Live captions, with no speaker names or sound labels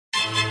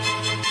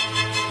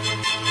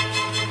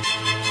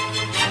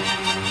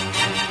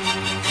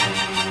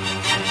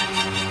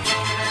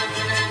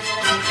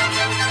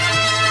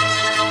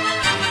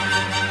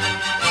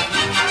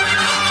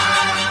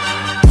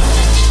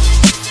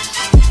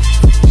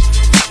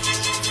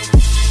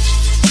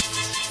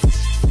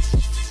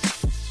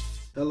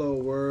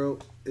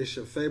It's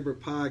your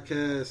favorite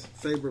podcast.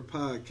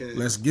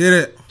 Let's get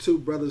it. Two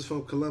brothers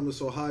from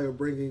Columbus, Ohio,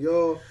 bringing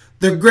y'all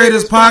the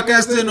greatest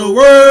podcast in the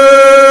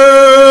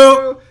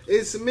world.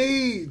 It's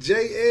me, J.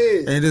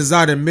 Ed. And it is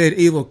our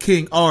medieval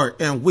King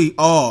Art, and we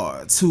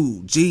are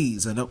two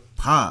G's in a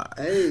pod.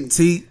 Hey.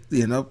 T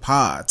in a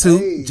pod. Two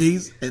Hey.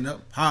 G's in a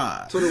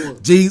pod.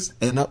 21. G's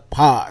in a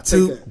pod.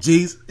 Two that.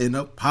 G's in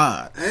a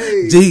pod.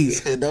 Hey.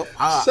 G's in a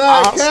pod.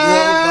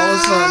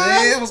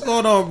 What's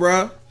going on,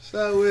 bro?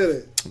 Start with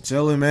it. I'm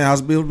chilling, man.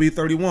 How's it be to be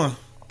 31?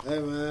 Hey,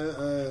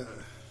 man.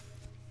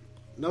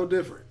 No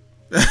different.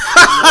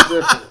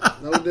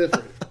 No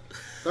different.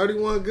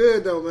 31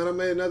 good, though, man. I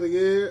made another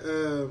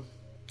year.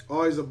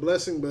 Always a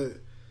blessing, but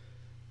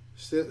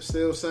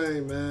still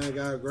same, man.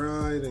 Gotta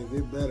grind and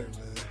get better,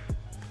 man.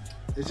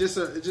 It's just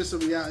a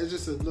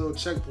little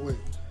checkpoint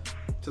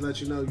to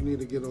let you know you need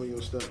to get on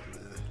your stuff,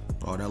 man.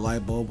 Oh, that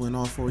light bulb went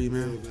off for you,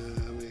 man? Yeah,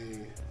 man. I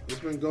mean, it's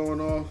been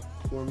going off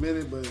for a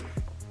minute, but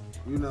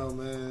you know,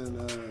 man,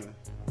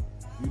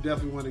 you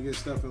definitely want to get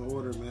stuff in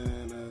order,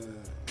 man,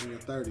 in your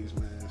 30s,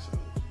 man. So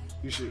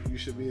you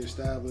should be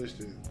established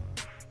and,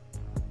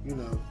 you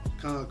know,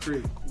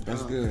 concrete.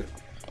 That's good.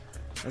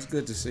 That's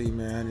good to see,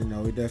 man. You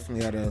know, we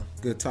definitely had a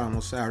good time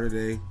on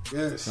Saturday.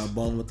 Yes.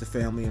 Bowling with the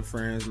family and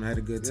friends, man. Had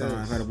a good time.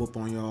 Yes. Had a whoop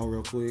on y'all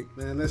real quick.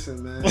 Man,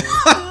 listen, man.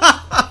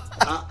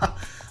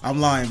 I'm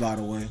lying, by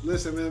the way.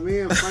 Listen, man, me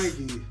and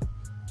Frankie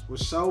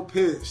was so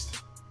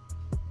pissed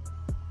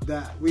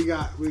that we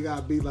got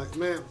beat. Like,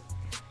 man,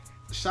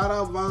 shout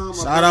out Vaughn.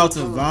 Shout out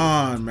to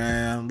Vaughn,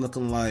 man.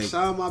 Looking like.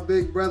 Shout out my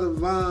big brother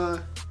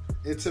Vaughn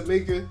and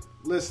Tamika.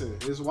 Listen,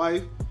 his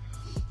wife.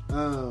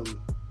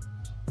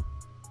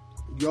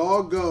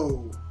 Y'all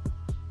go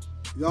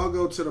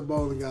to the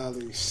bowling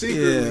alley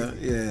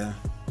secretly. Yeah.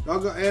 Y'all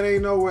go. It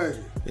ain't no way.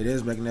 It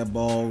is making that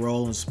ball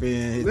roll and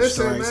spin, hit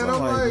Listen, strikes. man,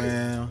 I'm like,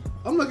 man.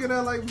 I'm looking at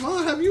it like,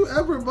 Vaughn, have you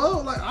ever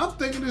bowled? Like, I'm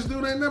thinking this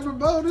dude ain't never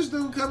bowled. This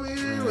dude coming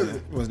in with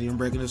it. Wasn't even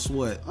breaking a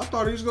sweat. I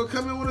thought he was gonna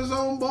come in with his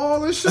own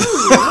ball and shoes.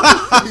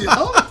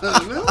 Hold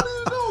on, man, what are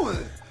you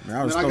doing?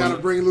 Man, I gotta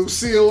bring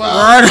Lucille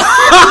out. Right.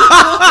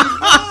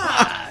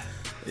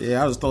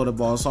 Yeah, I was throwing the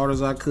ball as hard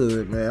as I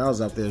could, man. I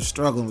was out there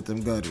struggling with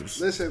them gutters.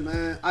 Listen,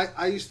 man,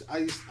 I used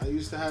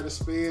to have the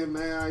spin,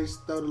 man. I used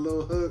to throw the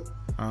little hook.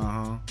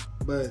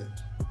 But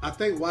I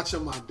think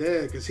watching my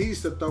dad, because he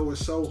used to throw it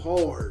so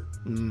hard.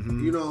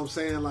 Mm-hmm. You know what I'm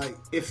saying? Like,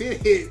 if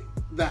it hit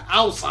the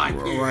outside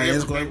right,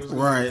 it's going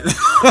right.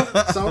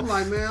 So I'm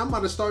like, man, I'm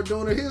about to start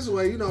doing it his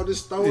way. You know,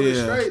 just throwing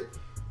it straight.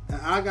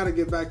 And I got to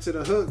get back to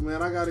the hook,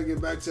 man. I got to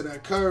get back to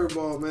that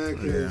curveball, man,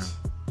 because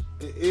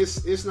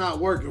it's not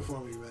working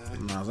for me, man.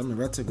 I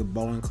remember I took a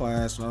bowling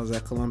class when I was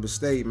at Columbus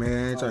State,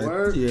 man.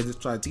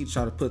 Just try to teach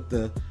how to put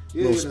the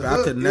little spin.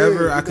 I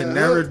could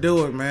never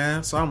do it,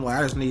 man. So I'm like,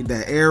 I just need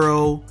that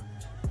arrow.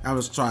 I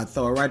was trying to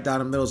throw it right down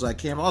the middle as I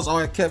can.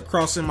 I kept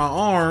crossing my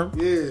arm.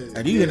 Yeah.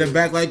 And you hit it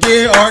back like,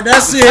 Art,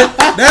 that's it.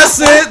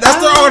 That's it.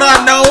 That's the Art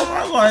I know.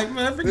 I'm like,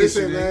 man, forget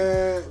you,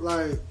 man.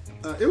 Like,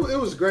 it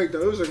was great, though.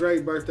 It was a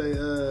great birthday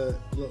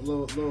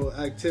little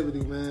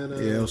activity, man.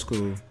 Yeah, it was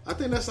cool. I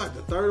think that's like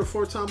the third or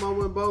fourth time I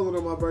went bowling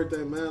on my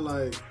birthday, man.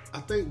 Like, I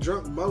think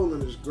drunk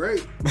bowling is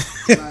great.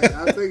 Like,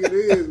 I think it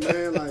is,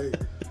 man. Like,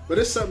 but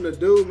it's something to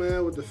do,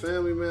 man, with the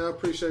family, man. I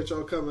appreciate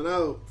y'all coming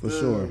out. For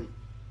sure.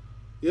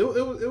 It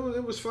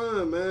was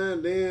fun,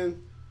 man.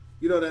 Then,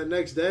 you know, that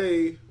next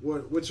day,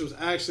 which was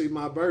actually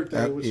my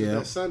birthday, which is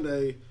that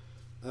Sunday,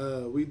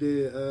 we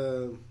did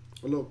a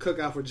little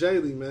cookout for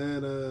Jaylee,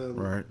 man.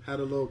 Right.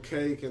 Had a little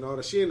cake and all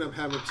that. She ended up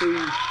having two.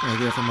 I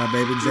get for my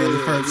baby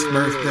Jaylee first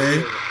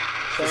birthday. Yeah.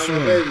 Shout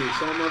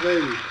out my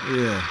baby.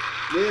 Yeah.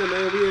 Yeah,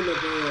 man. We ended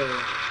up.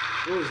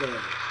 What was that?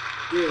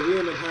 Yeah, we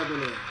ended up having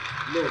a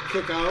little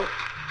cookout.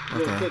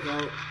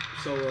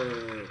 So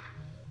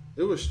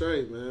it was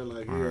straight, man.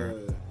 Like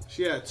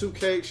she had two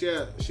cakes. She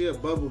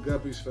had Bubble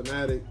Guppies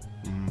Fanatic.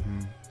 Mm-hmm.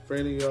 For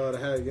any of y'all that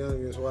had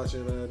youngins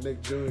watching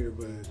Nick Jr.,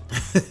 but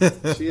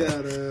she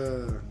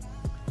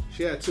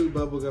had two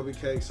Bubble Guppi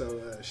cakes.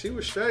 So she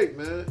was straight,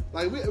 man.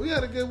 Like we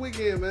had a good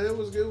weekend, man. It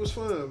was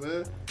fun,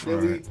 man.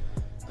 Then we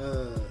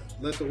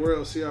let the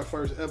world see our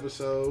first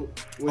episode.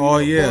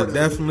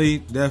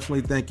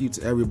 Definitely thank you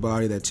to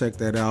everybody that checked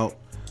that out.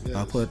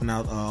 Yes. Putting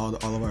out all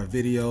of our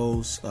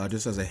videos.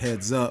 Just as a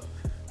heads up,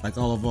 like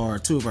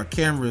two of our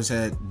cameras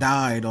had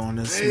died on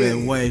us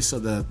midway, so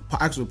the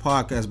actual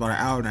podcast is about an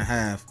hour and a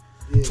half.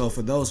 Yeah. So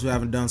for those who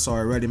haven't done so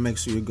already, make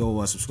sure you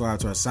go subscribe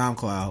to our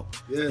SoundCloud.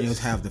 Yes. You'll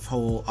have the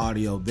whole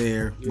audio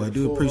there. But I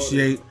do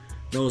appreciate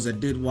those that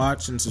did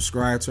watch and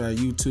subscribe to our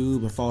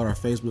YouTube and follow our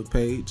Facebook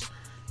page.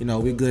 You know,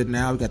 we good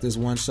now. We got this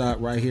one shot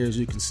right here, as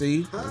you can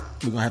see. We're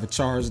going to have it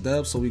charged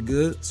up, so we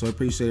good. So I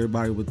appreciate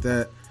everybody with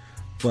that.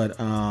 But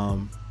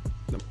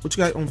what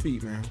you got on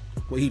feet, man?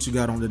 What heat you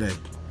got on today?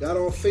 Got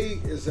on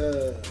feet is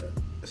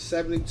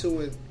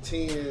 72 and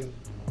 10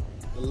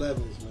 11s,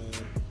 man.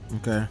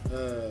 Okay.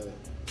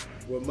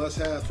 What must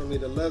have for me,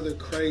 the leather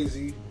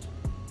crazy.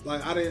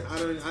 Like I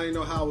didn't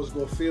know how I was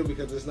gonna feel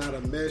because it's not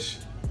a mesh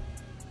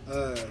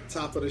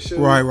top of the shoe.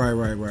 Right. You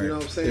know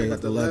what I'm saying? Yeah,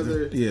 but the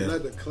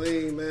leather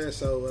clean, man.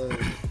 So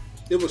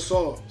It was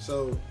soft.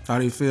 So how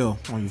do you feel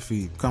on your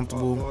feet?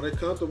 Comfortable? Oh, they're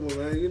comfortable,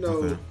 man. You know,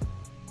 okay.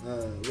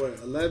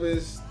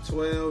 11s,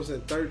 12s,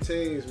 and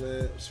 13s,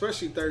 man.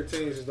 Especially 13s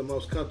is the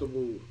most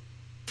comfortable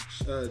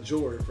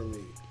Jordan for me.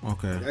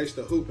 Okay. Like, I used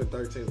to hoop in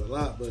 13s a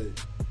lot, but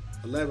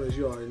 11s,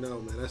 you already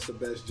know, man. That's the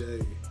best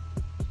J.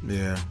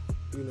 Yeah.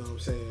 You know what I'm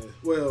saying?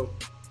 Well,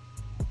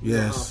 yes. You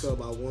know how I feel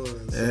about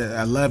ones.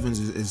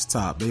 11s is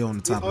top. They on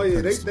the top. Oh yeah,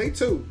 they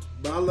too.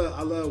 But I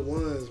love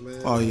ones,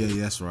 man. Oh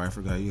yeah, that's right. I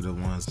forgot you the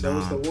ones. So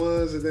it's the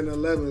ones and then the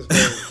 11s,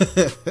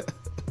 man.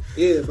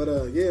 Yeah, but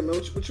yeah, man,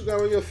 what you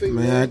got on your feet,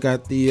 man? I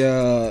got the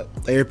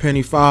Air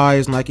Penny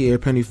 5s, Nike Air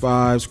Penny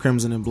 5s,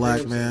 Crimson and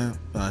Black, man.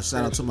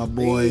 Shout out to my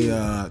boy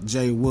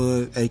Jay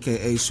Wood,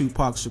 aka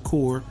Shupak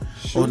Shakur,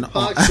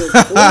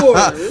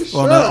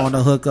 on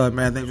the hookup,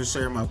 man. Thanks for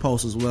sharing my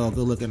post as well.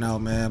 Good looking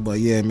out, man. But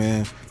yeah,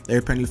 man,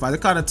 Air Penny 5, they're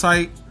kind of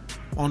tight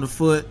on the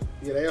foot.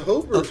 Yeah, they're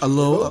hoopers. A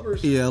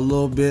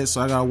little bit.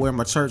 So I gotta wear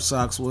my church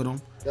socks with them.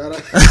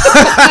 Gotta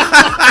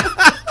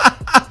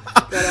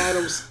have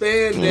them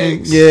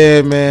spandex.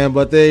 Yeah, man,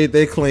 but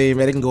they clean,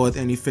 man. They can go with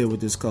any fit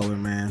with this color,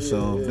 man.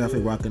 So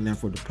definitely rocking them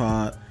for the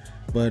pod.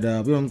 But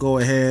we're gonna go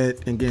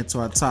ahead and get into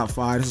our top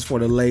 5. This is for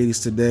the ladies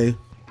today.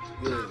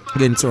 Yeah.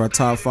 Get into our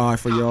top 5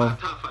 for y'all.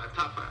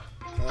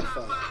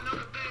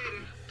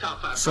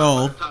 Top 5.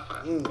 So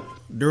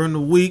during the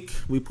week,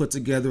 we put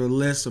together a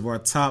list of our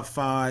top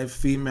 5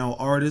 female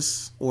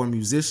artists or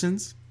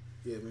musicians.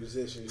 Yeah,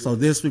 musicians. So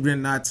this week we did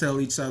not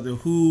tell each other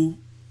who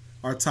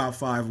our top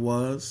 5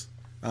 was.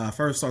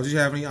 First off, did you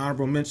have any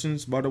honorable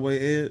mentions, by the way,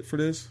 Ed, for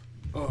this?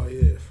 Oh,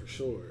 yeah, for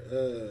sure.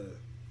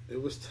 It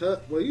was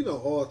tough. Well, you know,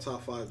 all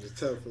top 5 is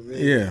tough for me.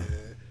 Yeah.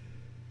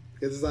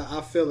 Because it's like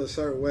I feel a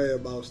certain way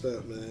about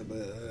stuff, man.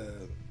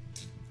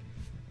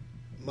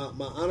 But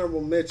my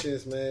honorable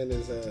mentions, man,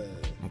 is...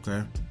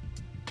 okay.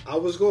 I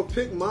was going to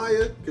pick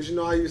Maya, because, you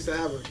know, I used to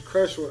have a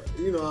crush with...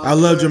 You know, I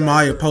loved your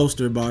Maya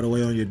poster, by the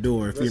way, on your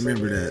door, if you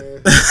remember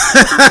that.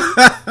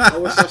 I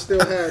wish I still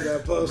had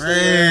that poster,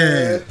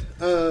 man.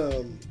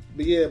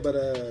 But yeah,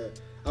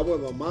 I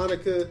went with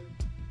Monica.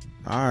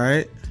 All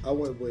right. I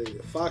went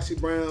with Foxy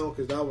Brown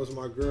because that was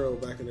my girl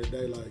back in the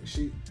day. Like,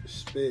 she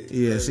spit.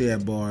 Yeah, she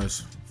had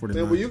bars for the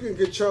night. When you can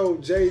control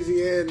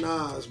Jay-Z and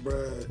Nas,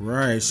 bro.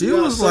 Right. She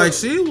was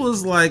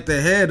like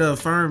the head of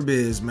Firm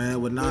Biz,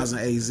 man, with Nas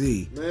and AZ.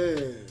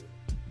 Man.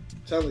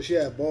 Tell me, she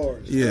had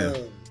bars. Yeah.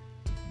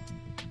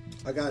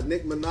 I got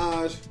Nicki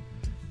Minaj.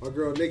 My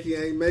girl Nicki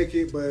ain't make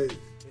it, but,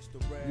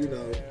 you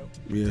know.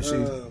 Yeah,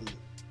 she...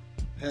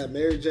 had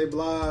Mary J.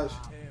 Blige.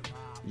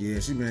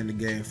 Yeah, she been in the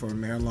game for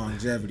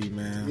longevity,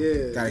 man.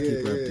 Yeah, gotta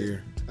keep her up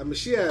there. I mean,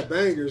 she had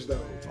bangers though.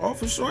 Oh,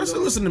 for sure. I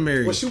still listen to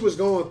Mary. When she was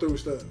going through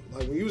stuff,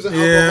 like when you was an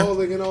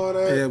alcoholic and all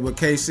that. Yeah, with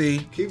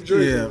KC. Keep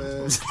drinking,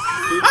 man.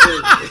 Keep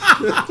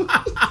drinking.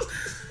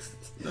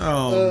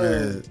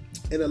 Man.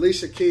 And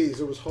Alicia Keys,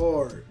 it was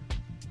hard,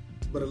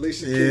 but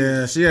Alicia Keys.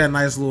 Yeah, she had a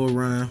nice little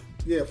run.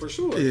 Yeah, for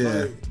sure. Yeah.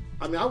 Like,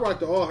 I mean, I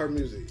rocked all her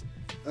music.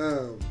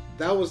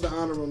 That was the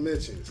honorable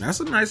mentions. That's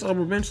a nice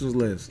honorable mentions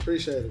list.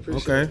 Appreciate it.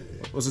 Okay.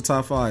 What's the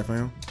top 5,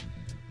 fam?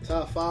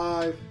 Top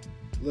 5,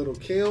 Lil'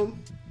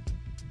 Kim.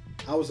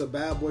 I was a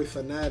Bad Boy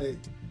fanatic,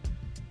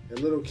 and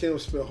Lil' Kim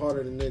spit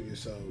harder than niggas.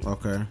 So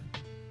okay.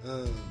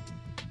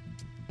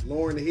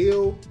 Lauryn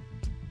Hill.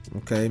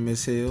 Okay,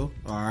 Miss Hill.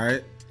 All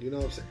right. You know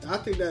what I'm saying? I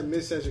think that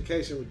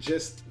Miseducation was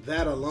just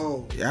that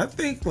alone. Yeah, I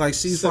think like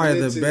she's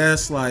probably the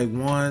best like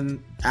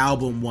one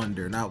album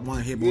wonder, not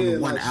one hit, but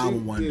one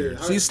album wonder.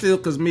 She's still,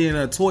 because me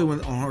and Toy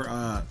went on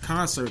her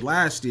concert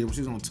last year when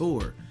she was on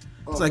tour.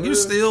 It's like, you're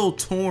still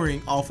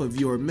touring off of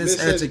your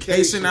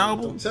Miseducation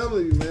album? I'm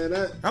telling you, man.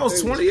 That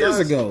was 20 years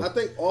ago. I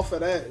think off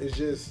of that is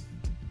just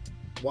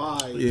why.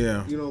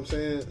 Yeah. You know what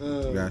I'm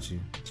saying? Got you.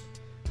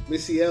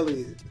 Missy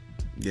Elliott.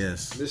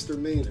 Yes. Mr.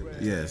 Meaner, man.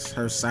 Yes.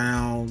 Her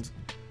sound,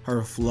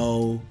 her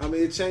flow. I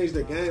mean, it changed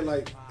the game.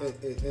 Like,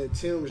 and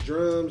Tim's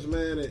drums,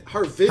 man. And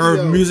her videos.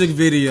 Her music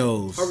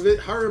videos.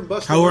 Her and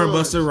Busta Rhymes. Her and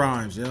Busta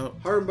Rhymes, yep.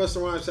 Her and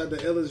Busta Rhymes had the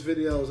illest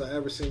videos I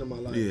ever seen in my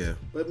life. Yeah.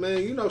 But,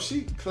 man, you know,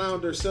 she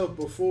clowned herself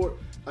before.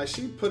 Like,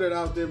 she put it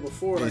out there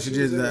before. Yeah, like, she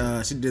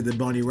did the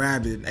Bunny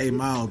Rabbit 8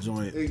 Mile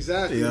joint.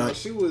 Exactly. Yep. Like,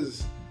 she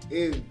was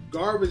in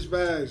garbage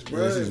bags,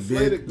 bro. Yeah,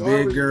 big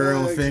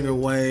girl, finger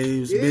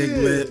waves, big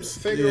lips.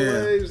 Finger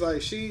waves.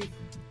 Like,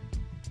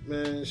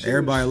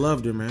 everybody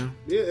loved her, man.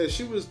 Yeah,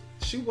 she was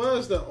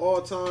the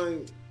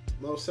all-time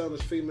most selling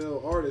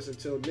female artist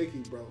until Nicki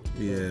broke.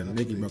 Yeah,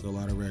 Nicki broke a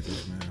lot of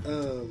records, man.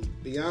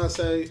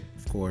 Beyonce,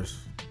 of course,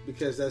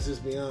 because that's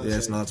just Beyonce. Yeah,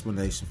 there's no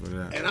explanation for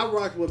that. And I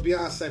rocked with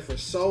Beyonce for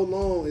so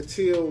long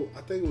until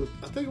I think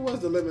it was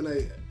the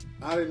Lemonade.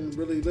 I didn't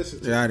really listen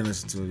to it. Yeah, I didn't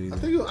listen to it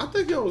either. I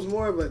think it was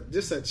more of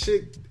just a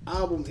chick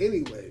album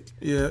anyway.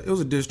 Yeah, it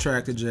was a diss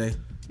track to Jay.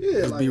 Yeah,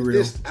 let's be real.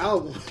 This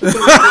album. You know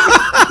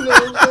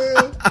what I'm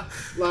saying?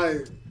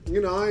 Like,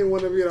 you know, I ain't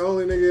want to be the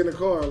only nigga in the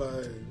car.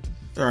 Like,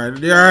 right.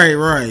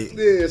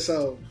 Yeah,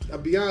 so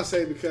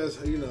Beyonce, because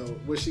you know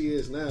what she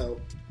is now,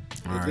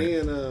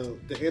 then to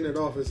end it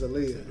off is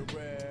Aaliyah,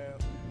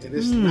 and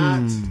it's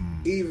not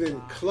even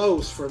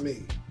close for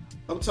me.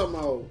 I'm talking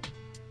about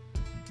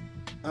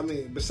I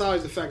mean,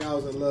 besides the fact I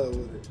was in love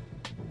with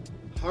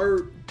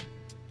her,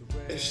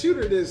 and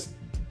Shooter this,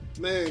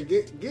 man,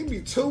 give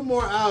me 2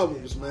 more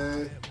albums,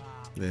 man.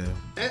 Yeah.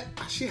 And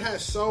she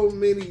has so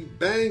many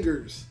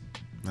bangers.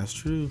 That's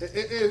true. And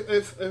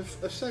if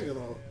a second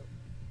off,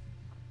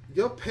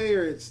 your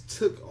parents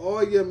took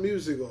all your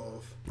music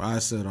off. I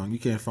said you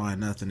can't find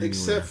nothing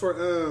except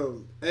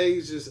for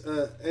Age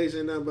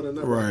Ain't Nothing But a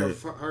Number, right.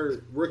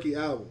 her rookie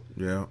album.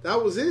 Yeah.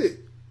 That was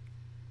it.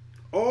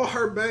 All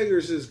her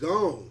bangers is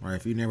gone. Right.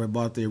 If you never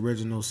bought the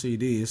original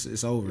CD,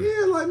 it's over.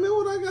 Yeah, like man,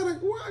 I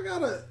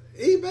gotta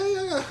eBay.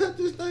 I gotta put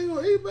this thing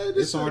on eBay.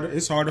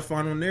 It's hard to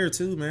find on there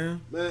too,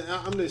 man. Man,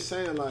 I'm just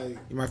saying, like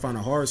you might find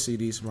a hard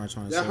CD. Somebody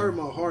trying to that sell. hurt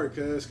my heart,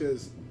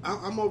 cause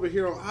I'm over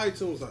here on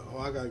iTunes like,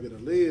 I gotta get a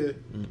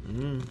lid,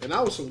 and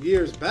that was some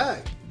years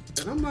back.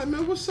 And I'm like,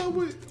 man, what's up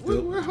with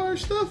where her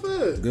stuff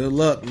at? Good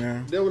luck,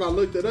 man. Then when I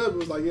looked it up, it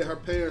was like, yeah, her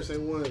parents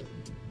ain't want.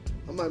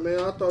 I'm like, man,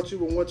 I thought you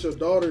would want your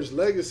daughter's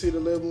legacy to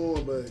live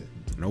on, but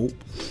nope.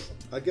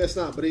 I guess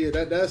not. But yeah,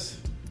 that's.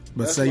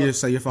 But that's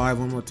say your 5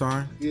 one more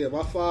time. Yeah,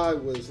 my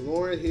 5 was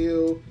Lauryn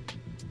Hill,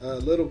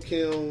 Lil'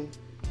 Kim,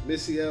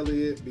 Missy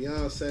Elliott,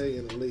 Beyonce,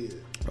 and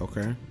Aaliyah.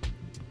 Okay.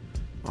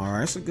 All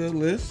right, it's a good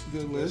list.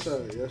 Good list.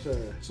 Yes,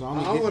 sir. So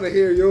I want to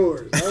hear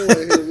yours.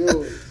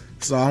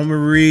 So I'm gonna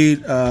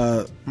read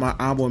my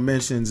honorable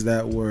mentions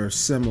that were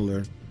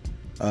similar.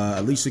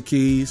 Alicia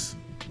Keys.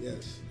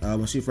 Yes.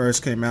 When she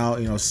first came out,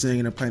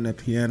 singing and playing the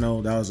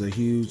piano, that was a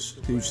huge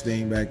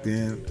thing back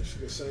then. Yeah, she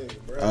could sing,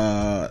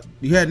 bro.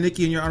 You had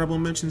Nicki in your honorable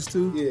mentions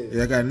too?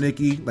 Yeah. I got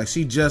Nicki. Like,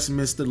 she just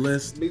missed the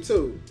list. Me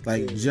too.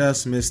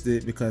 Just missed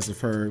it because of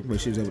her, when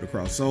she was able to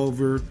cross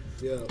over.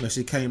 Yeah. When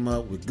she came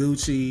up with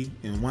Gucci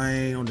and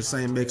Wayne on the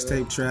same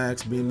mixtape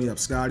tracks, Beam Me Up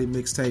Scotty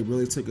mixtape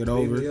really took it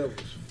over.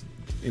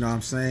 You know what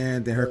I'm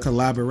saying? Then her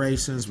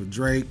collaborations with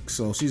Drake.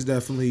 So she's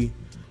definitely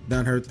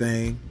done her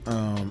thing.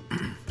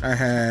 I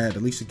had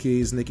Alicia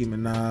Keys, Nicki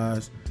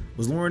Minaj.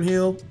 Was Lauryn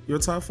Hill your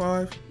top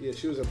 5? Yeah,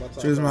 she was in my top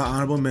 5. She was my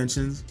honorable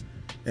mentions.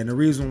 And the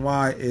reason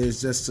why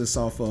is just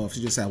off of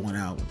she just had one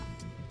album.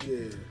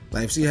 Yeah.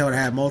 Like, if she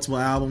had multiple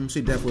albums,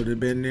 she definitely would have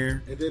been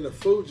there. And then the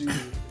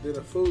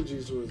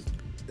Fugees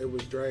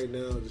was drained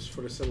now just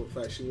for the simple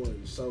fact she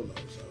wanted to solo.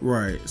 So.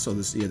 Right. So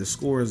the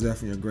Score is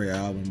definitely a great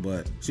album,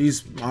 but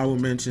she's honorable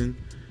mention.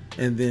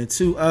 And then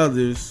 2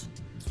 others.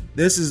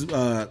 This is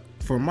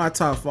for my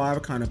top 5. I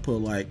kind of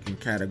put like in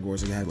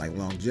categories. It had like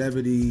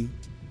longevity,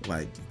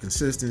 like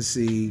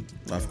consistency,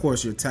 of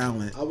course your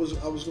talent. I was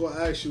going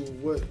to ask you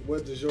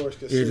what does yours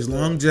consist? It is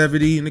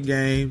longevity in the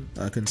game,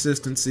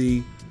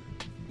 consistency,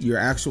 your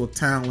actual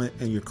talent,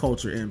 and your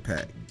culture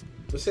impact.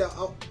 But see, I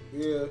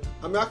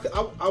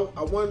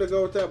wanted to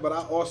go with that, but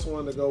I also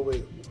wanted to go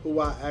with who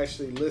I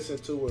actually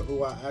listened to and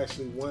who I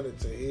actually wanted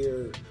to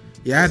hear.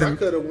 Yeah, I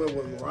could have went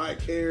with Mariah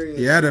Carey.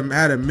 Yeah, I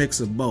had a mix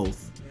of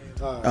both.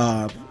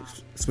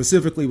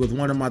 Specifically with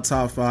one of my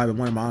top 5 and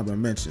one of my honorable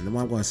mention. The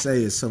one I'm going to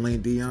say is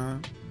Celine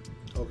Dion.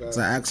 Okay. So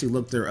I actually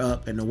looked her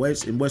up, and the way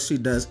and what she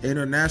does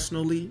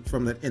internationally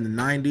in the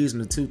 90s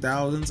and the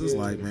 2000s is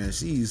like, man,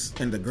 she's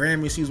in the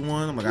Grammy she's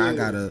won. I'm like, I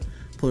gotta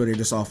put her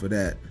just off of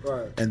that.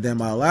 Right. And then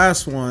my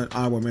last one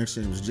I will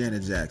mention was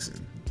Janet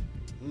Jackson.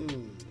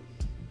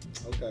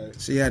 Okay.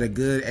 She had a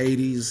good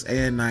 80s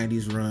and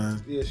 90s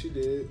run. Yeah, she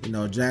did.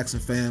 Jackson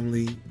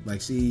family, like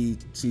she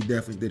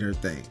definitely did her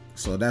thing.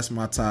 So that's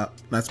my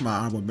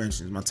honorable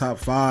mentions. My top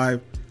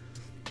 5,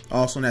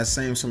 also in that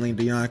same Celine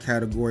Dion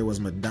category, was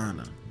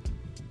Madonna.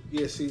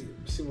 Yeah, see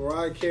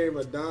Mariah Carey,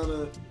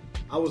 Madonna.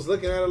 I was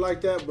looking at it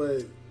like that,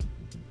 but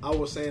I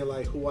was saying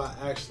like who I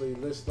actually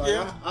listen.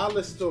 Like I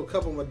listened to a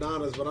couple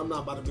Madonnas, but I'm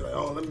not about to be like,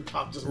 let me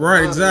pop just Madonna.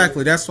 Right,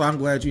 exactly. That's why I'm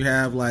glad you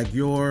have like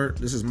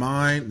this is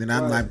mine. Then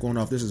I'm not going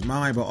off this is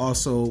mine, but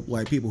also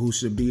like people who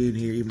should be in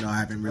here, even though I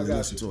haven't really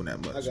listened to them that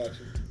much. I got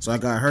you. So I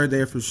got her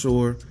there for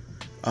sure.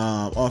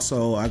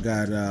 Also, I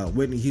got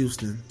Whitney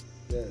Houston.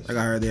 Yes. I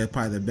got her there,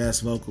 probably the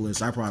best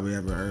vocalist I probably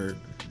ever heard.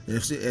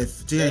 If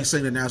she ain't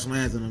sing the national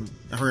anthem,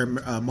 her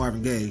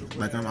Marvin Gaye,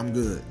 like I'm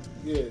good.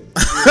 Yeah.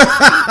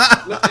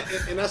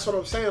 And that's what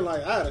I'm saying.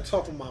 Like I had to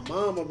talk with my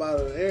mom about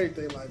it and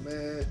everything. Like,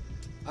 man,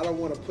 I don't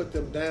want to put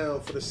them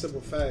down for the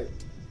simple fact.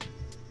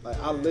 Like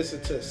I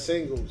listened to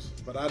singles,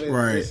 but I didn't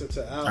listen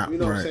to albums. You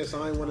know what I'm saying?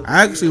 So I ain't want to.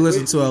 I actually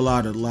listened to a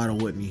lot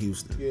of Whitney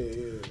Houston.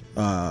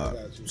 Yeah.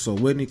 So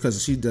Whitney,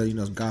 because she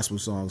does gospel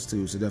songs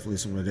too, so definitely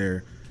somewhere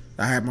there.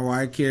 I had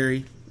Mariah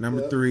Carey,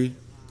 number 3.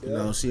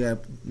 She had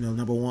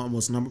number 1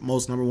 most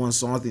number 1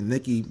 song. I think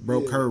Nicki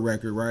broke her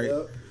record, right?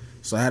 Yep.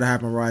 So I had to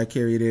have Mariah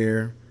Carey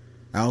there.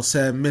 I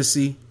also had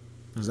Missy,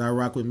 because I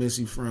rock with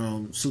Missy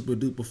from Super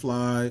Duper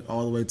Fly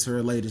all the way to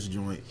her latest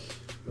joint.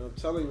 I'm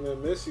telling you,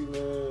 man, Missy,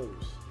 man,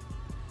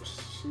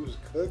 she was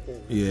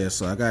cooking. Yeah,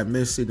 so I got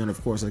Missy. Then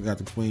of course I got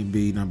the Queen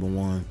Bee, number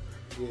 1.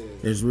 Yeah.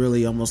 There's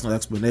really almost no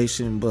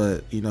explanation,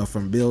 but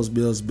from Bills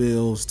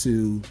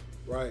to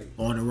Right.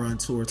 On the Run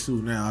Tour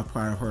 2 now. I've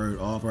probably heard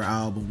all of her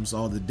albums,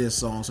 all the diss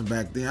songs from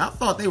back then. I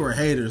thought they were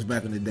haters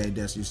back in the day,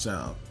 Destiny's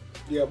Child.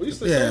 Yeah, we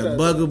used to say that.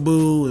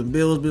 Bugaboo and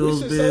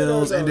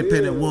Bills,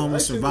 Independent yeah. Woman,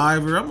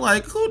 Survivor. I'm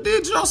like, who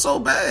did y'all so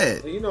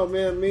bad? And you know,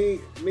 man, me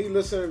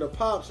listening to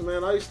Pops,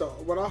 man,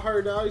 when I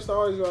heard that, I used to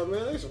always go,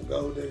 man, they some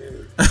gold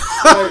diggers.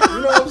 Like,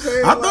 you know what I'm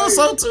saying? I thought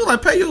so too.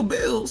 Like, pay your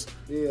bills.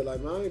 Yeah,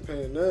 like, man, I ain't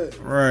paying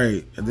nothing.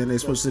 Right. And then they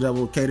switched it up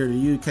with Cater to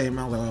You came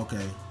out. Like,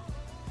 okay.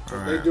 All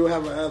right. They do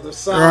have another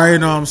side. Right, you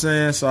know what I'm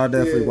saying? So I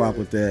definitely rock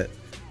with that.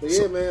 But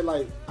yeah, man,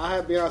 like, I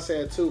had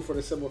Beyonce at 2 for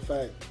the simple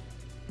fact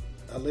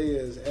Aaliyah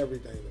is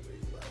everything to me.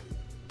 Like,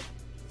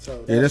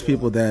 so there's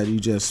people that you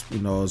just,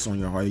 it's on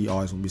your heart. You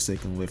always gonna be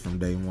sticking with from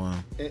day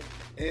one.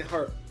 And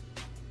her,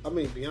 I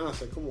mean,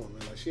 Beyonce, come on,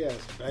 man. Like, she has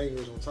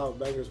bangers on top of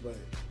bangers, but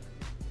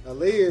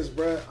Aaliyah's,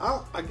 bro,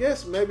 I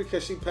guess maybe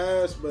because she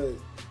passed, but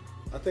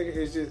I think it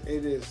is,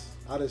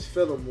 I just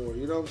feel her more.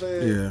 You know what I'm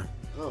saying? Yeah.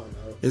 I don't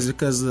know. Is it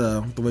because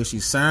the way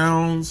she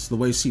sounds, the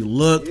way she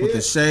looked with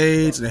the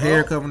shades, the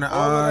hair covering the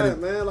eye?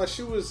 That, man, like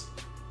she was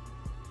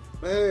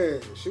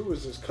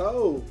just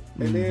cold,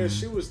 and then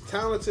she was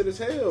talented as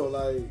hell.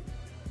 Like,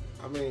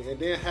 I mean, and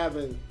then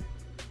having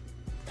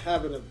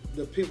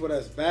the people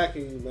that's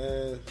backing you,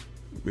 man.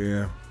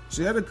 Yeah,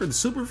 she had the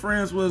Super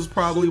Friends was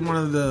probably one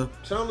of the.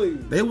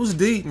 They was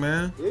deep,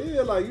 man.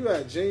 Yeah, like you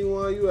had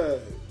Genuine, you had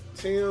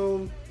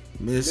Tim,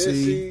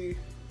 Missy.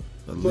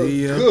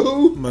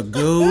 Aaliyah,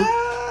 Magoo,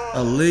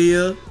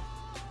 Aaliyah.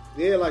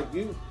 Yeah, like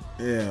you.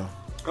 Yeah.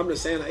 I'm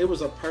just saying, like, it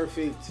was a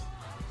perfect.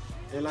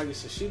 And like I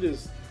said, she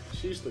used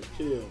to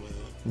kill, man.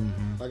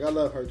 Mm-hmm. Like, I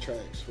love her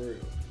tracks, for real.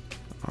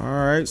 All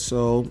right,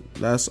 so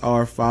that's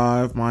our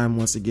 5. Mine,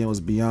 once again, was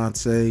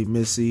Beyonce,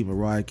 Missy,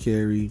 Mariah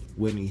Carey,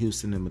 Whitney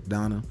Houston, and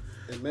Madonna.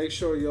 And make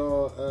sure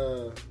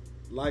y'all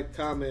like,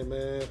 comment,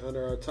 man,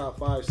 under our top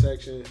 5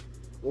 section,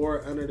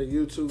 or under the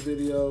YouTube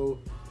video,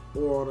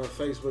 or on our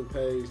Facebook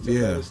page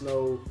to let us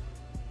know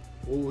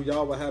who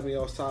y'all would have in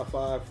y'all's top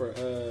 5 for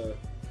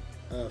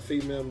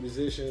female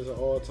musicians of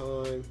all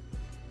time,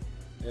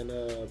 and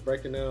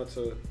breaking down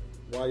to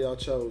why y'all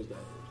chose that.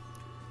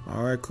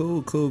 All right,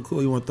 cool.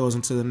 You want to throw us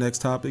into the next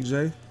topic,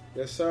 Jay?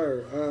 Yes,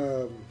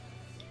 sir.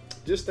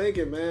 Just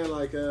thinking, man,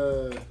 like,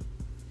 I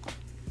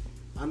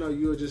know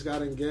you just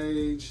got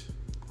engaged,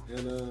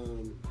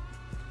 and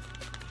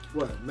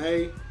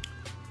May?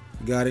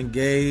 Got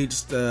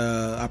engaged.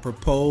 I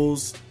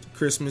proposed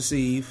Christmas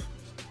Eve.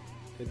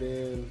 And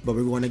then, but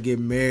we're going to get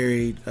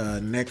married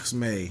next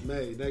May.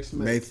 May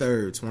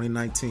 3rd,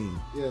 2019.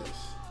 Yes.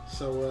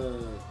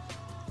 So,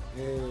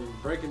 and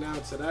breaking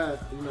down to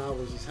that, I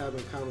was just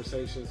having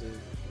conversations, and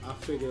I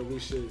figured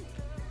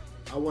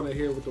I want to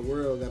hear what the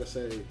world got to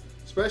say,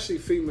 especially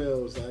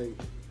females. Like,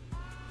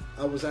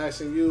 I was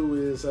asking you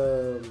is,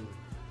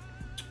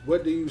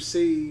 what do you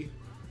see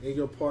in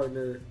your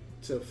partner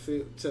to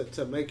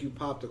make you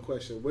pop the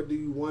question? What do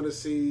you want to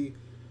see?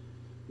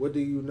 What do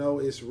you know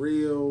is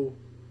real?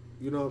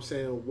 You know what I'm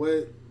saying?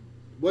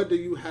 What do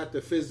you have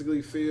to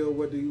physically feel?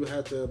 What do you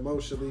have to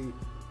emotionally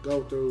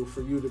go through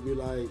for you to be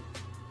like,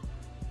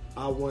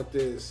 I want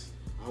this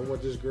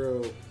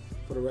girl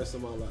for the rest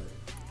of my life?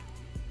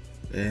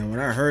 And when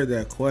I heard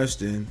that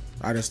question,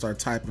 I just started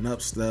typing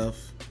up stuff.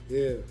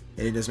 Yeah.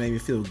 And it just made me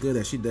feel good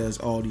that she does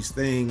all these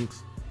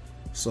things.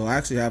 So I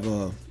actually have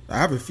a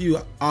few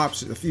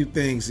options, a few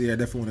things here I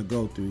definitely want to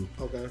go through.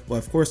 Okay. But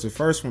of course, the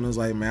first one is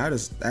like, man, I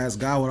just asked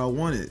God what I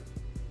wanted.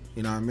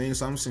 You know what I mean?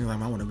 So I'm saying,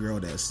 like, I want a girl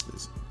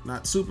that's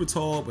not super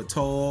tall, but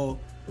tall.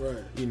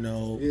 Right.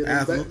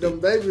 Yeah, them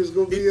babies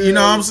gonna be. You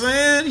know what I'm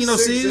saying?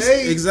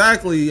 6'8".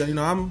 Exactly.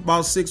 I'm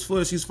about 6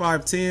 foot. She's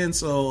 5'10",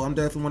 so I'm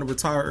definitely want to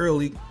retire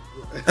early.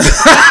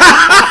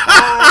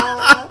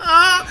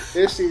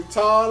 If she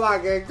tall, I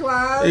can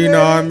climb. You know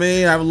what I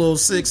mean? I have a little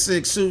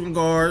 6'6" shooting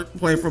guard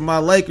playing for my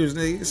Lakers,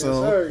 nigga.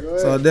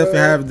 So, I definitely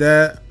have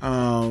that.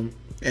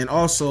 And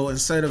also,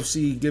 instead of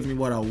she giving me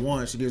what I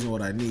want, she gives me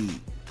what I need.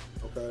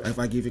 Okay. If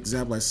I give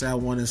example, like say I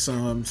wanted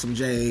some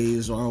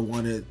J's, or I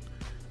wanted,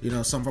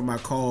 something for my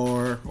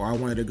car, or I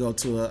wanted to go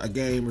to a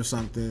game or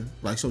something,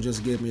 like she'll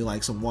just give me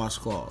like some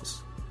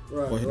washcloths.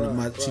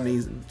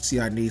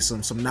 Right, I need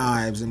some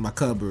knives in my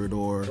cupboard,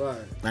 or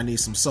I need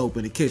some soap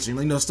in the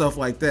kitchen, stuff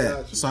like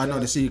that. So I know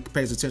that she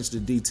pays attention to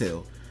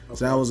detail. Okay.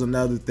 So that was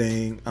another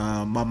thing.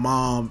 My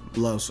mom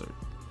loves her.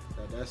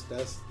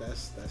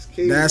 That's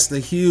key. That's the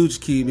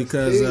huge key,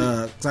 because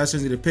I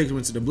sent you the picture,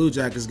 went to the Blue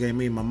Jackets game,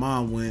 me and my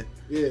mom went.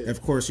 Yeah.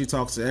 Of course, she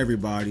talks to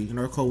everybody.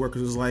 Her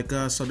co-workers was like,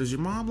 so does your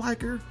mom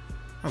like her?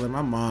 I was like,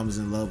 my mom's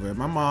in love with her.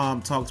 My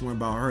mom talks more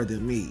about her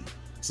than me.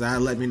 So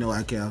that let me know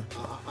I can.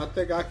 I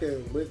think I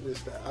can witness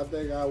that. I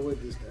think I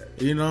witnessed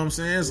that. You know what I'm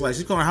saying? It's like,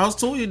 she's calling, how's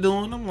tour you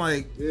doing? I'm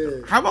like,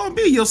 how about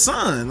me, your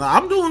son?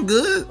 Like, I'm doing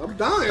good. I'm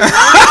dying.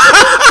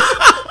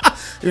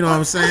 You know what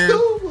I'm saying?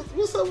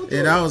 What's up with that?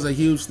 And that was a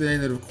huge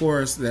thing. That, of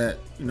course, that,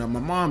 my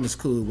mom is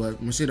cool, but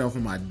when she done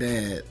with my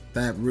dad,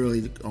 that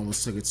really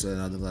almost took it to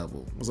another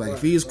level. It was like,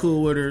 if he's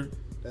cool with her,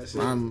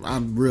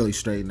 I'm really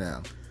straight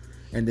now.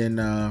 And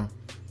then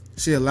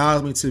she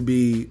allows me to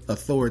be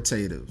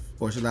authoritative,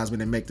 or she allows me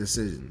to make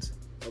decisions.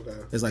 Okay.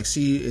 It's like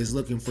she is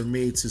looking for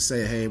me to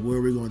say, hey, where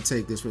are we going to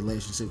take this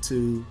relationship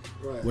to?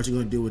 Right. What you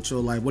going to do with your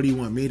life? What do you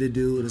want me to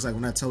do? And it's like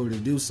when I tell her to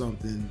do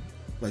something,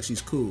 like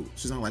she's cool.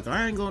 She's not like,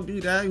 I ain't going to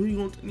do that. Who you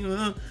going to, you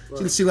know?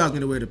 Right. She allows me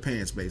to wear the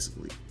pants,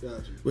 basically.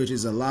 Gotcha. Which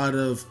is a lot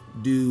of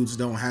dudes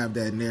don't have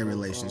that in their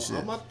relationship.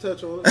 I'm about to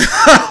touch on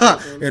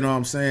it. You know what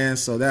I'm saying?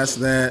 So that's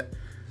that.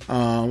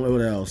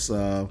 What else?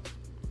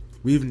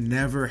 We've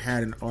never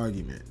had an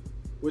argument.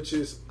 Which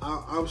is,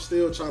 I'm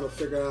still trying to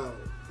figure out.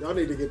 Y'all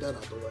need to get that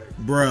out the way.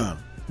 Bruh.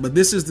 But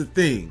this is the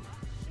thing.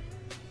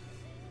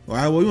 All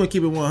right, well, we want to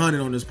keep it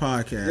 100 on this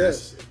podcast.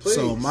 Yes, please.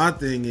 So my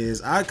thing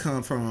is, I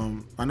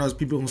know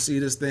people who see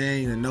this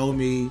thing and know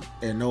me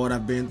and know what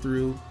I've been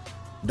through.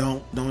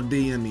 Don't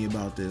DM me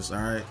about this,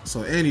 all right?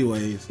 So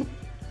anyways,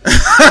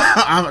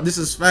 this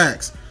is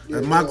facts.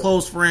 Yeah, my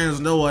close friends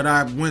know what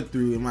I went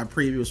through in my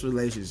previous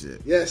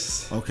relationship.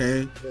 Yes.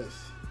 Okay?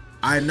 Yes.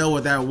 I know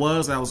what that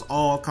was. That was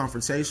all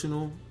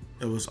confrontational.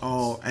 It was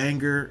all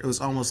anger. It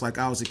was almost like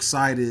I was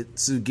excited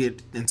to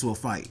get into a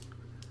fight.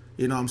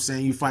 You know what I'm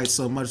saying? You fight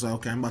so much, like,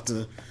 okay, I'm about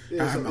to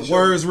have my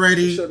words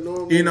ready.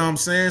 You know what I'm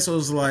saying? So it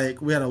was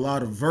like we had a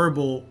lot of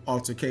verbal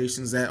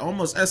altercations that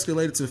almost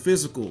escalated to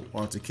physical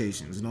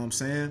altercations. You know what I'm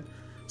saying?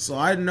 So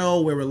I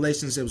know where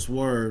relationships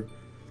were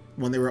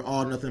when they were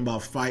all nothing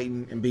about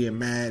fighting and being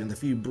mad, and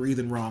if you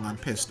breathing wrong, I'm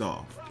pissed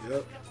off.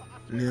 Yep.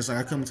 And then it's like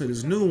I come to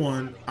this new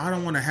one, I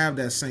don't want to have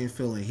that same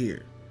feeling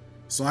here.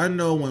 So I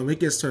know when we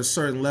get to a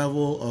certain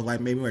level of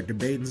like maybe we're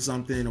debating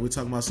something or we're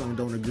talking about something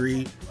don't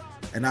agree,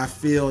 and I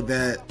feel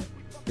that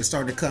it's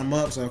starting to come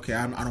up, so okay,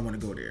 I don't want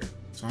to go there.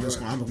 So I'm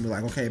just gonna be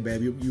like, okay,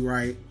 babe, you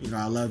right. You know,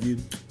 I love you.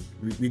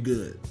 We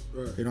good.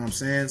 Right. You know what I'm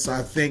saying? So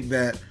I think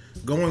that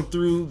going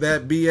through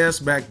that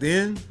BS back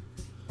then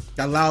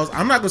allows.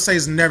 I'm not gonna say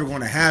it's never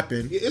going to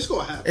happen. Yeah, it's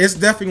gonna happen. It's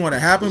definitely going to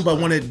happen. But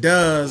when it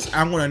does,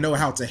 I'm gonna know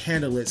how to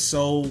handle it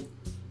so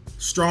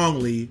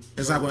strongly.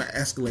 It's not going to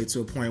escalate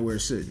to a point where it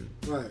shouldn't.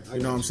 Right.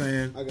 You know what I'm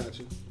saying? I got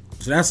you.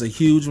 So that's a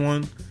huge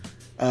one.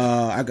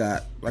 I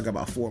got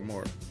about 4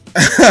 more.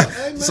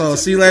 Hey, man, so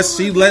she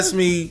lets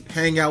me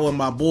hang out with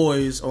my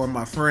boys or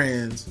my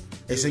friends,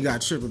 and she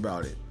got a trip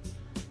about it.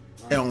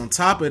 Right. And on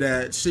top of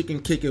that, she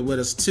can kick it with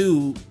us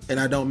too, and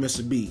I don't miss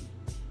a beat.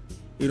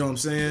 You know what I'm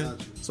saying?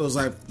 So it's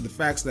like the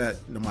facts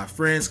that my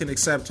friends can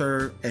accept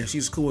her, and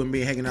she's cool with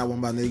me hanging out with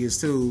my niggas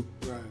too.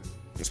 Right.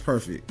 It's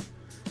perfect.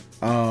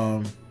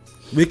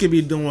 We could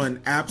be doing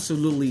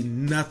absolutely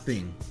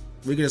nothing.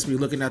 We could just be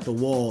looking at the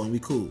wall and we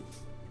cool.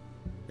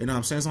 You know what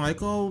I'm saying? It's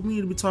like, oh, we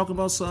need to be talking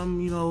about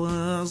something, you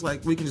know. It's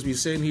like we can just be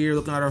sitting here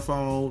looking at our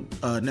phone,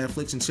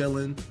 Netflix and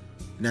chilling.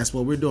 And that's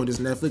what we're doing,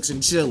 just Netflix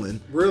and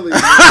chilling. Really?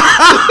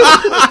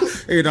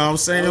 You know what I'm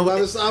saying?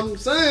 I'm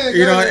saying.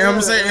 You know what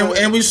I'm saying?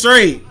 And we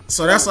straight.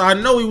 So that's how I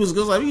know he was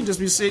good. Like, we can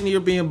just be sitting here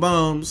being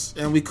bums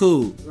and we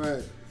cool.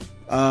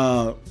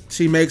 Right.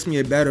 She makes me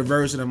a better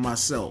version of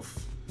myself.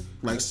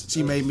 Like,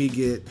 she made me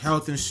get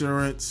health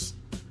insurance,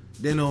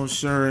 dental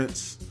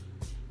insurance.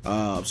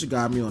 She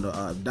got me on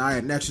a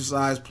diet and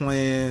exercise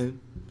plan.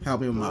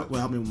 Helped me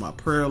with my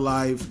prayer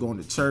life,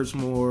 going to church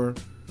more.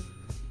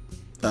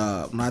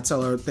 When I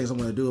tell her things I'm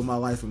going to do in my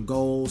life and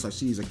goals, like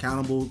she's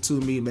accountable to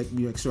me,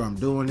 make sure I'm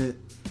doing it.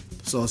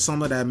 So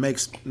some of that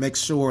makes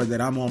sure that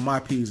I'm on my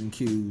P's and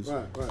Q's.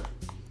 Right.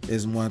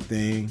 Is one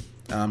thing.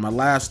 My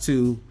last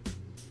 2,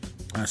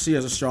 she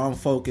has a strong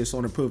focus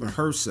on improving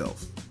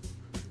herself.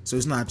 So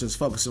it's not just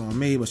focusing on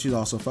me, but she's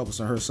also focused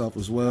on herself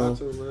as well.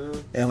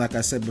 Man. And like I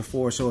said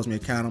before, it shows me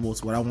accountable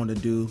to what I want to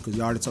do, because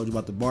you already told you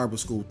about the barber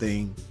school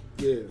thing.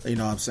 Yeah. You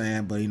know what I'm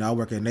saying? But, you know, I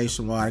work at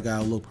Nationwide. I got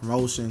a little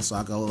promotion, so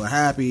I got a little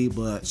happy.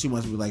 But she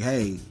must be like,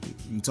 hey,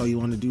 you told you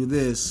want to do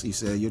this. He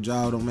said, your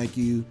job don't make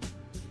you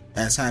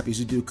as happy as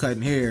you do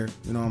cutting hair.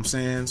 You know what I'm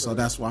saying? So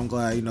that's why I'm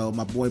glad, you know,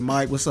 my boy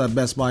Mike. What's up,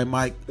 Best Buy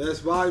Mike?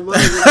 Best Buy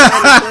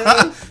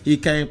Mike. He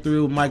came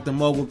through. Mike the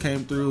Mogul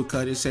came through,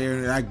 cut his hair.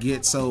 And I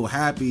get so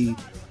happy.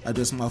 I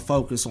just my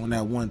focus on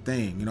that one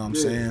thing. You know what I'm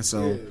saying?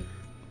 So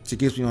she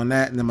gets me on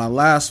that. And then my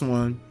last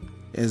one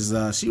is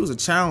she was a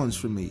challenge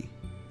for me.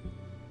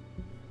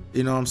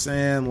 You know what I'm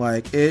saying?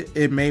 Like,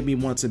 it made me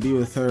want to be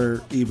with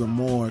her even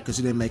more, because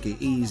she didn't make it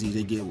easy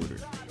to get with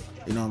her.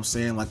 You know what I'm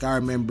saying? Like,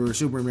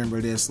 she'll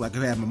remember this. Like,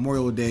 I had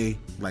Memorial Day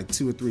like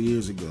 2 or 3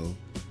 years ago.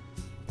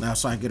 Now,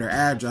 so I get her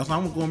address.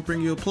 I'm going to go and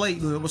bring you a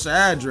plate. What's her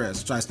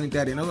address? Try to sneak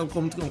that in. I'm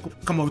going to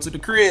come over to the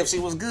crib, see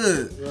what's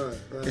good.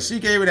 Right. And she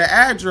gave me the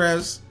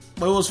address,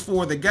 but it was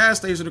for the gas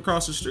station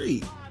across the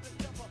street.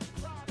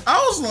 I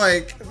was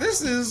like,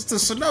 this is to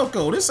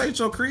Sunoco. This ain't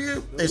your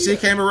crib. And she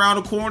came around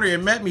the corner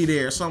and met me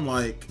there. So I'm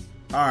like,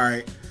 all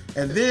right.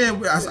 And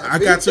then I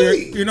got to,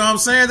 you know what I'm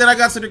saying? Then I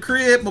got to the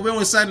crib, but we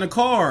only sat in the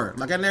car.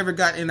 Like, I never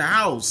got in the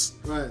house.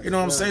 Right. You know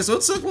what I'm saying? So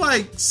it took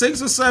like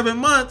 6 or 7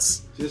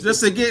 months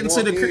just to get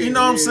into the crib. You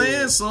know what I'm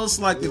saying? So it's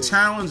like the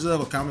challenge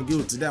of, okay, I'm going to do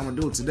it today. I'm going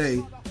to do it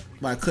today.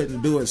 But I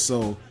couldn't do it.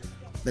 So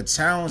the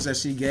challenge that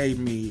she gave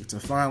me to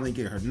finally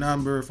get her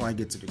number, finally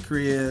get to the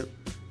crib,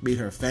 meet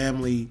her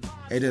family,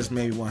 it just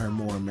made me want her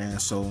more, man.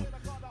 So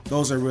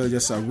those are really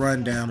just a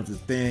rundown of the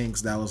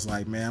things that was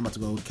like, man, I'm about to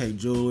go to K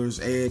Jewelers.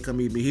 Ed, come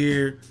meet me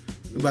here.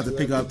 We're about to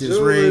pick up this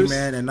ring,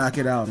 man, and knock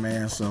it out,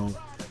 man. So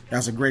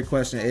that's a great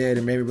question, Ed,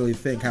 and made me really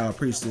think how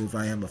appreciative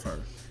I am of her.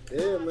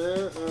 Yeah,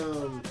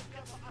 man.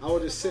 I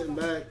was just sitting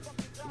back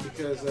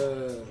because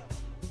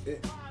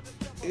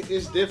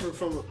it's different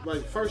from,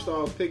 like, first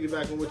off,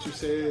 piggybacking what you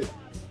said.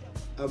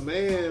 A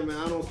man,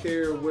 I don't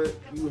care what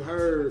you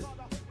heard.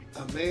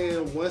 A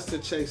man wants to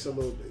chase a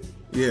little bit.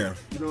 Yeah.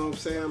 You know what I'm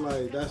saying?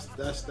 Like, that's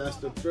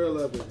the thrill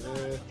of it,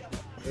 man.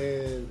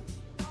 And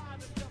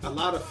a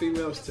lot of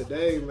females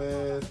today,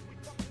 man,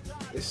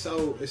 it's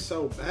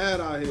so bad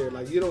out here.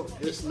 Like, you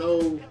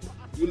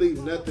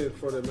leave nothing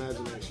for the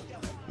imagination.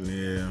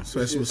 Yeah,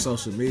 especially with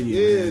social media.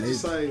 Yeah, man. it's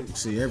just like, you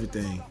see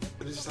everything.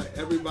 It's just like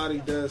everybody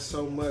does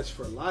so much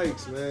for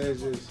likes, man.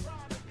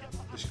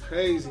 It's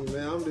crazy,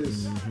 man.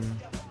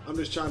 I'm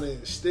just trying to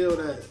instill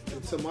that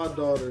into my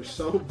daughter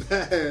so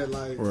bad.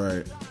 Like,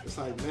 right. It's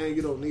like, man,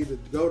 you don't need to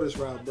go this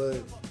route.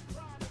 But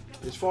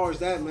as far as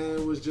that, man,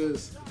 it was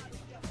just,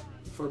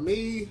 for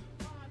me,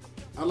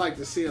 I like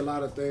to see a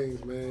lot of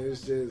things, man.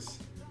 It's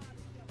just,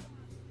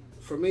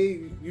 for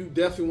me, you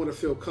definitely want to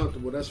feel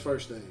comfortable. That's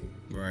first thing.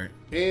 Right.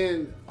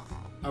 And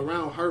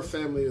around her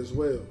family as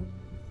well.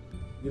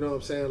 You know what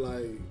I'm saying?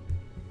 Like,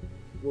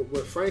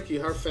 with Frankie,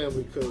 her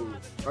family cool.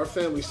 Her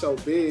family's so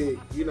big.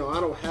 You know, I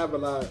don't have a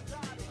lot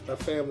of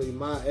family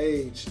my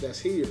age that's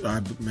here.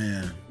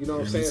 Man. You know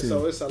what I'm saying?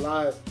 So it's a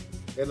lot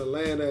in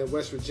Atlanta and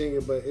West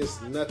Virginia, but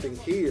it's nothing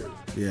here.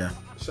 Yeah.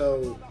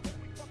 So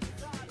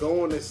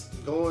going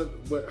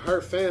with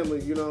her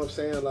family, you know what I'm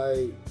saying?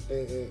 Like,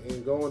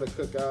 and going to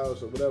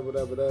cookouts or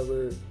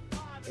whatever.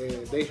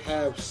 And they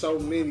have so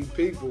many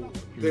people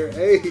their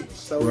age,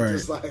 so right.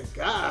 It's just like,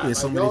 God. Yeah,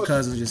 so like, many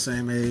cousins your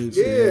same age.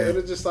 Yeah, and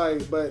it's just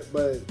like,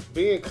 but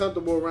being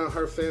comfortable around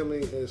her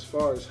family as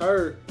far as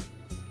her,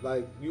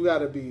 like, you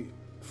gotta be,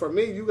 for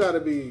me, you gotta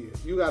be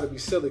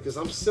silly, because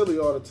I'm silly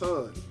all the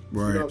time.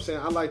 Right. You know what I'm saying?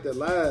 I like to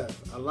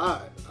laugh a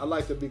lot. I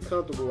like to be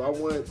comfortable. I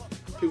want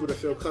people to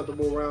feel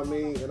comfortable around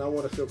me, and I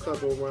want to feel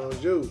comfortable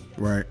around you.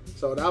 Right.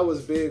 So that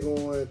was big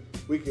on,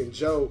 we can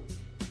joke.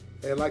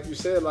 And like you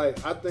said,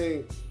 like, I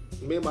think,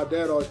 me and my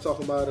dad always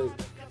talking about it.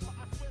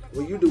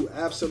 When you do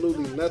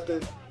absolutely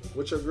nothing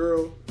with your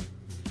girl,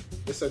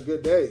 it's a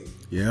good day.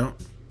 Yeah.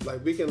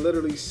 Like, we can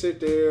literally sit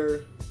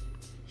there.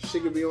 She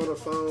could be on her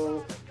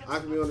phone. I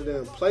can be on the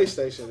damn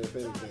PlayStation, if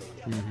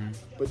anything. Mm-hmm.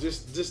 But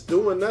just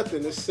doing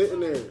nothing, just sitting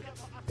there,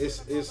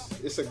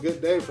 it's a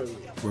good day for me.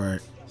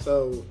 Right.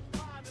 So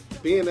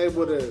being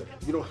able to,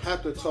 you don't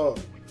have to talk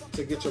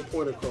to get your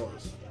point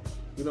across.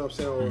 You know what I'm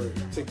saying?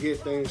 Or to get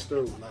things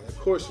through. Like, of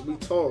course, we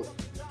talk.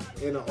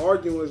 And the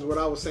arguing is what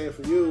I was saying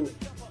for you.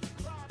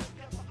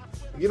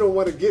 You don't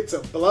want to get to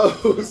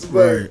blows,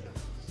 but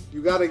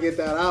you got to get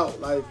that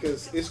out. Like,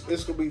 because it's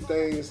going to be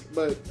things,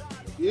 but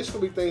it's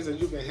going to be things that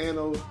you can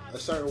handle a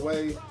certain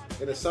way.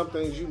 And there's some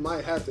things you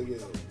might have to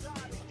yell.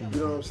 You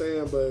know what I'm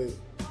saying? But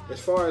as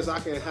far as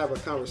I can have a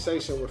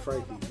conversation with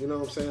Frankie, you know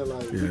what I'm saying?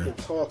 Like, we can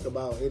talk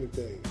about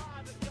anything.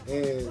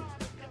 And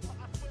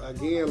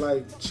again,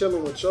 like,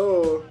 chilling with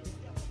y'all,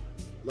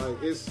 like,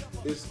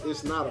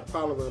 it's not a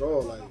problem at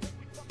all. Like,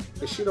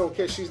 and she don't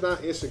care. She's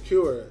not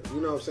insecure.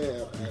 You know what I'm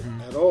saying?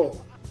 At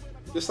all.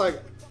 Just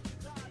like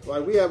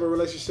we have a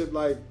relationship.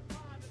 Like,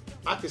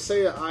 I could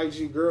say an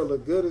IG girl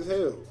look good as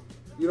hell.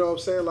 You know what I'm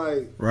saying?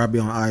 Like, or I be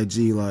on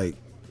IG like.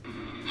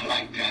 I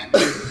like that.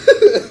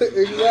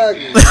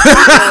 Exactly.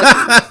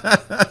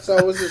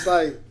 So it's just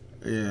like,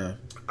 yeah,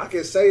 I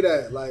can say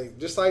that. Like,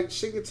 just like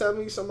she could tell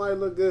me somebody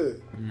look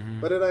good,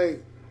 but it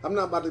ain't. I'm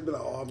not about to be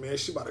like, oh man,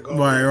 she about to go.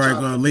 Right,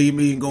 gonna leave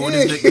me and go in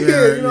this. Yeah,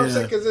 you know what I'm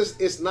saying? Because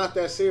it's not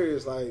that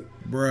serious. Like,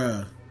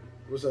 bruh,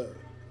 what's up?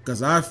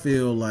 Because I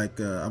feel like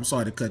I'm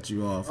sorry to cut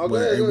you off,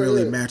 but it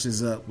really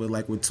matches up with,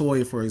 like, with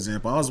Toya, for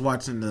example. I was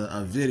watching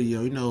a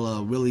video, you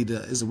know, Willie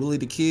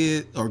the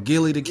Kid or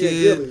Gilly the Kid?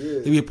 Yeah, Gilly,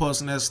 yeah. He be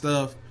posting that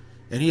stuff,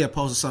 and he had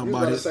posted something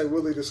about it. Say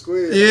Willie the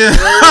Squid. Yeah,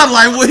 I'm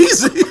like, what he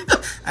said?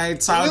 I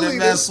ain't talking that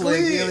mess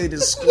with Gilly the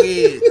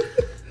Squid.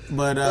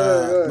 But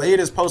he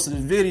just posted a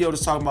video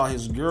just talking about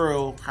his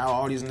girl, how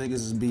all these niggas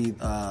is be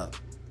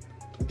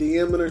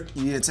DMing her.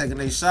 Yeah, taking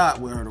a shot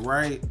with her,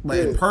 right? But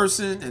in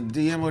person and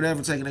DM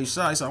whatever, taking a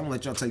shot. He said, I'm gonna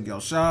let y'all take y'all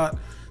shot.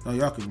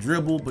 Y'all can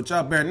dribble, but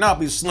y'all better not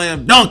be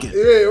slam dunking.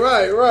 Yeah,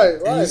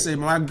 right. And he said,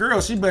 my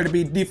girl, she better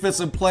be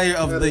defensive player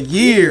of the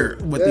year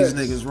with these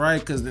niggas, right?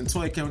 Because then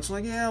Toy came and she's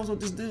like, yeah, I was with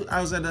this dude. I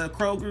was at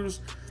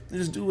Kroger's.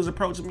 This dude was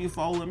approaching me,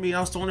 following me. I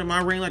was throwing in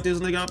my ring like this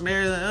nigga out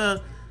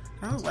married.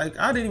 I was like,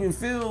 I didn't even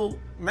feel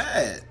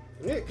mad.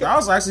 Yeah, I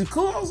was actually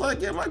cool. I was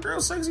like, yeah, my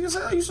girl's sexy as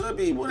hell. You should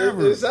be,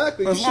 whatever.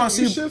 Exactly. You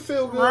should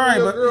feel good. Right,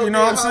 but you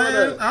know what I'm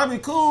saying? I'll be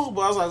cool,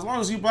 but I was like, as long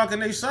as you blocking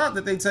their shot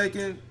that they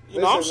taking, you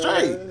know, I'm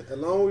straight. Man, as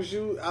long as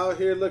you out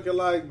here looking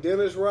like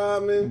Dennis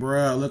Rodman.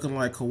 Bruh, looking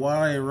like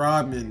Kawhi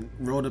Rodman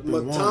rolled up in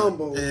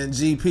Mutombo. one. And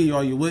GP,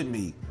 are you with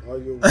me? Are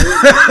you with me?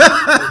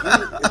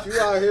 if you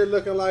out here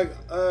looking like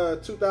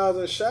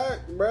 2000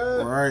 Shaq,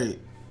 bruh. Right.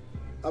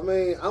 I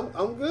mean,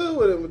 I'm good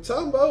with him.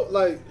 Tumbo,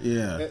 like,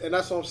 Yeah. and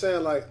that's what I'm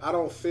saying. Like, I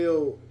don't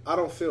feel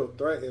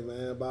threatened,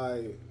 man.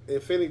 By,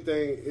 if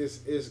anything,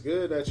 it's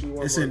good that you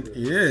want. It's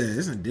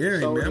it's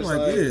endearing, So man. I'm it's like,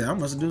 like- yeah, I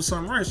must do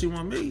something right. She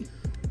want me.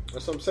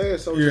 That's what I'm saying.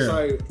 So Yeah. just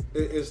like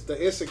it's the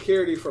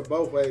insecurity for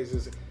both ways.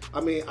 Is I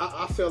mean,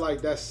 I feel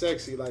like that's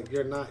sexy. Like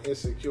you're not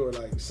insecure.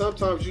 Like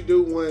sometimes you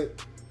do want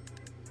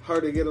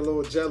her to get a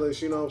little jealous.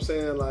 You know what I'm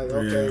saying? Like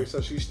okay, Yeah. so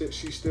she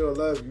still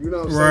loves you. You know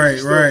what I'm saying? Right, She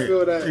still right.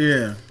 Feel that.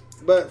 Yeah.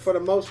 But for the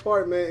most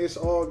part, man, it's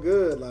all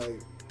good. Like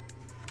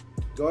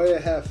go ahead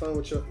and have fun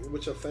with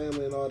your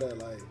family and all that.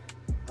 Like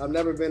I've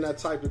never been that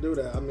type to do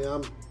that. I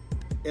mean,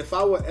 if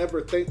I would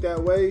ever think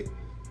that way,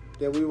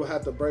 then we would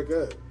have to break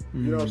up.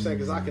 You know what I'm saying?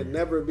 Because I could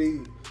never be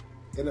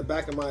in the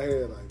back of my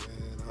head like,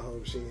 man, I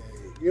hope she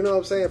ain't. You know what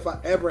I'm saying? If I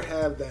ever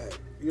have that,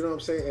 you know what I'm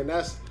saying? And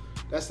that's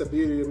the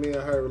beauty of me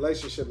and her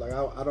relationship. Like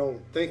I don't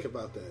think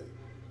about that.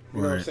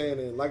 You know what I'm Right. saying?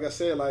 And like I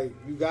said, like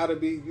you gotta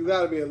be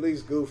at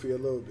least goofy a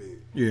little bit.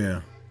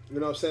 Yeah. You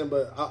know what I'm saying?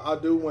 But I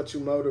do want you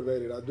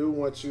motivated. I do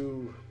want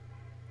you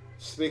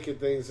speaking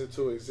things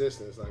into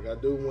existence. Like I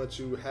do want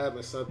you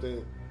having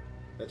something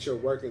that you're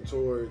working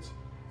towards,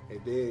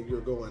 and then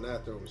you're going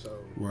after them. So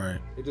Right.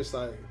 it just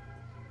like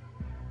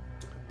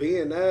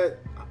being that,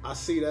 I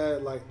see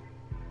that like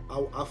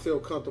I feel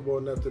comfortable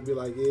enough to be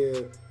like, yeah,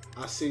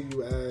 I see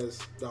you as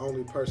the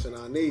only person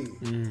I need.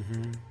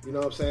 Mm-hmm. You know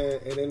what I'm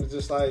saying? And then it's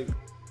just like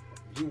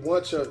you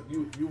want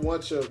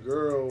your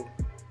girl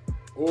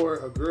or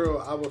a girl.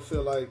 I would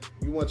feel like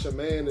you want your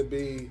man to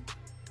be,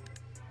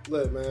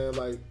 look, man,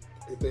 like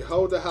if they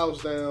hold the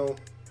house down,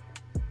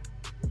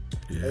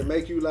 Yeah. they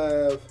make you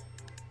laugh.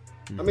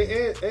 I mean,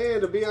 and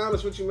to be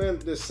honest with you, man,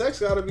 the sex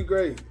gotta be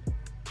great.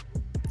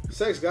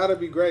 Sex gotta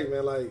be great,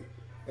 man. Like,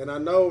 and I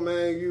know,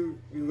 man, you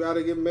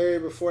gotta get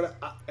married before that.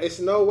 It's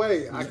no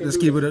way I can. Let's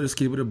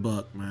keep it a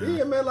buck, man.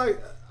 Yeah, man.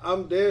 Like,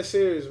 I'm dead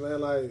serious,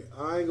 man. Like,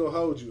 I ain't gonna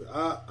hold you.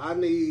 I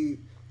need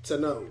to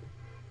know.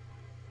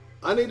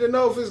 I need to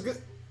know if it's good.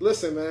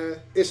 Listen, man,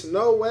 it's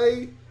no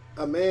way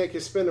a man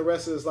can spend the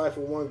rest of his life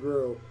with one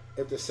girl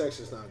if the sex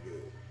is not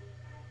good.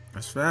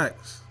 That's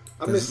facts.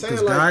 I'm just saying,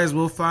 Because like, guys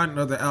will find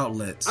other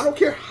outlets. I don't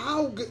care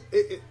how good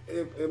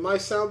it might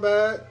sound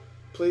bad.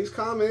 Please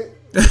comment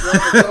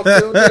if y'all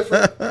feel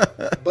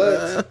different.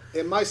 But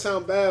it might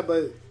sound bad,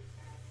 but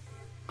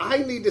I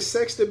need the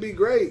sex to be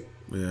great.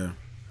 Yeah.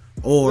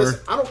 Or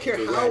Listen, I don't care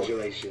how.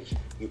 Congratulations,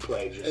 you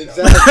played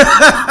yourself.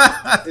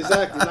 Exactly.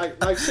 Exactly.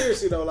 Like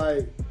seriously though,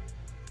 like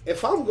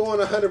if I'm going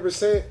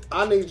 100%,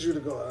 I need you to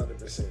go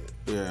 100%.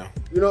 yeah.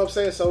 You know what I'm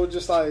saying? So it's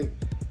just like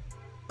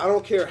I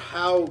don't care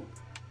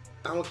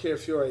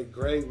if you're a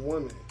great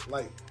woman.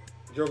 Like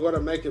you're gonna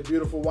make a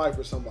beautiful wife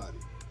for somebody.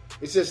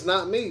 It's just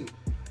not me.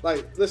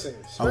 Like, listen,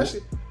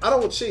 especially I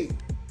don't cheat.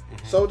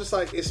 So just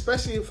like,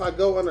 especially if I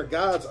go under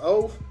God's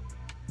oath,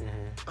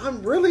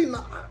 I'm really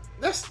not.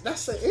 That's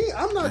it.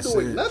 I'm not That's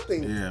doing it.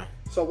 nothing. Yeah.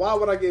 So why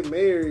would I get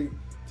married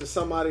to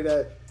somebody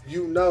that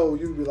you'd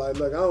be like,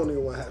 look, I don't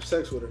even want to have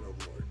sex with her no more.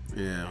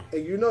 Yeah.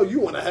 And you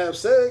want to have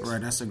sex. Right.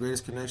 That's the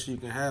greatest connection you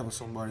can have with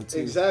somebody too.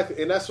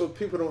 Exactly. And that's what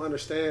people don't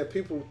understand.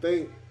 People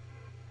think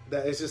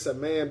that it's just a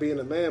man being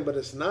a man, but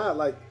it's not.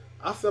 Like,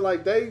 I feel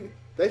like they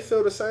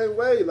feel the same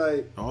way.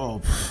 Like,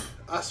 Oh.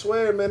 I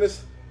swear, man,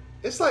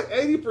 it's like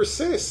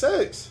 80%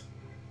 sex.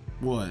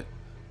 What?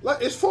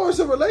 Like, as far as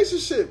a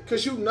relationship,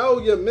 because you know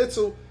your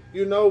mental,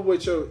 you know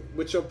what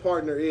your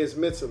partner is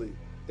mentally.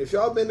 If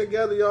y'all been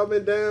together, y'all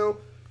been down,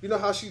 you know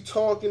how she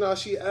talk, you know how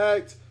she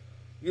act,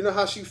 you know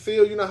how she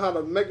feel, you know how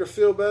to make her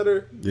feel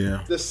better.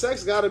 Yeah. The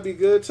sex got to be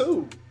good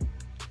too.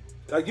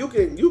 Like you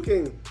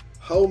can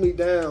hold me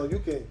down, you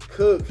can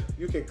cook,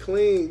 you can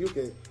clean, you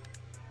can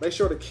make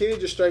sure the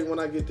kids are straight when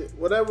I get there,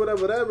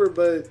 whatever.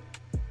 But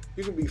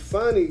you can be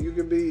funny, you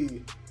can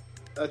be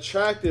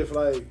attractive,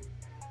 like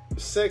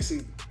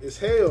sexy as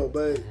hell.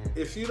 But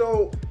if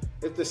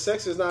the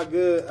sex is not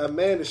good, a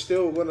man is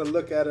still going to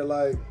look at it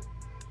like,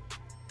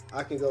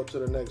 I can go to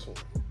the next one.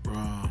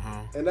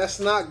 Uh-huh. And that's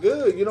not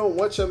good. You don't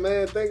want your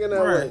man thinking that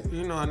Right. way.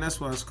 You know, and that's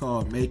why it's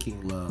called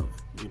making love.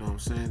 You know what I'm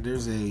saying?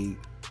 There's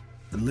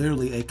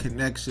literally a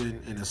connection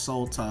and a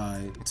soul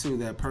tie to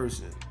that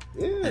person.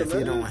 Yeah, If man.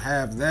 you don't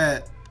have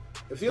that,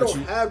 If you don't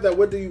have that,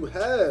 what do you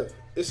have?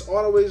 It's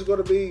always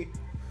going to be.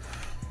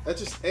 And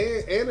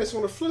it's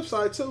on the flip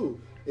side too.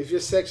 If your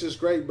sex is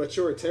great, but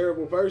you're a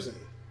terrible person.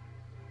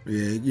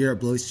 yeah, your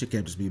relationship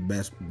can't just be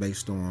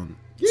based on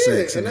Yeah,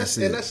 sex, and that's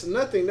that's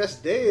nothing. That's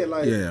dead.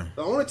 Like Yeah.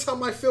 the only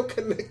time I feel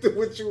connected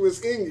with you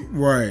is in you.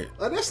 right.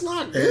 Like that's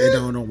not It good.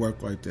 don't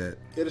work like that.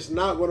 It is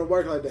not going to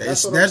work like that.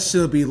 That's what That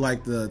should be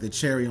like the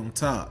cherry on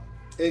top.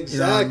 exactly. You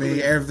know what I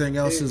mean? Everything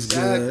else is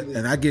good, Exactly.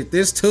 and I get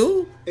this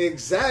too.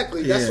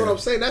 Exactly. That's Yeah. what I'm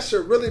saying. That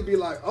should really be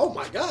like, oh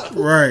my god,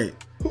 Right.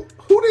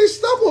 who did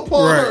stumble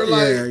upon her? Right.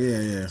 Like,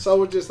 Yeah.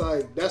 So it's just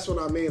like that's what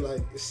I mean.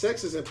 Like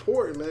sex is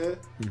important, man.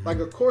 Mm-hmm. Like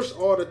of course,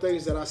 all the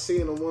things that I see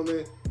in a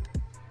woman,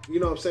 you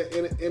know what I'm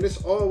saying, and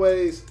it's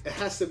always it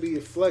has to be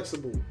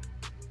flexible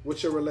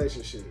with your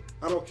relationship.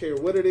 I don't care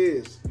what it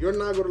is. You're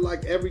not gonna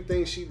like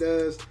everything she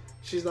does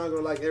she's not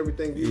gonna like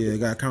everything you do. Yeah, you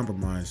gotta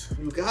compromise.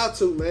 You got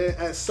to, man,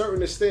 at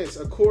certain extents.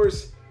 Of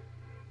course,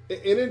 and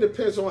it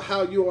depends on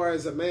how you are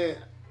as a man,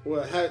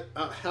 or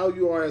how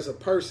you are as a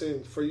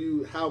person for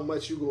you, how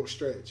much you gonna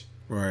stretch.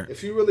 Right.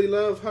 If you really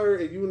love her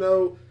and you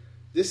know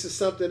this is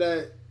something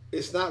that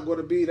it's not going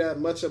to be that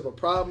much of a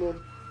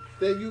problem,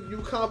 then you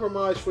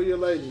compromise for your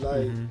lady,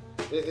 like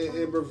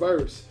in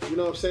reverse. You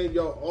know what I'm saying?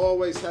 Y'all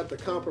always have to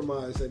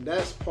compromise, and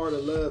that's part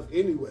of love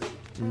anyway.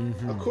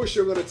 Of course,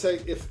 you're going to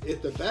take if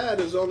the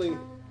bad is only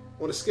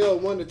on a scale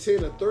of 1 to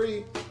 10 or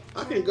 3.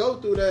 I can go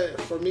through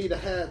that for me to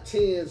have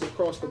 10s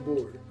across the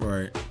board.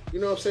 Right. You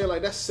know what I'm saying?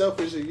 Like, that's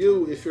selfish of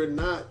you if you're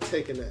not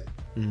taking that.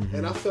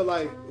 And I feel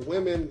like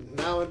women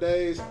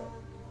nowadays,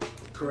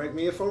 correct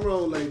me if I'm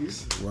wrong,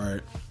 ladies.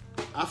 Right.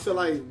 I feel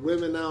like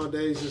women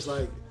nowadays is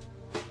like,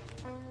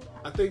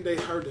 I think they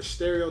heard the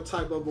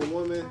stereotype of a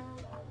woman,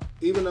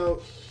 even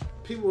though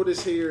people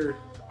just hear,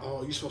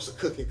 oh, you're supposed to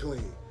cook and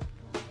clean.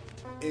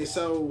 And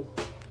so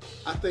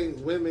I think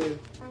women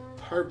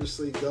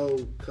purposely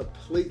go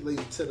completely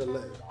to the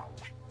left,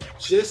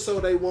 just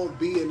so they won't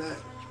be in that,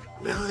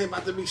 man, I ain't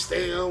about to be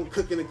staying home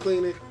cooking and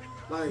cleaning.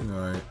 Like,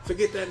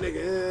 forget that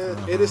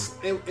nigga. It is,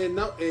 and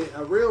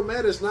a real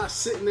man is not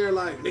sitting there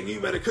like, nigga, you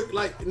better cook.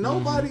 Like,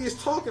 nobody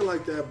is talking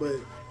like that, but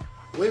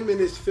women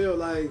just feel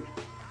like,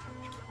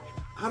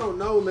 I don't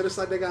know, man. It's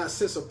like they got a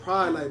sense of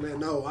pride. Like, man,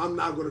 no, I'm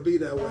not going to be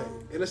that way.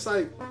 And it's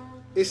like,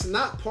 it's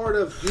not part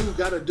of you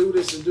got to do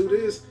this and do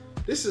this.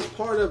 This is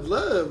part of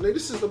love. Nigga,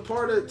 this is the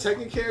part of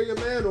taking care of your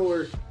man,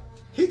 or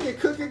he can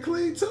cook and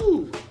clean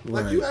too.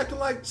 Like, you acting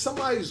like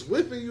somebody's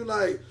whipping you,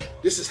 like,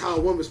 this is how a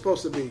woman's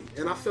supposed to be.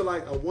 And I feel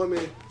like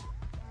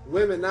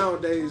women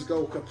nowadays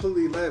go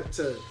completely left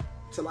to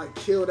like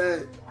kill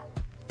that,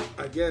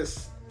 I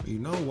guess. You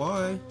know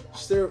why?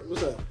 What's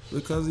up?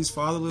 Because these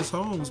fatherless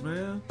homes,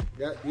 man.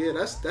 Yeah,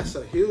 that's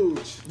a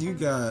huge. You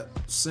got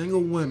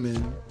single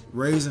women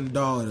raising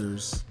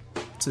daughters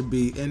to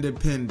be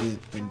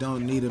independent and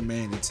don't need a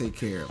man to take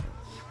care of them.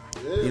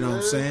 Yeah, you know man. what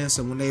I'm saying?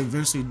 So when they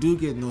eventually do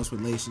get in those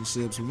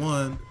relationships,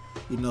 one,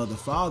 you know, the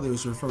father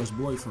is your first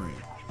boyfriend.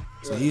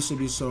 So he should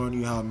be showing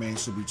you how a man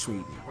should be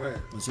treated. Right.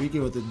 And so you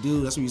get with the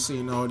dude, that's what you see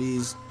in all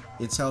these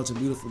intelligent,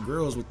 beautiful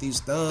girls with these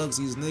thugs,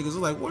 these niggas.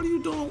 They're like, what are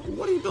you doing?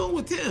 What are you doing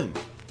with him?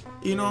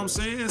 You know what I'm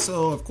saying?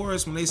 So, of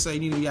course, when they say you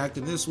need to be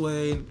acting this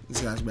way, you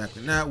have to be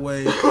acting that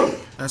way.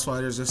 That's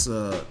why there's just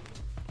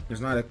there's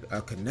not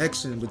a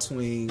connection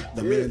between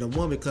the man and the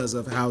woman because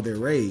of how they're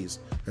raised.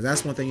 Because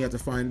that's one thing you have to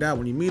find out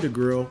when you meet a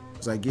girl.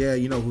 It's like, yeah,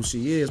 you know who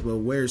she is, but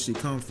where does she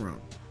come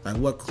from? Like,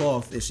 what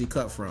cloth is she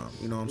cut from?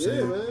 You know what I'm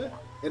saying? Yeah, man.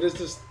 And it's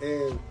just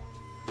and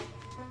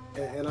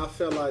I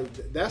feel like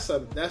that's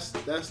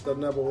the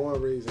number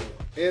one reason.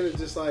 And it's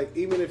just like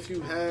even if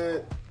you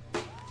had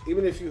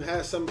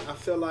some, I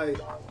feel like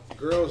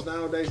girls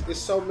nowadays, it's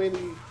so many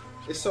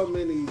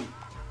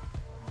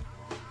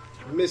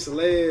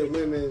misled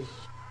women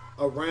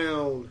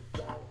around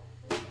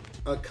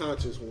a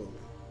conscious woman.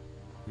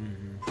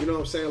 You know what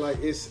I'm saying? Like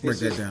it's break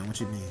just, that down. What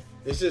you mean?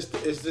 It's just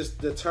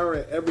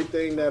deterring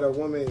everything that a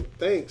woman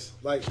thinks.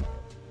 Like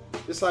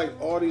it's like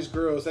all these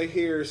girls, they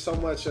hear so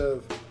much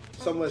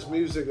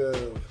music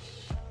of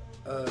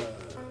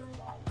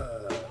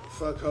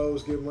fuck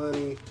hoes, get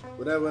money,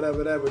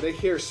 whatever. They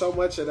hear so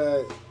much of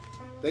that,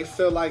 they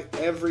feel like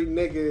every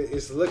nigga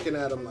is looking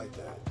at them like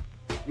that.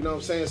 You know what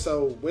I'm saying?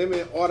 So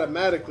women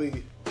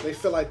automatically, they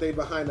feel like they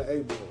behind the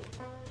eight ball.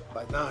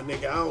 Like, nah,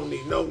 nigga, I don't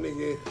need no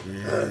nigga.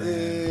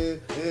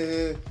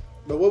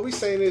 But what we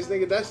saying is,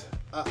 nigga, that's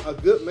a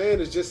good man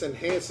is just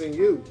enhancing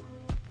you.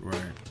 Right.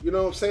 You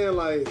know what I'm saying?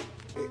 Like,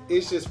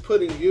 it's just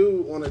putting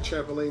you on a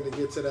trampoline to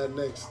get to that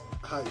next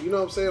height. You know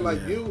what I'm saying? Like,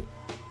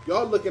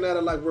 y'all looking at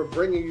it like we're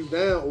bringing you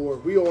down, or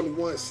we only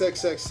want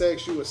sex,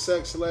 you a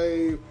sex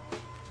slave.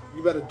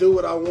 You better do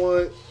what I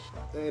want.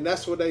 And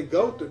that's what they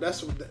go through.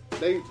 That's what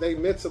they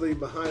mentally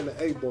behind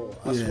the eight ball.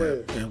 I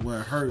swear. And what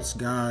hurts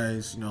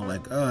guys, you know,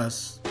 like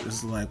us,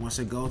 is like once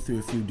they go through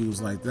a few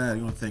dudes like that,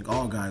 you don't think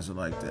all guys are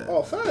like that.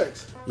 Oh,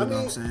 facts. You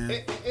know what I'm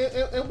saying?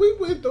 And we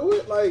went through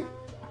it. Like,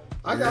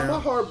 I got my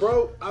heart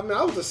broke. I mean,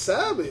 I was a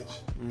savage.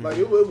 Like,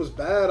 it was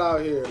bad out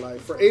here. Like,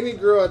 for any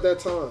girl at that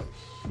time.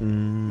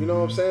 You know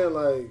what I'm saying?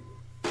 Like,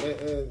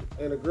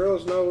 and the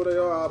girls know who they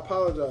are. I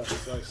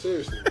apologize. Like,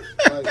 seriously.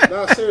 Like,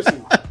 nah,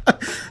 seriously.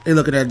 They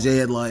looking at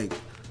Jay like,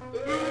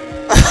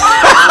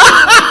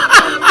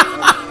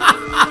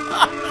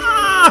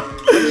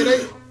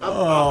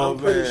 I'm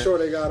pretty sure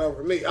they got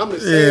over me. I'm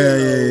just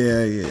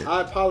saying. Yeah.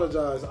 I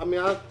apologize. I mean,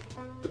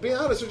 to be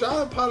honest with you,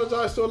 I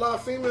apologize to a lot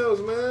of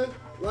females, man.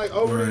 Like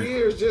over the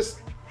years,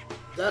 just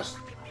that's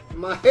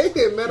my head,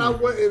 man.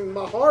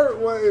 My heart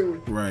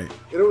wasn't right.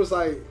 And it was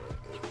like,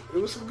 it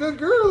was some good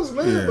girls,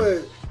 man.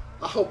 But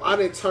I hope I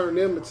didn't turn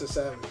them into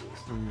savages.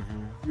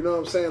 You know what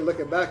I'm saying?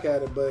 Looking back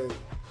at it, but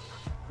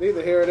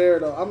neither here or there,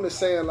 though. I'm just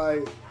saying,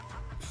 like,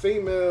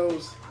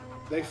 females,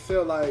 they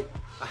feel like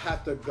I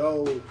have to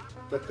go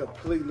the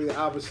completely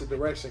opposite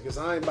direction because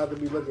I ain't about to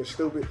be looking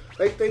stupid.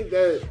 They think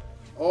that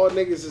all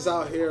niggas is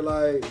out here,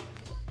 like,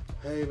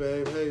 hey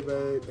babe,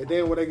 and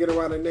then when they get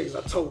around the niggas,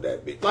 I told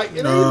that bitch. Like, it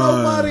ain't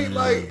nobody.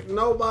 Like,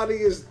 nobody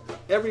is.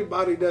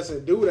 Everybody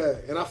doesn't do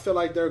that, and I feel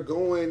like they're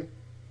going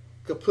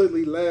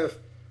completely left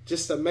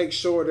just to make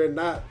sure they're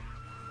not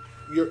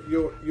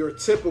your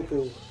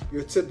typical.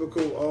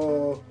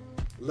 Oh,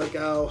 look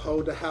out,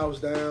 hold the house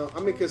down. I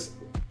mean, because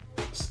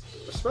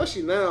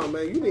especially now,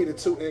 man, you need a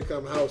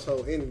 2-income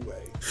household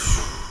anyway.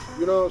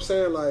 You know what I'm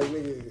saying? Like,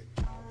 nigga,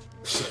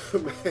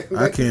 man,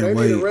 I can't they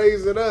wait. need to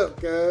raise it up,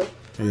 guys.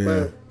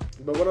 Yeah.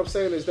 But what I'm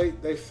saying is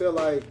they feel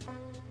like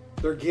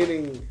they're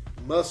getting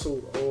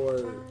muscled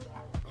or,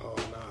 oh,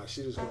 nah,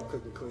 she just gonna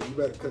cook and clean. You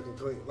better cook and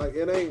clean. Like,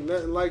 it ain't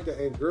nothing like that.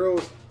 And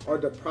girls are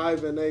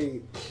depriving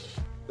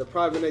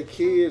their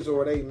kids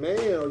or they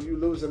man, or you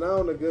losing out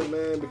on a good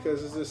man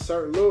because there's just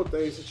certain little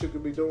things that you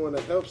could be doing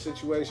to help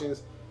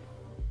situations.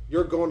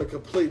 You're going to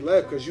complete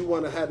left because you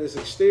want to have this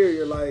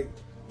exterior like,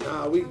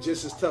 nah, we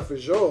just as tough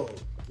as y'all.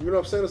 You know what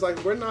I'm saying? It's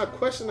like, we're not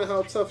questioning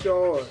how tough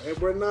y'all are.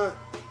 And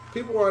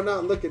people are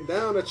not looking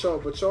down at y'all,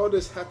 but y'all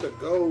just have to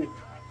go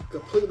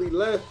completely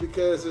left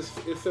because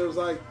it feels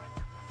like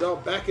y'all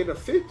back in the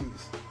 50s.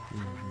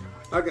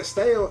 Mm-hmm. Like a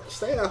stay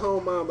at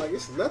home mom, like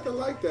it's nothing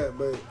like that,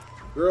 but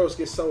girls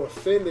get so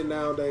offended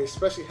nowadays,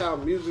 especially how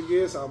music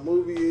is, how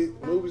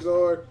movies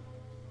are.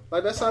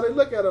 Like, that's how they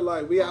look at it.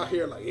 Like, we out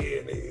here like,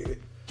 yeah, nigga,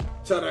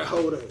 tell that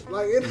hoe that.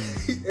 Like,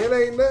 it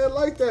ain't nothing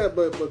like that.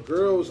 But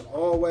girls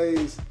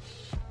always,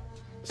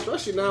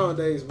 especially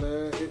nowadays,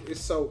 man, it's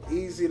so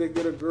easy to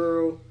get a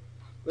girl.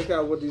 Look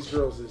at what these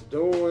girls is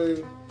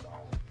doing.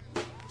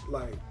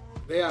 Like,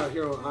 they out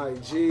here on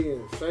IG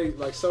and Facebook,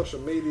 like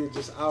social media,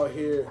 just out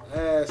here,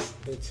 ass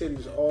and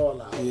titties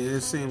all out. Yeah,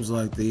 it seems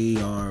like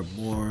they are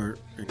more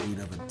in need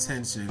of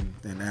attention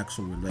than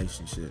actual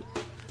relationship.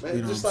 Man,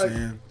 you know just what I'm like,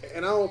 saying?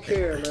 and I don't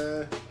care,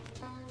 man.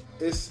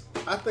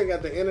 I think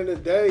at the end of the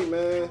day,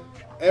 man,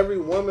 every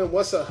woman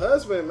wants a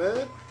husband,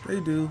 man. They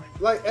do.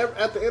 Like,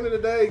 at the end of the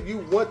day, you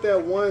want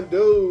that one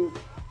dude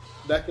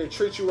that can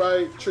treat you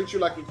right, treat you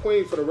like a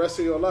queen for the rest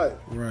of your life.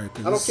 Right.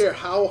 I don't care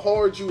how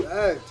hard you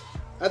act.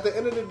 At the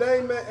end of the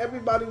day, man,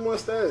 everybody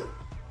wants that.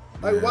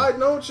 Like, why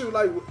don't you?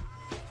 Like,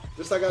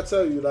 just like I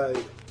tell you, like,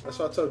 that's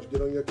what I told you,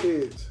 get on your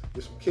kids.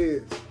 Get some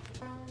kids.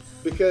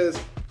 Because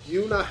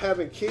you not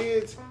having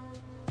kids.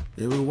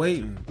 They were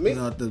waiting. You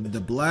know,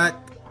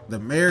 the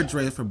marriage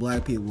rate for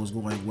black people was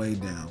going way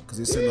down. Because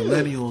they said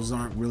millennials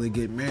aren't really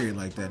getting married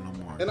like that no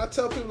more. And I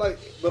tell people, like,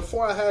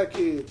 before I had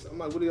kids, I'm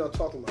like, what are y'all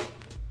talking about?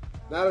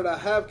 Now that I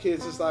have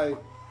kids, it's like,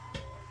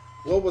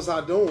 what was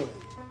I doing?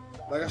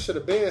 Like, I should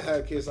have been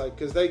had kids, like,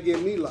 because they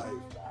give me life.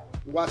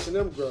 Watching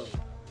them grow.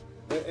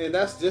 And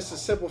that's just a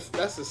simple,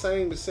 that's the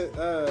same,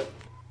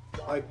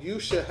 like, you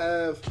should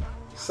have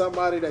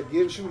somebody that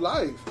gives you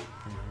life.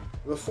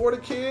 Before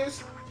the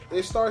kids,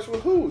 it starts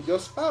with who? Your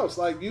spouse.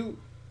 Like, you,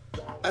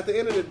 at the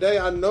end of the day,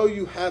 I know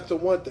you have to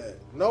want that.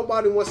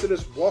 Nobody wants to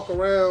just walk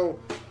around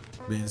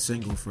being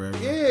single forever.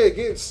 Yeah,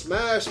 getting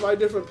smashed by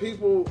different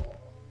people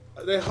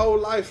their whole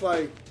life.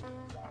 Like,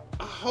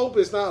 I hope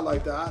it's not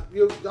like that.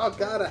 Y'all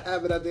gotta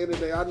have it at the end of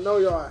the day. I know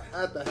y'all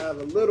have to have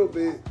a little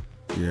bit.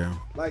 Yeah.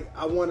 Like,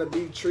 I want to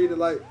be treated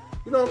like,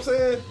 you know what I'm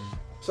saying?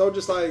 So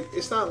just like,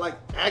 it's not like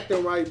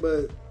acting right,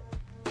 but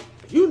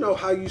you know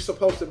how you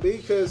supposed to be.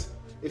 Because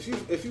if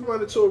you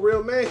run into a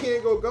real man, he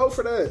ain't gonna go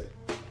for that.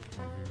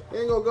 He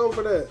ain't gonna go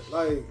for that.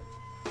 Like,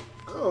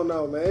 I don't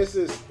know, man. It's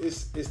just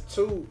it's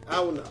too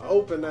out in the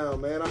open now,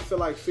 man. I feel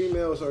like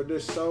females are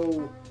just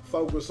so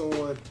focused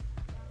on,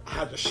 I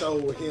have to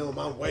show him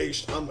I'm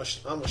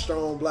a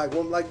strong black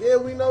woman. Like, yeah,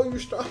 we know you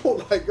strong.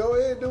 Like, go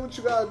ahead, do what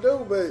you gotta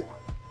do, but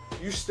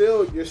you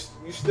still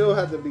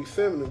have to be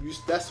feminine.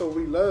 That's what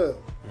we love.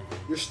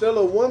 You're still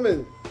a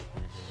woman.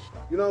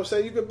 You know what I'm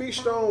saying? You can be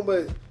strong,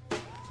 but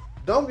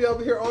don't be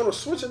over here on a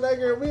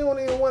Schwarzenegger and we don't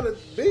even want to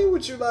be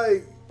with you.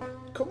 Like,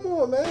 come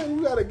on, man.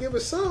 You gotta give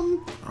us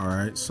something. All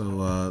right.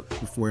 So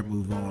before we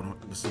move on,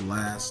 this is the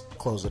last.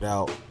 Close it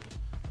out.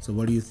 So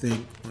what do you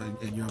think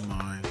in your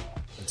mind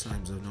in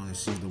terms of knowing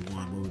she's the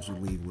one? What would you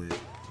lead with?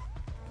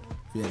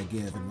 If you had to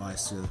give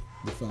advice to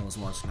the fellas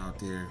watching out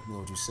there, what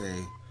would you say?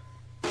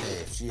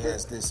 Hey, if she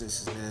has this,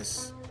 and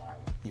this,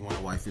 you want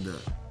to wife it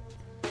up?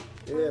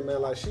 Yeah,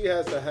 man. Like, she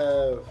has to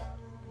have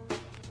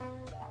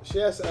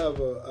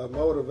a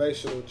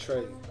motivational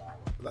trait.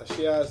 Like,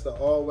 she has to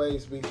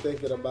always be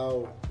thinking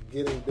about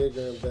getting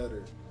bigger and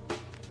better.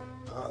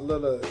 A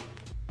little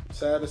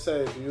sad to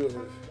say, if you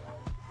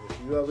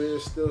over here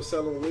still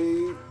selling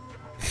weed,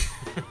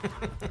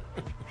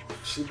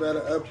 she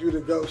better up you to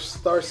go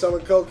start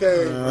selling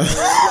cocaine.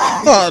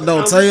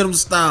 Don't tell him to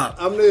stop.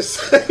 I'm just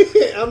saying,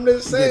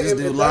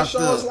 if that's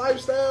Shaw's up.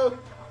 lifestyle,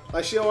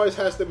 like, she always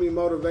has to be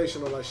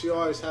motivational. Like, she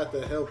always has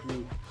to help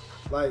you.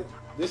 Like,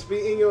 just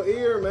be in your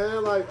ear,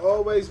 man. Like,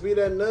 always be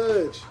that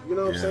nudge. You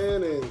know what I'm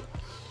saying? And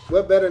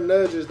what better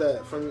nudge is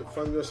that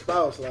from your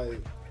spouse?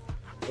 Like,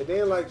 and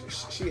then, like,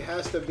 she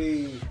has to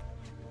be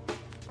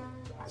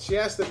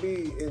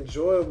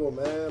enjoyable,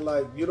 man.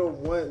 Like, you don't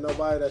want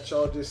nobody that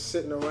y'all just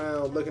sitting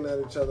around looking at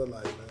each other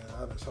like, man,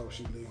 I just hope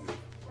she leave.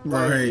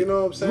 Like, right. You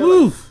know what I'm saying?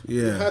 Oof, like,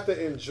 you have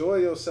to enjoy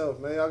yourself,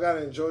 man. Y'all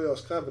gotta enjoy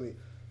y'all's company.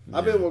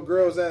 I've been with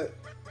girls that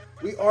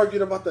we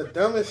argued about the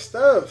dumbest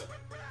stuff.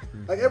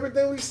 Like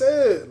everything we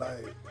said,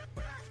 like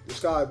the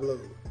sky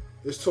blue,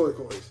 it's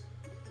turquoise.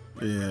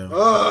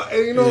 Yeah.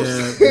 And you know what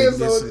I'm saying?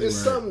 So it's right.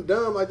 something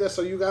dumb like that.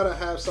 So you gotta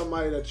have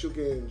somebody that you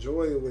can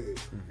enjoy it with,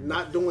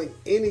 not doing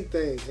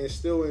anything and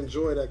still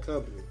enjoy that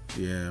company.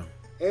 Yeah.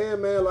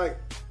 And man, like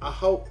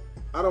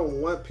I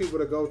don't want people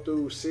to go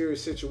through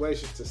serious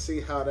situations to see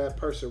how that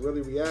person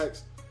really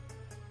reacts.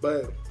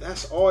 But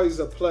that's always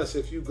a plus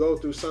if you go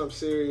through something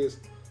serious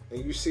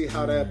and you see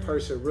how that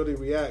person really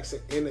reacts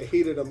in the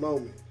heat of the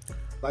moment.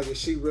 Like, is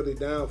she really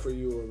down for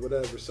you or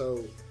whatever?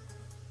 So,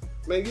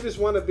 man, you just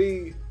want to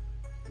be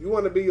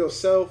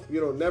yourself. You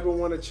don't never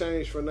want to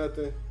change for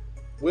nothing.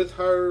 With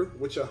her,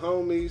 with your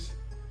homies,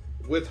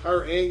 with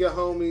her and your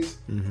homies,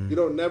 you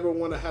don't never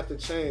want to have to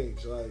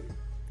change. Like,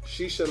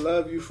 she should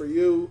love you for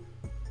you.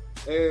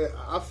 And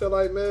I feel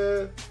like,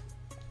 man,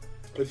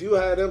 if you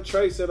had them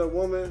traits in a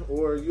woman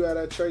or you had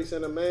that traits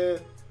in a man,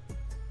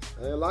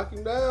 man, lock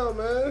him down,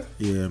 man.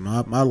 Yeah,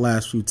 my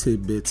last few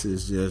tidbits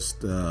is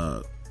just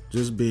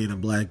being a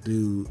black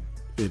dude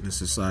in the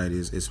society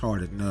is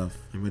hard enough.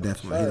 And we're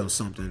definitely hit on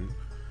something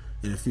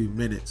in a few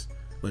minutes.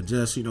 But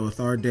just, with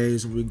our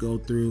days when we go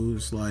through,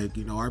 it's like,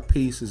 our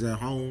peace is at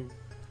home.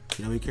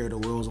 We carry the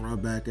worlds on our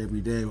back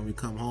every day. When we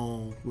come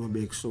home, we want to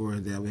make sure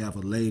that we have a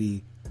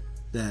lady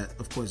that,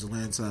 of course,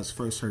 lands us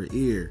first her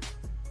ear.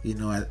 It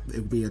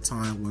would be a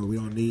time where we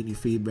don't need any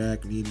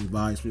feedback, need any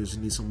advice. We just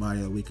need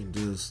somebody that we can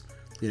just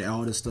get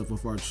all this stuff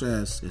off our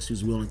chest, and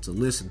she's willing to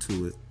listen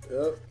to it.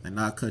 Yep. And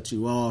not cut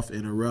you off,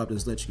 interrupt,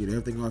 just let you get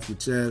everything off your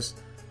chest.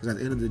 Because at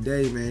the end of the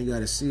day, man, you got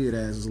to see it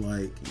as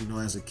like,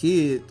 as a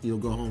kid, you'll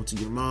go home to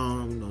your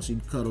mom, she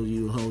cuddle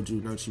you, hold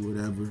you, nurture you,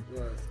 whatever.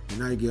 Right. And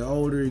now you get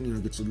older,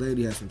 get your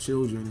lady, have some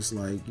children. It's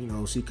like,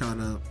 she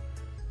kind of,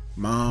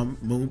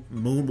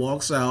 moon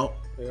walks out,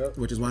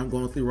 which is what I'm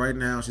going through right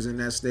now. She's in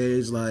that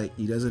stage, like,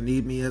 he doesn't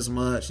need me as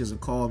much, he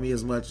doesn't call me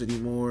as much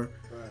anymore.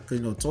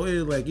 Because,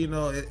 Toya, like,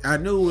 I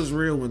knew it was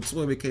real when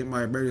Toya became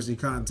my emergency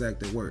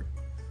contact at work.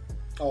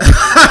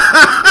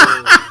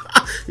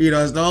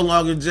 It's no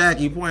longer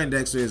Jackie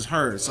Poindexter, it's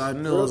her. So I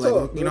knew it was like,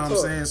 what I'm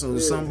saying? So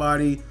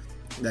somebody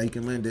that you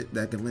can lend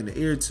an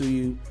ear to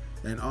you,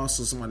 and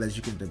also somebody that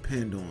you can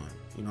depend on.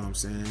 You know what I'm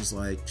saying? It's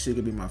like she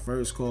could be my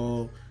first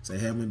call, say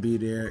have me be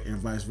there, and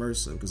vice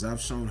versa. Because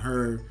I've shown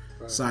her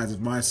sides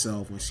of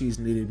myself when she's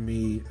needed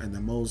me in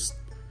the most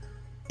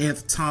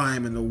nth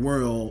time in the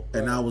world,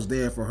 and I was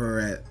there for her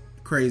at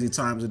crazy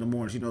times in the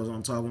morning. She knows what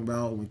I'm talking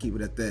about. We keep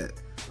it at that.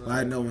 But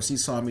I know when she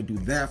saw me do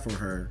that for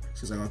her,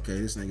 she's like,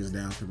 okay, this nigga's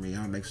down for me.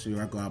 I'll make sure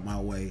I go out my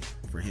way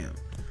for him.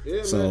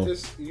 Yeah, man.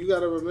 You got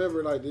to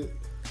remember, like,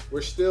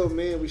 we're still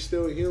men. We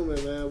still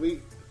human,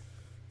 man.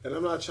 And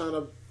I'm not trying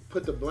to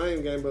put the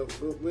blame game, but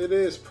it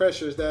is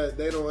pressures that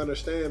they don't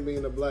understand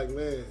being a black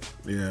man.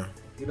 Yeah.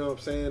 You know what I'm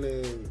saying?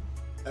 And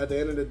at the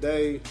end of the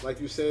day,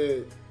 like you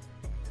said,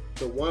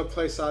 the one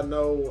place I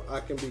know I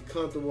can be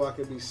comfortable, I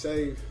can be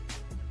safe,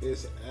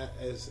 is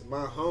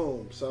my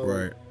home. So,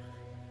 right.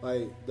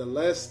 Like the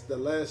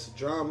less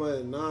drama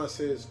and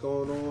nonsense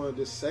going on,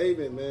 just save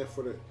it, man.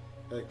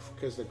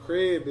 Because the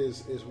crib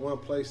is one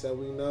place that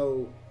we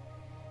know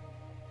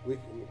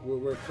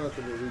we're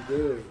comfortable, we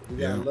good, we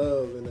got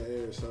love in the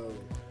air. So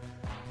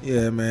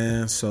yeah,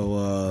 man.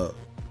 So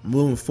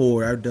moving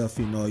forward, I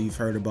definitely know you've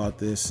heard about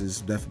this.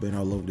 It's definitely been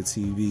all over the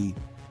TV.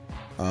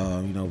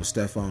 With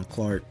Stephon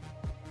Clark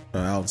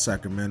out in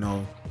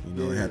Sacramento.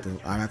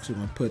 I'm actually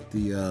gonna put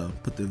the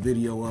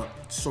video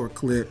up, short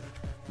clip.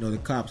 The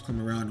cops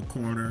come around the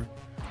corner,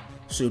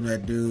 shooting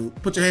that dude.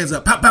 Put your hands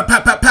up, pop, pop,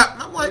 pop, pop, pop.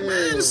 I'm like,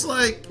 man, it's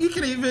like he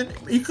could have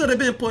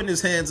been putting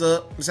his hands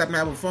up. Just happened to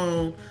have a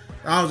phone.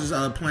 I was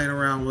just playing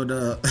around with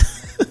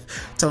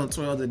telling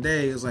Toy the other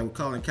day. It was like with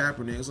Colin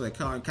Kaepernick. It's like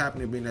Colin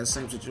Kaepernick being in that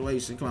same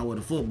situation, come out with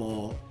a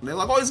football. And they're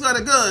like, oh, he's got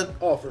a gun.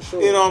 Oh, for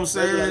sure. You know what I'm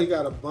saying? He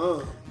got a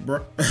bomb.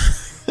 Bro.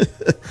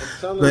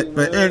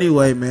 But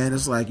anyway, man,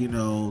 it's like,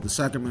 the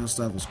Sacramento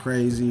stuff is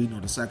crazy.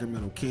 The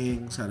Sacramento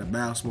Kings had a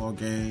basketball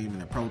game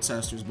and the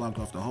protesters blocked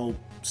off the whole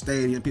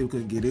stadium. People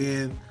couldn't get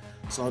in.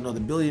 So the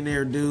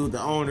billionaire dude,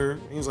 the owner,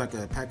 he was like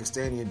a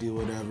Pakistani dude,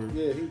 whatever.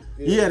 Yeah,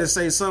 he had to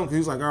say something because he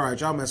was like, all right,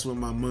 y'all messing with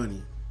my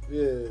money.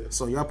 Yeah.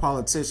 So y'all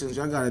politicians,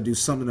 y'all got to do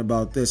something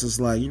about this. It's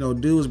like,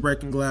 dudes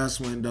breaking glass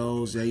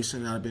windows. Yeah, you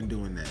should not have been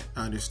doing that.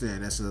 I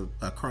understand. That's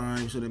a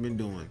crime. Should have been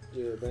doing.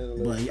 Yeah,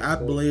 but I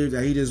believe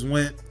that he just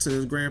went to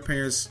his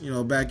grandparents'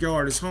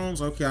 backyard, his home.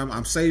 So, okay,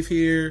 I'm safe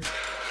here.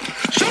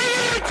 Show me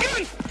your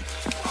gun!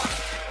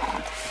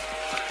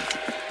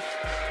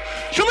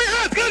 Show me your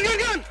hands!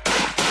 Gun!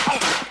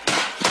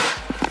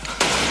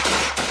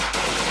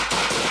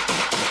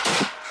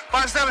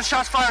 5-7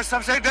 shots fired.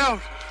 Subject down.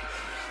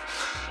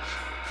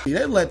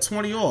 They let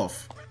 20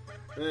 off.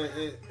 Man,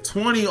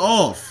 20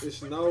 off.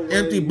 It's no way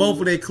empty both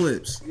of their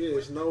clips. Yeah,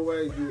 it's no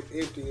way you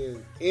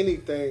emptying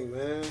anything,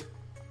 man.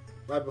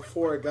 Like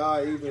before a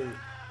guy even.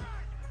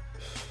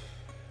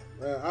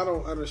 Man, I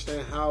don't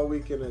understand how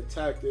we can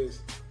attack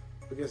this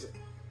because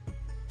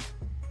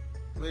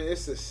Man,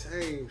 it's the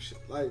same shit.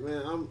 Like,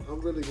 man,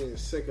 I'm really getting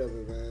sick of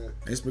it, man.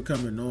 It's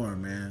becoming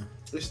norm, man.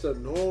 It's the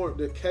norm.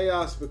 The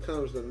chaos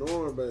becomes the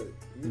norm, but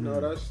you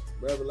know that's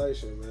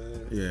revelation,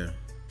 man. Yeah.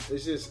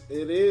 It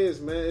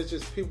is, man. It's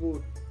just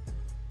people.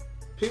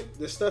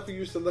 The stuff you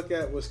used to look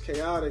at was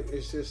chaotic.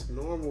 It's just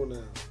normal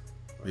now.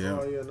 Like, Yeah.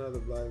 Oh, yeah, another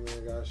black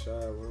man got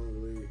shot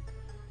wrongly.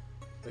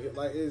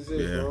 Like, is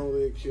this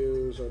wrongly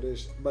accused or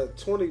this? But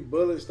 20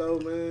 bullets, though,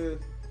 man.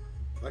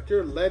 Like,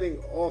 you're letting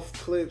off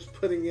clips,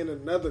 putting in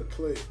another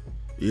clip.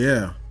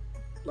 Yeah.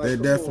 Like, They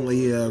come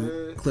definitely on,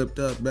 man. clipped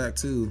up back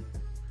too.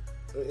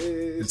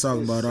 It's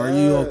Talking about, sad, are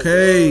you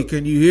okay? bro.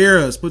 Can you hear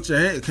us? Put your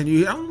hand. Can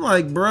you? I'm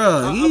like,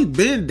 bruh, he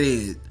been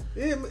dead.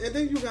 Yeah, and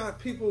then you got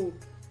people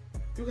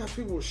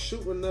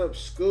shooting up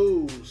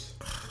schools.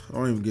 I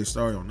don't even get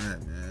started on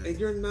that, man. And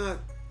you're not,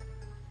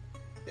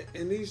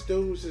 and these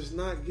dudes is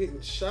not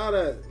getting shot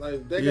at.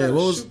 Like they Yeah,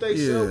 gotta shoot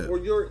themselves,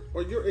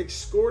 or you're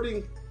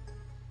escorting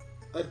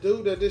a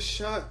dude that just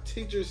shot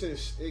teachers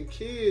and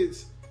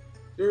kids.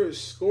 You're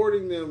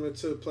escorting them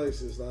into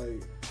places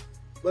like.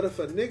 But if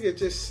a nigga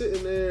just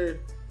sitting there,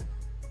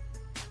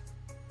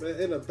 man,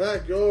 in the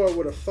backyard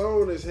with a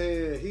phone in his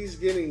hand, he's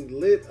getting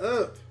lit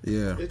up.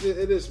 Yeah.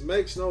 It just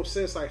makes no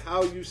sense. Like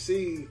how you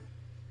see,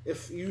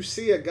 if you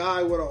see a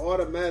guy with an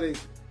automatic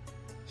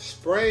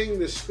spraying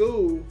the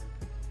school,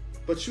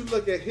 but you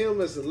look at him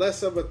as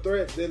less of a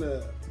threat than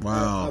a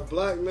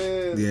black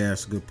man. Yeah,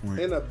 that's a good point.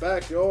 In a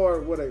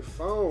backyard with a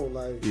phone,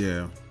 like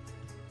Yeah.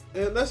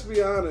 And let's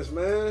be honest,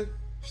 man.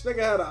 This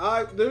nigga had an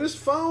eye. Do his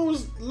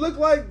phones look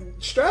like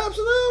straps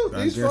now?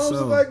 I These guess phones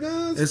so. look like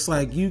guns. It's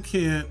like you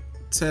can't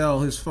tell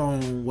his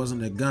phone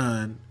wasn't a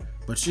gun,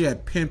 but she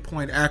had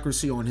pinpoint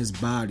accuracy on his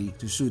body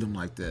to shoot him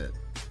like that.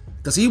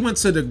 Because he went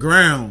to the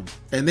ground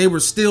and they were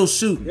still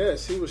shooting.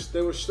 Yes,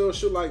 they were still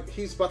shooting like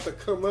he's about to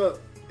come up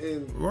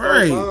and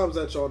Right. throw bombs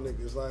at y'all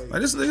niggas.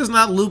 Like this nigga's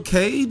not Luke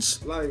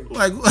Cage. Like you real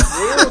know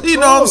what I'm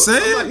talk.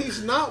 saying? I'm like,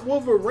 he's not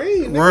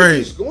Wolverine. Nigga. Right.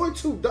 He's going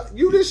to die.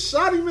 You just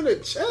shot him in the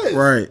chest.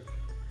 Right.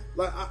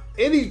 Like,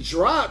 and he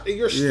dropped, and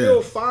you're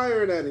still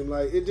firing at him.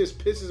 Like, it just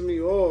pisses me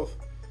off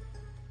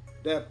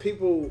that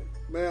people,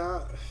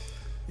 man.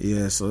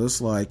 Yeah, so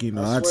it's like, you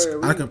know,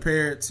 I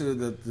compare it to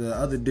the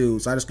other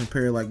dudes. I just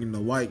compare like, you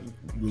know, white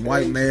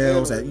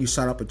males that you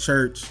shot up a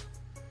church.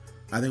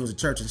 I think it was a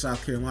church in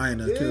South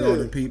Carolina, killed all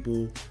them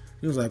people.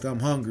 He was like, I'm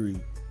hungry.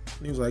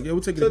 He was like, yeah,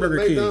 we'll take you to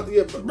Burger King.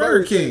 Yeah,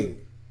 Burger King.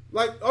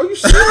 Like, are you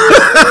serious?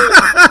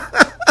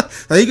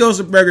 Like, he goes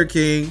to Burger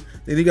King.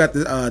 Then he got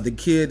the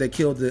kid that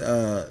killed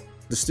the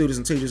students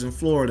and teachers in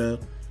Florida.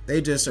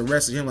 They just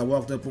arrested him. Like,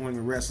 walked up on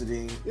him, arrested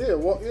him. Yeah.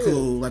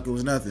 Cool, like it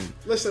was nothing.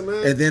 Listen,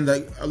 man. And then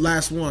the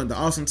last one, the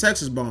Austin,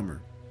 Texas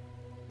bomber.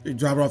 He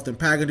dropped off them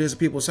packages at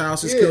people's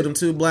houses, killed them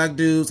 2 black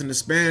dudes and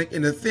Hispanic.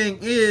 And the thing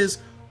is,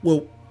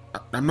 well,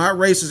 I'm not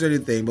racist or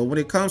anything, but when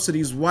it comes to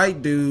these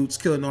white dudes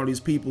killing all these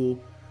people,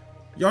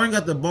 y'all ain't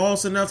got the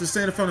balls enough to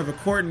stand in front of a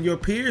court and your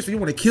peers. You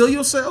want to kill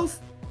yourself?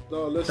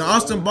 No, listen, the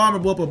Austin bomber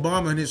blew up a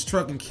bomber in his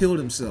truck and killed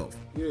himself.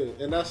 Yeah,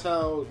 and that's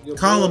how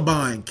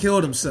Columbine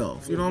killed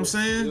himself. You know what I'm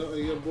saying?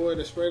 Your boy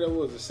that sprayed up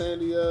was it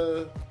Sandy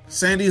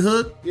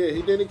Hook? Yeah,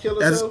 he didn't kill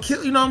himself.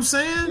 You know what I'm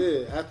saying?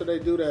 Yeah, after they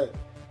do that.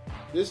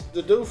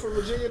 The dude from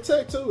Virginia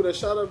Tech too that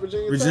shot up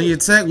Virginia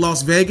Tech,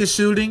 Las Vegas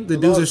shooting. The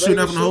dudes that shooting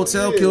up in the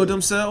hotel killed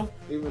himself.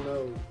 Even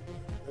though,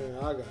 man,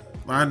 I got it.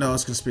 I know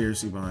it's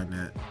conspiracy behind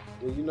that.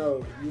 Well, you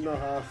know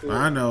how I feel.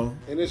 I know,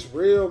 and it's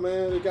real,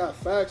 man. They got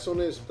facts on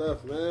this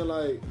stuff, man.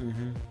 Like,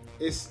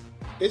 it's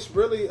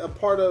really a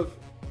part of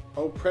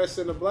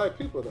oppressing the black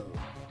people, though.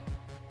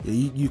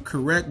 Yeah, you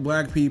correct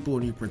black people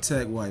and you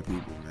protect white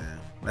people, man.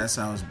 That's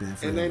how it's been.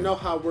 And they know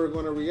how we're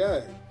going to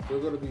react. We're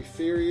going to be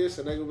furious,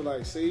 and they're going to be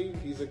like, "See,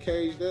 he's a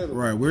caged animal."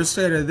 Right, we're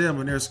scared of them,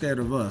 and they're scared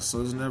of us. So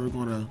there's never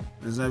going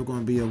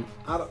to be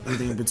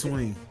anything in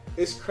between.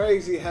 It's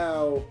crazy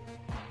how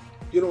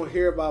you don't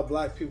hear about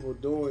black people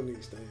doing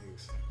these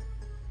things,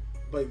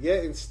 but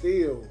yet and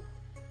still,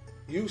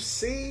 you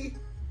see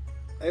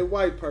a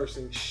white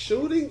person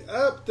shooting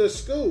up the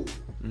school,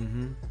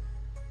 and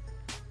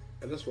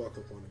let's walk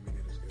up on him and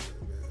get his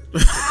gun, man.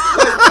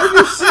 Like, are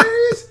you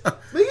serious?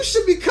 Man, you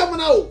should be coming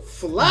out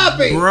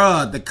flapping.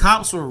 Bruh, the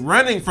cops were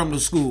running from the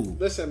school.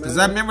 Listen, man. Because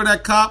I remember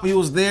that cop, he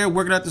was there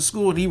working at the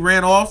school and he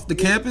ran off the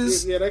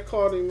campus. Yeah, they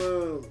called him,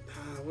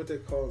 what they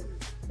called him?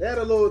 They had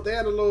a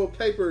little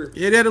paper.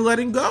 Yeah, they had to let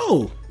him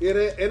go. Yeah,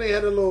 and they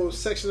had a little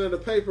section of the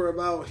paper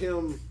about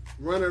him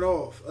running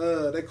off.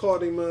 They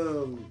called him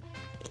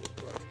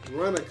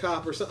Run a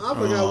Cop or something. I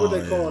forgot what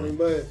they called him,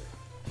 but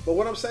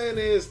what I'm saying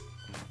is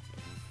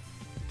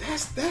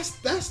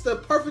that's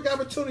the perfect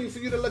opportunity for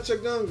you to let your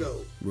gun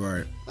go.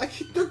 Right. Like,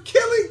 they're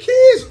killing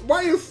kids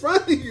right in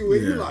front of you,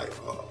 and you're like,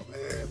 oh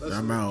man,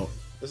 I'm out.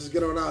 Let's just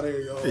get on out of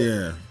here, y'all.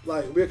 Yeah.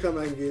 Like, we'll come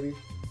back and get him.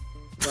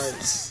 Like,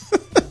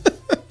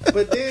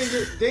 but then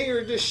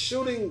you're just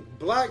shooting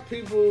black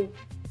people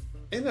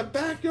in the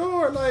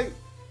backyard. Like,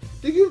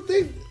 do you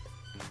think?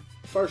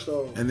 First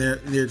off, and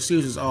their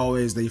excuse is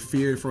always they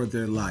feared for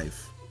their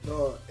life.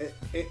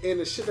 And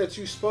the shit that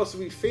you're supposed to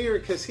be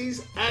fearing, because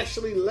he's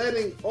actually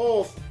letting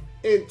off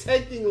and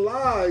taking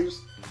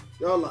lives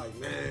Y'all like,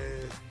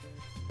 man.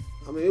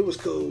 I mean, it was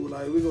cool.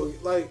 Like we go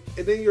like,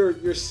 and then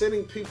you're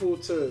sending people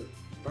to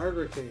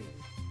Burger King.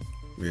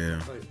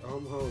 Yeah. Like, oh,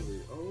 I'm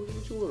hungry. Oh,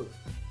 what you want?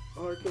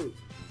 All right, cool.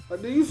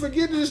 Like, do you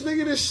forget this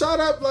nigga that shot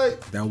up like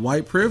that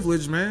white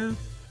privilege, man?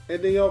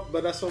 And then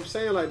but that's what I'm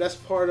saying. Like that's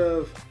part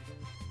of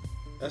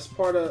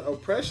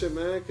oppression,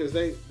 man. Because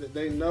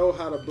they know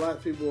how the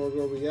black people are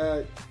gonna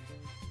react,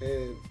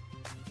 and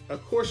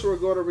of course we're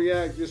gonna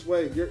react this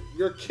way.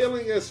 You're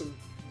killing us,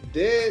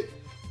 dead.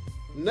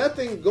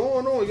 Nothing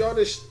going on. Y'all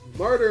just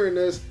murdering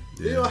us.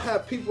 Yeah. You don't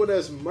have people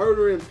that's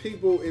murdering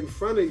people in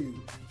front of you,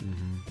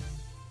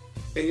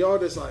 and y'all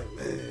just like,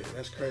 man,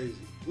 that's crazy.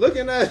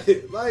 Looking at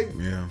it, like,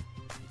 yeah.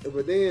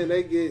 But then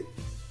they get,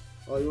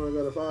 oh, you want to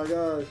go to Five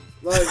Guys?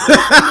 Like,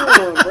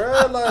 come on,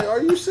 bro. Like,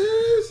 are you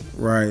serious?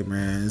 Right,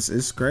 man.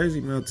 It's crazy,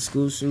 man. With the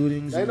school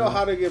shootings. They know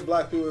how to get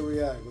black people to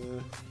react,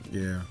 man.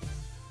 Yeah.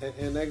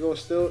 And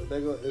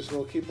it's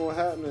gonna keep on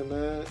happening,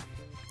 man.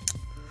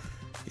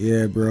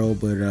 Yeah, bro.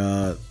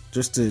 But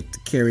just to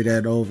carry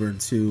that over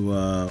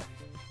into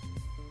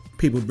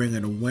people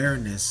bringing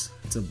awareness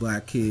to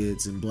black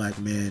kids and black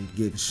men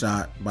getting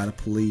shot by the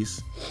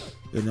police.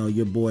 You know,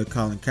 your boy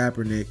Colin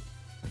Kaepernick,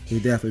 he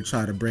definitely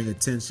tried to bring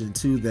attention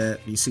to that.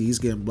 You see, he's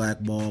getting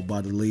blackballed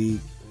by the league.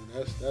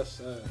 And that's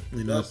sad.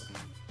 You know.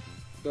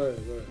 Go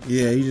ahead.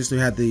 Yeah, he just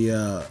had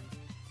the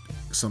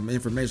some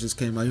information just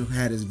came out. He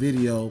had his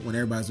video when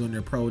everybody's doing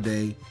their pro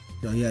day.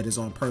 You know, he had his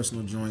own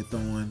personal joint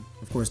throwing.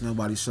 Of course,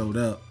 nobody showed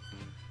up.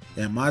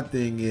 And my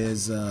thing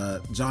is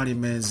Johnny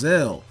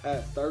Manziel.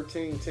 Had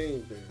 13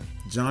 teams there.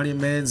 Johnny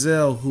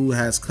Manziel, who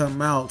has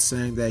come out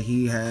saying that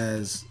he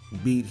has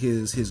beat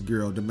his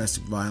girl,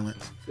 domestic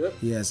violence. Yep.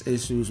 He has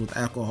issues with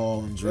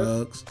alcohol and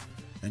drugs. Yep.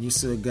 And you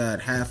still got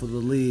half of the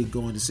league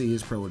going to see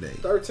his pro day.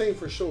 13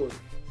 for sure.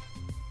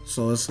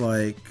 So it's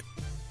like,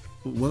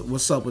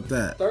 what's up with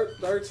that?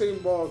 13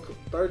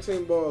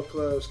 ball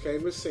clubs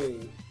came to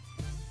see.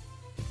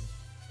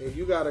 And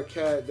you got a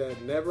cat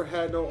that never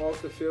had no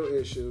off the field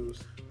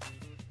issues.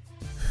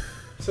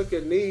 Took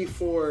a knee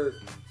for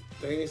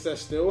things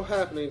that's still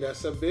happening.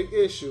 That's a big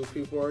issue.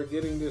 People are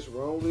getting this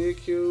wrongly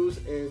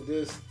accused and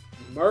this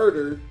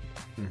murdered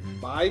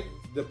by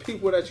the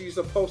people that you're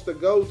supposed to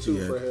go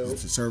to for help.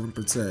 To serve and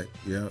protect.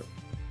 Yeah.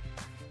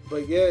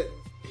 But yet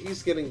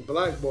he's getting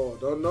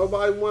blackballed. Don't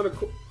nobody want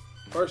to.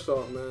 First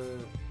off,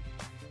 man,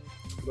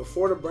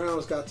 before the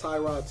Browns got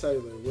Tyrod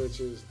Taylor, which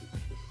is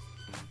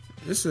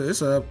it's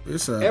a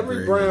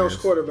every Browns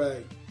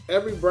quarterback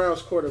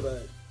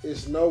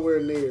is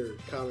nowhere near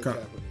Colin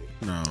Kaepernick.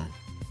 No.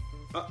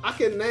 I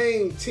can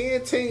name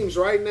 10 teams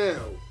right now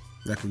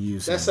that can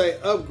use that say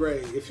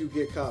upgrade if you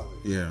get Colin.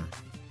 Yeah.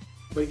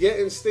 But yet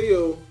and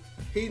still,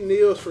 he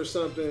kneels for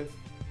something,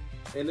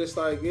 and it's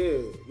like, yeah,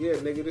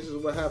 nigga, this is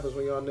what happens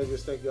when y'all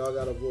niggas think y'all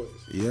got a voice.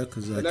 Yeah,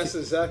 because and that's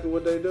exactly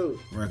what they do.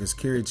 Right, because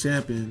Carrie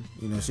Champion,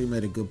 you know, she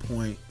made a good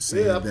point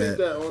saying I picked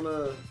that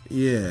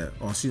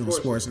on she's on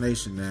Sports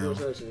Nation now.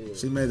 Sports Nation, yeah.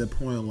 She made the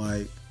point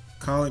like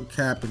Colin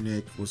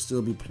Kaepernick would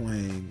still be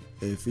playing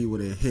if he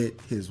would have hit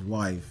his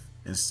wife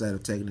instead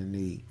of taking a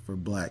knee for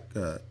black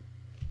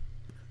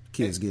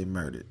kids getting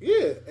murdered.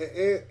 Yeah,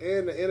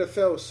 and the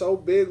NFL is so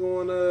big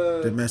on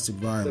domestic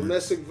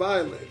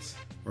violence.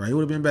 Right, he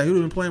would have been back. He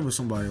would have been playing with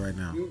somebody right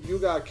now. You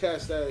got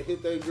cats that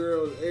hit their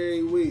girls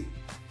every week.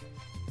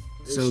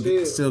 Still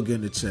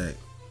getting the check.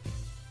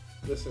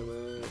 Listen,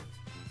 man,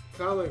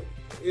 Colin,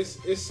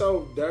 it's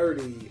so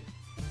dirty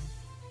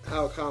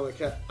how Colin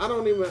I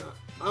don't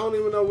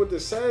even know what to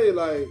say.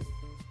 Like,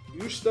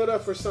 you stood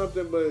up for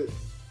something, but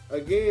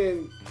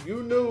again,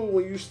 you knew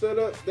when you stood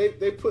up,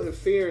 they putting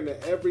fear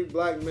into every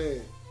black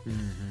man.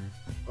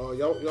 Oh,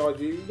 y'all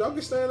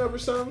can stand up for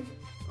something.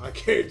 I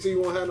guarantee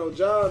you won't have no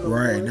job.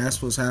 Right, and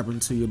that's what's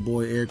happened to your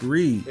boy Eric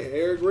Reed. And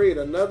Eric Reed,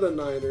 another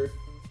Niner.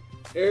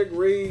 Eric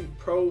Reed,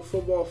 Pro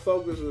Football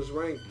Focus, was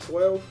ranked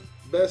 12th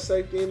best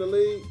safety in the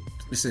league.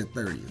 It said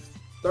 30th.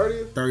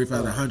 30th? 30th out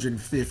of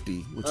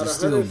 150, which is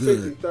still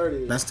good.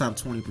 30th. That's top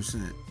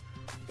 20%.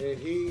 And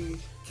he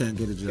can't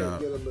get a job.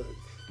 Can't get a look.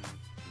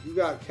 You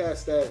got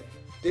cats that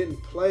didn't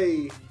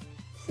play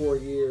for a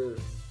year,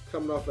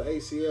 coming off an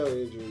ACL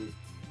injury,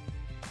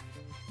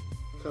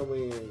 come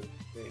in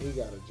and he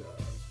got a job.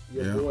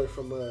 Your boy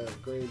from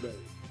Green Bay.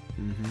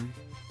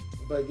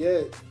 But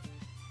yet,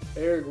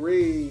 Eric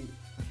Reed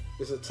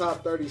is a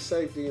top 30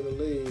 safety in the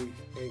league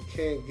and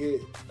can't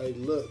get a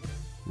look.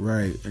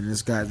 Right, and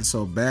it's gotten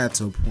so bad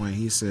to a point.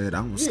 He said,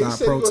 "I'm gonna stop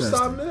protesting." He said,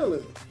 "Stop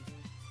kneeling."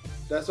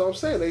 That's what I'm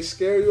saying. They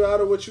scare you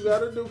out of what you got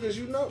to do because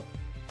you know.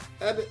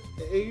 And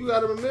you got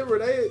to remember,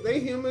 they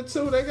human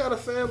too. They got a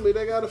family.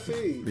 They got to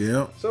feed.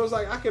 Yeah. So it's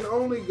like I can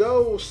only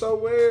go so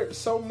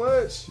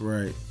much.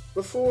 Right.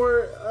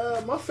 Before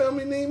my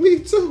family need me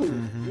too.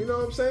 You know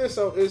what I'm saying?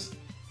 So it's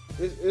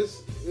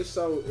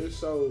wild,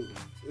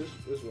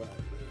 man.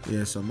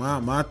 Yeah. So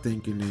my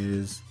thinking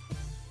is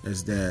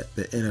that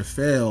the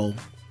NFL,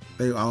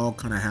 they all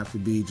kind of have to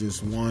be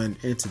just one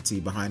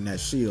entity behind that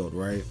shield,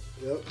 right?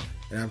 Yep.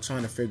 And I'm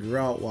trying to figure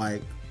out why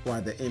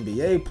the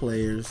NBA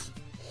players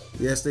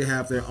yes, they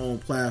have their own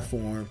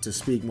platform to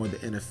speak more to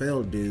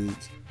NFL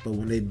dudes, but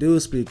when they do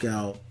speak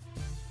out,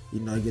 you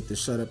know, you get the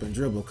shut up and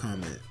dribble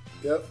comment.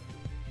 Yep.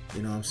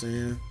 You know what I'm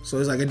saying? So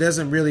it's like, it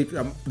doesn't really,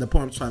 the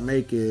point I'm trying to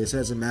make is, it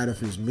doesn't matter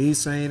if it's me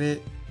saying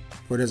it,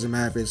 or it doesn't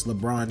matter if it's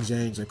LeBron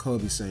James or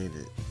Kobe saying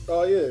it.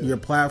 Oh, yeah. Your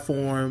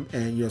platform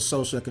and your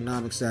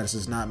socioeconomic status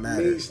does not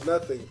matter. Means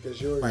nothing,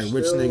 because you're like, still...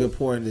 rich nigga,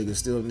 poor nigga,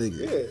 still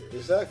nigga. Yeah,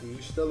 exactly.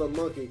 You're still a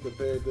monkey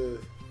compared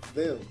to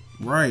them.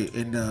 Right,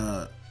 and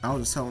I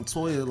was just telling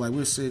Toya, like, we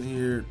were sitting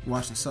here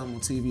watching something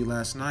on TV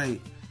last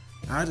night,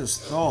 and I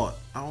just thought,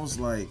 I was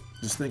like,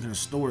 just thinking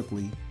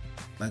historically,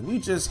 like, we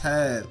just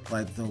had,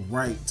 like, the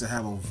right to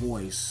have a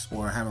voice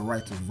or have a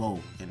right to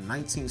vote in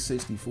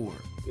 1964.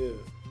 Yeah.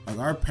 Like,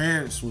 our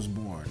parents was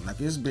born.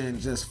 Like, it's been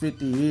just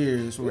 50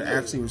 years where we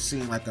actually were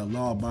seen like a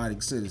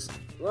law-abiding citizen.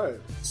 Right.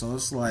 So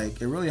it's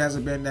like, it really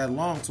hasn't been that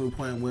long to a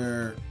point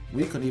where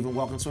we couldn't even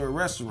walk into a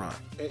restaurant.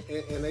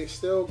 And they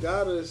still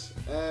got us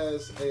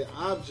as an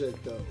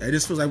object, though. It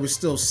just feels like we're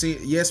still seeing,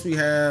 yes,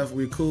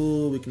 we're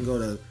cool, we can go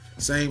to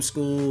same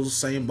schools,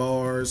 same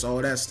bars,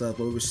 all that stuff,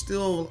 but we're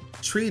still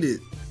treated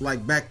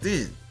like back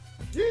then.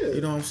 Yeah.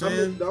 You know what I'm saying?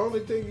 I mean, the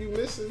only thing you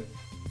missing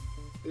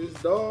is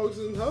dogs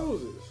and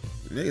hoses.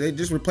 They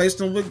just replaced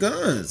them with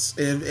guns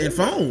and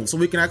phones so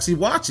we can actually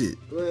watch it.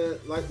 Man,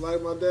 like my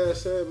dad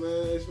said,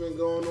 man, it's been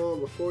going on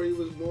before he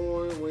was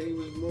born, when he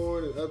was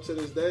born, and up to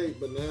this day.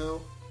 But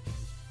now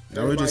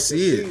we just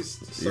see it.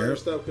 Certain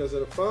stuff because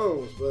of the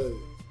phones, but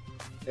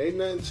ain't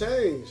nothing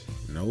changed.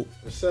 Nope.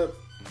 Except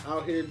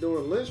out here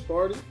doing lynch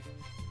party.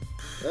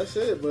 That's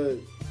it. But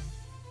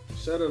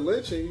instead of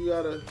lynching, you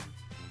got a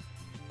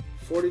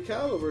 40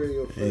 caliber in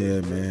your face.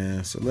 Yeah,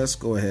 man. So let's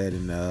go ahead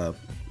and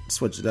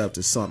switch it up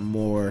to something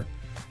more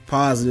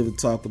positive to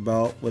talk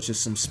about, which is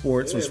some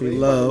sports, which we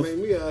love.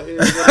 Me out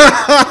here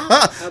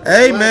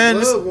hey, man,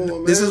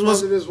 this is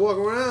what's just walk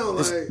around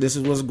like this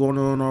is what's going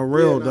on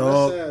real,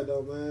 dog. That's sad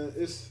though, man.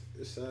 It's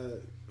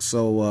sad.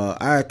 So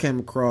I came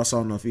across, I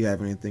don't know if you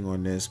have anything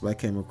on this, but I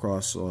came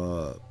across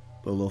a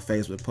little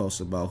Facebook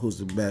post about who's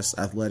the best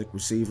athletic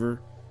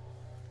receiver.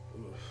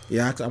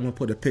 Yeah, I'm gonna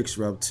put a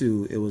picture up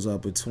too. It was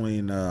up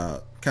between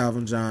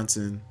Calvin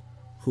Johnson,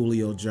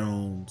 Julio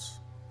Jones,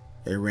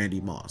 and Randy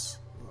Moss.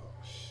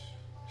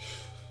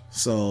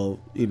 So,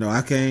 you know,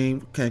 I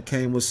came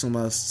with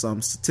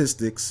some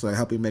statistics so I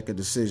help you make a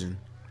decision.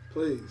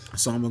 Please.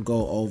 So I'm gonna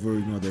go over,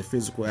 you know, their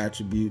physical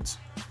attributes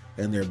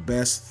and their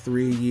best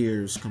 3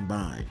 years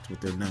combined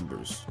with their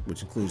numbers,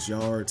 which includes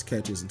yards,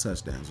 catches, and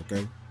touchdowns.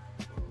 Okay.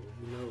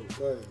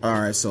 Go ahead. All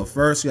right. So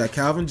first, you got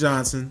Calvin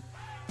Johnson,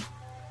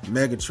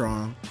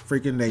 Megatron,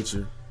 freaking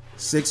nature,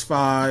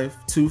 6'5",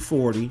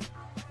 240.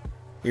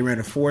 He ran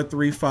a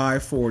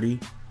 4.35 40,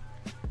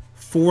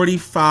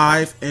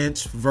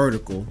 45-inch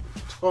vertical.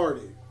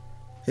 Hardy.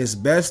 His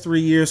best 3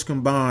 years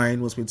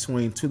combined was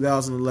between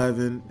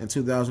 2011 and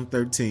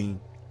 2013.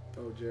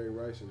 Oh, Jerry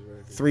Rice's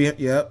record.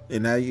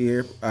 In that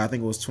year, I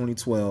think it was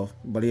 2012.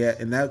 But he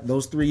had, in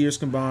those 3 years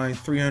combined,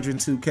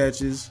 302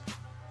 catches,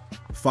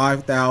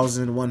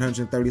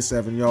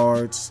 5,137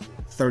 yards,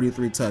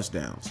 33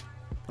 touchdowns.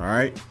 All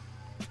right.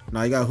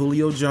 Now you got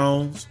Julio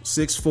Jones,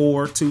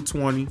 6'4",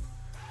 220,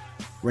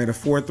 ran a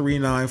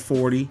 4.39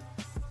 40,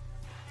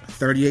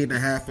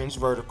 38.5-inch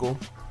vertical.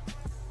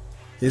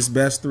 His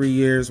best 3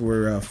 years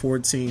were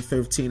 14,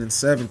 15, and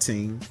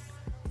 17.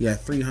 He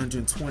had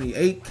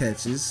 328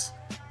 catches,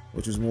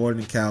 which was more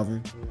than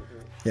Calvin.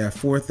 He had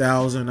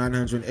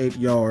 4,908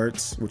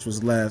 yards, which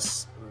was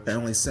less, and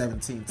only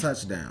 17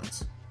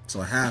 touchdowns.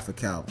 So half of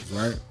Calvin's,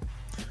 right?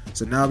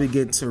 So now we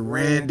get to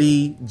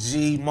Randy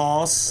G.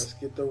 Moss. Let's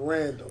get to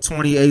Randall.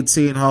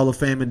 2018 Hall of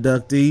Fame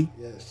inductee.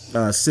 Yes.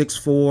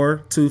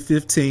 6'4",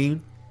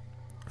 215.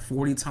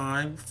 40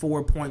 time,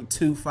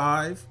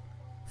 4.25,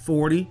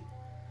 40.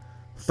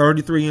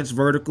 33-inch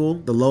vertical,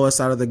 the lowest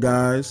out of the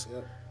guys.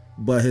 Yep.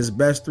 But his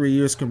best 3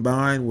 years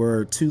combined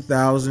were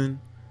 2000,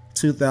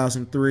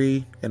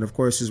 2003, and of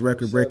course his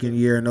record-breaking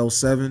year in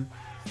 07.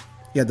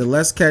 He had the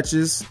less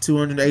catches,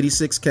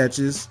 286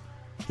 catches.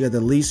 He had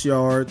the least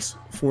yards,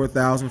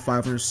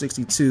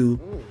 4,562,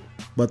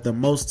 but the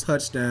most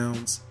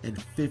touchdowns and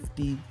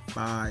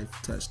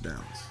 55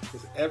 touchdowns.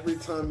 Because every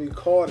time you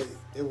caught it,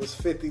 it was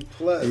 50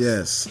 plus.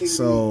 Yes.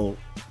 So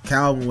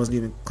Calvin was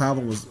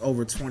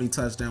over 20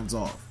 touchdowns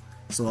off.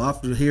 So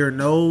after hearing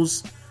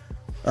those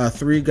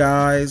three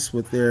guys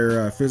with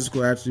their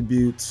physical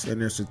attributes and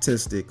their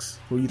statistics,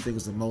 who do you think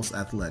is the most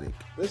athletic?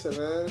 Listen,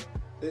 man,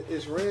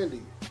 it's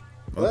Randy.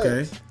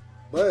 Okay.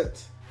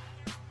 But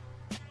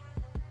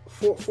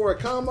for a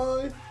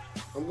combine,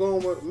 I'm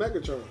going with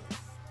Megatron.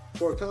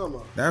 For a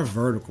combine. That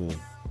vertical.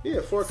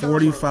 Yeah, for a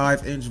combine.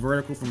 45-inch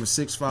vertical from a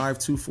 6'5",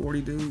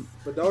 240 dude.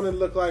 But don't it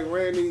look like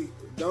Randy?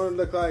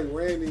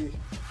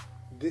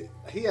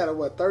 He had a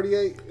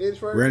 38-inch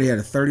vertical? Randy had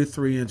a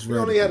 33-inch vertical. He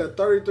only had a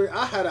 33.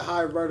 I had a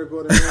high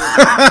vertical than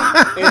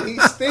Randy. And he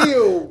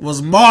still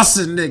was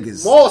mossing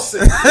niggas. Mossing.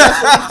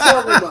 That's what I'm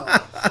talking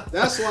about.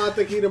 That's why I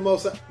think he the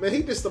most. Man,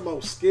 he just the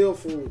most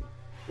skillful,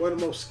 one of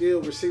the most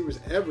skilled receivers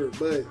ever.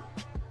 But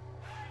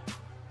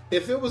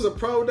if it was a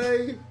pro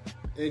day,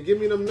 and give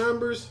me them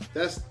numbers,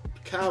 that's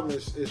Calvin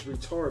is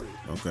retarded.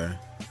 Okay.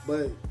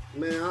 But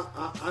man,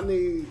 I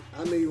need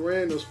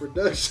Randall's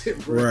production,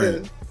 bro.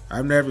 Right.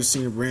 I've never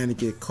seen Randy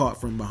get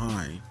caught from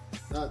behind.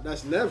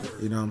 That's never.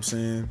 You know what I'm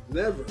saying?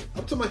 Never.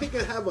 I'm talking about he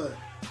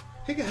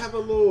can have a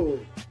little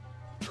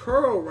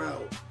curl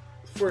route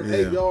for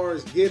 8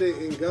 yards, get it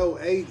and go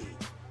 80.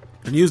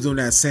 And he was doing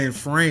that San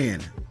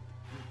Fran.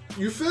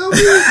 You feel me?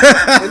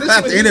 And this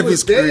At the end of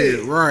his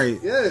career, right?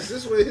 Yes,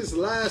 this was his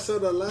last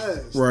of the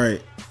last.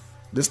 Right.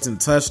 Just in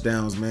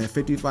touchdowns, man.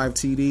 55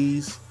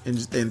 TDs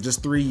in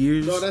just 3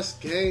 years. No, that's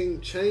game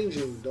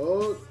changing,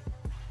 dog.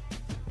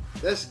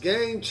 That's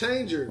game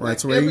changer. Right, like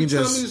so where every you can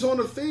time just, he's on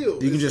the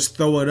field, you can just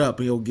throw it up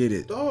and he'll get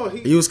it. Dog,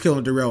 he was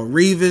killing Darrell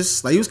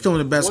Revis. Like he was killing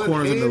the best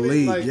corners in the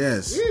league. Like,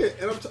 yes. Yeah,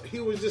 and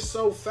he was just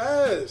so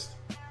fast.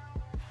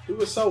 He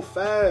was so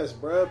fast,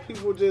 bro.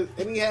 People just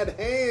and he had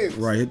hands.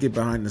 Right, he'll get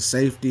behind the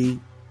safety,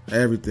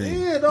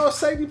 everything. Yeah, dog.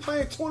 Safety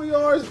playing 20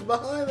 yards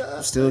behind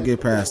us. Still get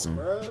past him.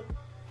 Bro.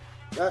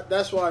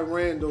 That's why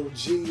Randall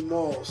G.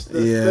 Moss,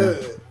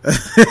 the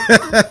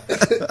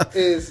third,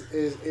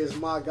 is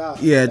my guy.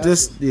 Yeah,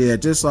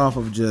 just off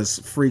of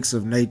just freaks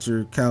of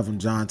nature,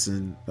 Calvin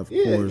Johnson, of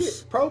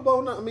course. Yeah, Pro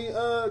Bowl,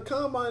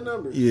 combine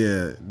numbers.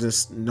 Yeah,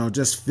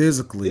 just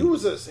physically. He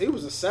was a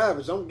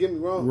savage. Don't get me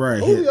wrong. Right,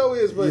 Julio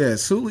is, but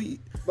yes, Julio.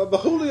 But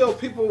Julio,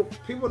 people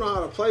know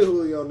how to play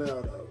Julio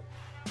now, though.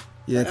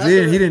 Yeah, cause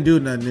he didn't do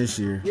nothing this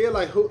year. Yeah,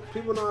 like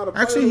people know how to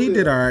play. Actually, Julio. he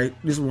did all right.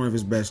 This is one of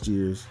his best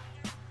years.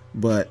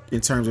 But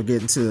in terms of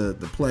getting to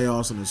the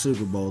playoffs and the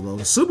Super Bowl, though,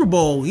 the Super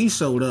Bowl, he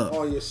showed up.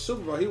 Oh, yeah,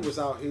 Super Bowl, he was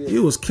out here. He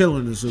was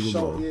killing the Super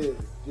Bowl.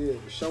 Yeah,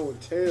 show and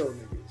tell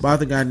niggas. But I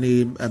think I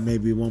need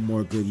maybe one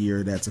more good year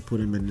of that to put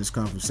him in this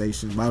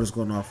conversation. But I was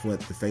going off what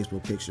the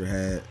Facebook picture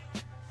had.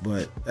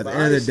 But at the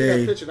end of the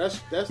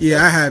day,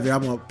 I have it.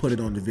 I'm gonna put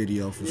it on the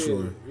video for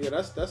sure. Yeah,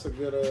 that's a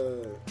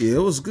good. Yeah,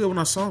 it was good when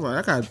I saw it.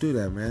 Like, I gotta do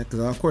that, man. Because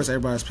of course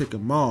everybody's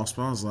picking Moss,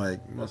 but I was like,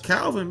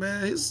 Calvin,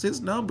 man,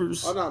 his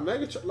numbers. Oh no,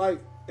 Megatron,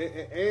 like,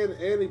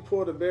 and he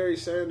pulled a Barry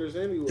Sanders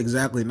anyway.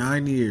 Exactly,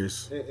 9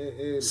 years.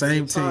 And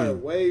same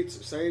team.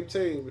 Same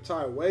team.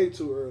 Retired way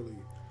too early.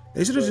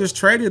 They should have just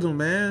traded him,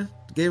 man.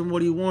 Gave him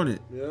what he wanted.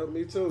 Yeah,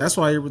 me too. That's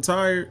why he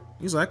retired.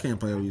 He's like, I can't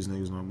play with these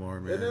niggas no more,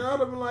 man. And then I'd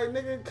have been like,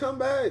 nigga, come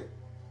back.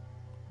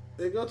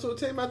 They go to a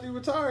team after you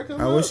retire.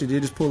 I wish he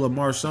did just pull a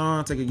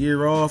Marshawn, take a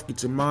year off,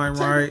 get your mind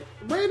right.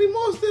 Randy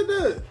Moss did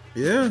that.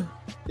 Yeah.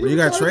 When you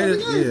got traded,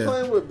 He's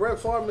playing with Brett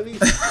Favre and he's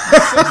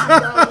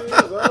 65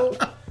 years old.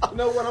 You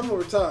know what? I'm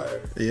going to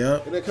retire.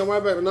 Yep. And then come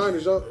right back to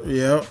Niners. Y'all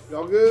good?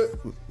 Y'all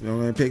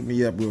going to pick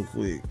me up real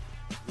quick.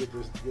 Get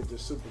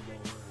this Super Bowl,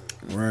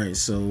 man. Right.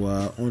 So,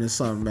 on to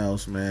something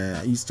else, man.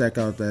 I used to check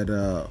out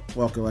that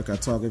Walking Like I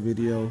Talking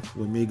video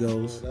with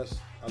Migos. Man,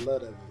 I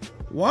love that video.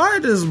 Why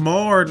does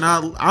Mar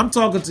not... I'm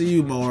talking to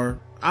you, Mar.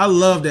 I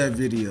love that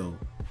video. Mar,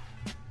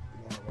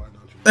 why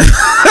don't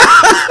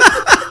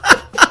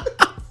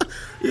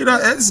you? You know,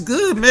 it's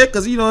good, man,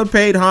 because, you know, it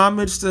paid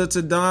homage to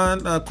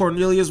Don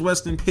Cornelius,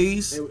 rest in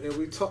peace. And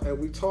we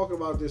talk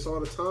about this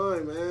all the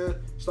time, man.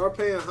 Start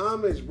paying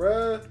homage,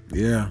 bruh.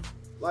 Yeah.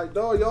 Like,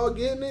 dog, y'all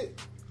getting it?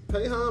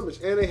 Pay homage.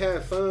 And they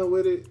had fun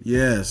with it.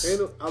 Yes.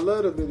 And I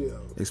love the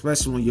video.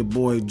 Especially when your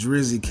boy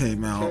Drizzy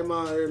came out. Came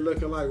out here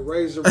looking like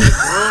Razor Ramon.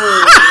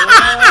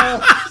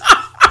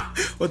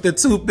 With the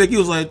toothpick, he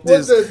was like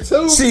this. With the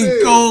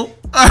toothpick. Chico.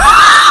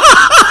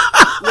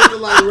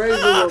 Looking like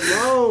Razor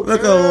Ramon.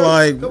 Looking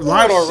like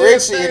Lionel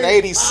Richie in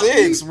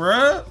 86,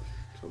 bruh.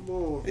 Come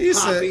on. He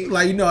said,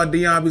 like, you know how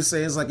Deion be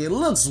saying, it's like, it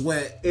looks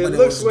wet, It but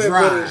looks it was wet,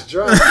 dry. but it's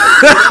dry.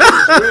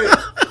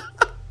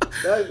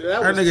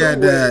 That nigga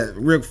had that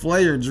Ric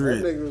Flair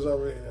drip. That nigga was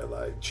over here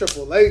like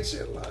Triple H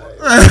and like,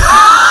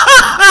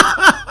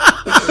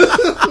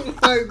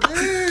 like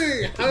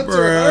dang,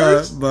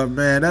 bruh. But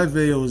man, that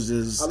video was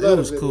just, it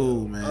was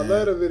cool, man. I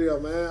love the video,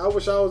 man. I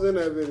wish I was in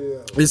that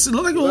video. It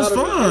looked like it was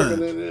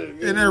fun.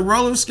 And then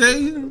roller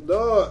skating,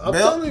 dog,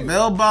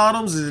 bell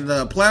bottoms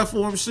and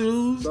platform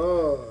shoes.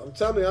 Dog, I'm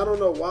telling you, I don't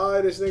know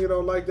why this nigga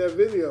don't like that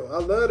video. I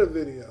love the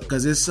video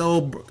because it's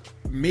so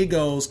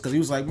Migos. Because he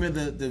was like, man,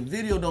 the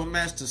video don't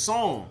match the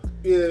song.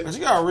 Yeah, because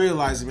you gotta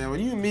realize it, man. When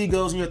you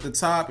Migos and you're at the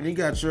top and you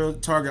got your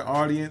target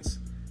audience,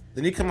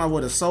 then he come out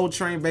with a Soul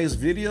Train based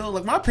video.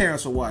 Like, my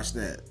parents would watch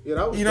that. Yeah,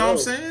 that was you know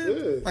dope. What I'm saying?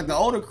 Yeah. Like, the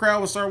older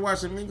crowd would start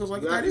watching Migos.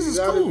 Like, this is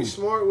cool. You gotta be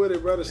smart with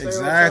it, brother. Stay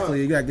exactly.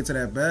 on You gotta get to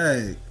that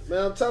bag.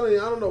 Man, I'm telling you,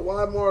 I don't know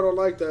why Mar don't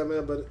like that,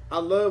 man. But I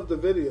love the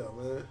video,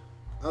 man.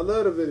 I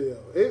love the video.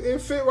 It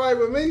fit right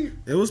with me.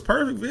 It was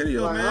perfect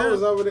video, like, man. I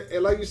was over there,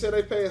 and like you said,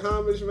 they paid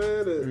homage,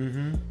 man.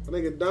 To I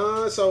think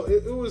Don. So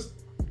it was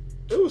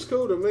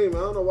cool to me, man.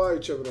 I don't know why you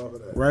tripping off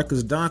of that. Right,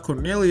 because Don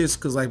Cornelius,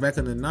 because like back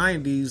in the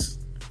 90s,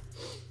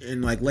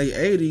 in like late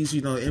 80s,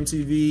 you know,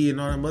 MTV and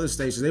all them other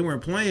stations, they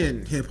weren't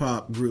playing hip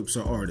hop groups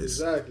or artists.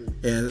 Exactly.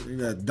 And you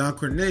know, Don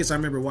Cornelius, I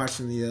remember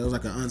watching it was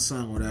like an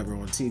unsung whatever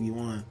on TV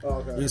One. Oh,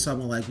 okay. He was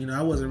talking like, you know,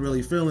 I wasn't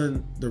really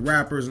feeling the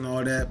rappers and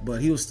all that,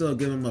 but he was still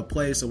giving them a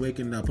place so they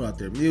can put out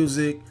their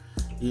music,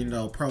 you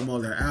know,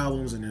 promo their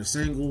albums and their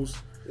singles.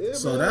 Yeah,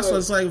 So man, that's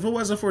what's like. If it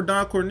wasn't for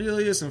Don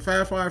Cornelius and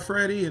Fat Five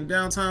Freddy and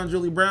Downtown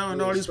Julie Brown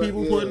and all these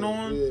people putting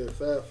on,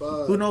 Fat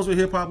Five. who knows what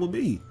hip hop would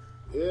be?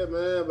 Yeah,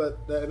 man,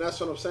 and that's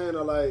what I'm saying.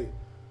 Like,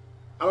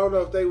 I don't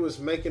know if they was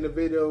making the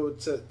video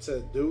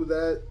to do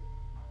that,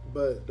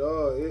 but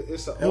dog, it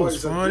was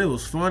fun. It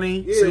was funny.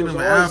 Yeah, Seeing it was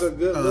them always a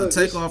good look.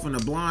 take off in the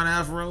blonde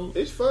afro.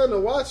 It's fun to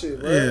watch it,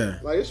 bro. Yeah,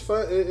 like it's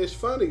fun. It's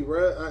funny,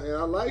 bro, and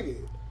I like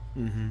it.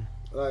 Mm-hmm.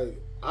 Like,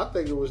 I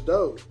think it was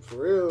dope for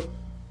real.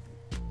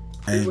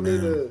 Hey, people man.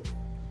 need to.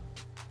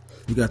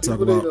 We got to talk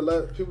People about. need to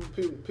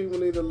let people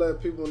need to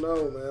let people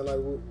know, man. Like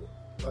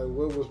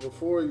what was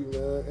before you,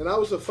 man. And that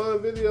was a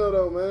fun video,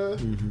 though, man.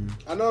 Mm-hmm.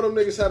 I know them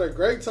niggas had a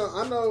great time.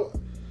 I know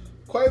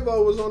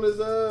Quavo was on his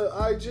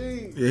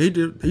IG. Yeah, he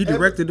did. He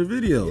directed the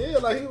video. Yeah,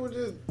 like he was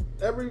just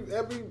every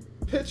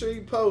picture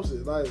he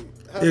posted, like.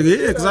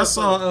 Yeah, because I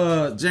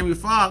saw Jamie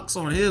Foxx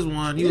on his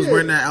one. He was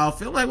wearing that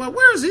outfit. I'm like, well,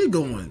 where is he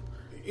going?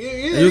 Yeah,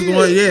 he was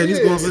going. Yeah, he was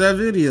going for that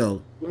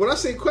video. When I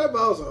seen Quavo,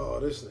 I was like, oh,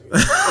 this nigga.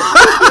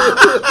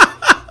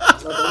 I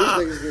thought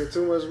these niggas get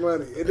too much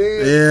money. And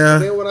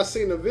then when I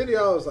seen the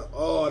video, I was like,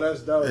 oh,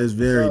 that's dope. It's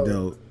very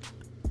dope.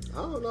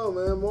 I don't know,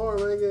 man. More,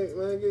 man,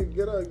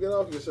 get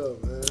off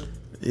yourself, man.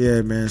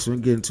 Yeah, man. So we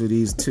get into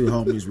these two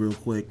homies real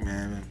quick,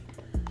 man.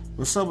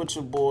 What's up with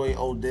your boy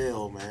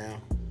Odell,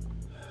 man?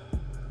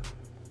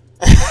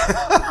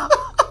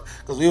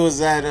 Because we was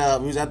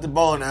at the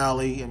bowling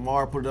alley and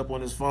Mar put it up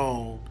on his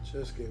phone,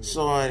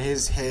 showing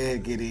his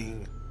head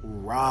getting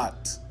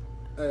rocked.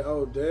 Hey,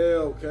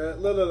 Odell,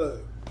 cat,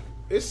 look.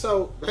 It's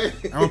so.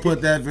 I'm gonna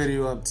put that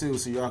video up too,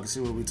 so y'all can see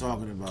what we're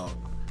talking about.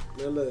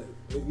 Man, look,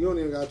 you don't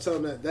even gotta tell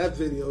them that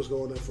video's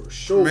going up for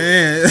sure,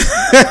 man.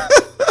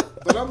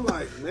 But I'm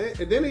like, man,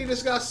 and then he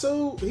just got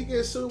sued. He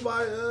gets sued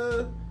by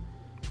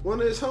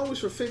one of his homies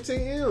for 15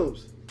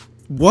 M's.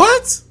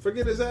 What? For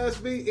getting his ass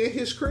beat in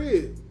his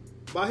crib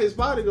by his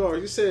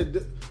bodyguard. He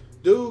said,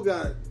 dude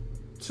got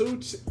 2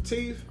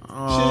 teeth.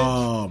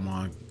 Oh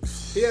my!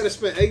 He had to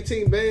spend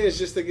 18 bands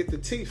just to get the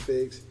teeth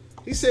fixed.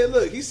 He said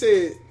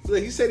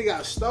he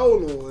got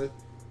stolen,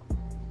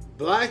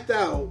 blacked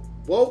out,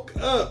 woke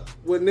up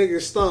with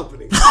niggas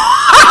stomping him.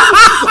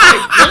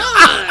 Like,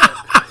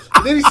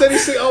 then he said he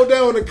see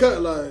Odell on the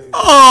cut like,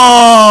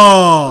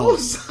 oh,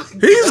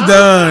 like, he's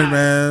done,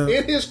 man.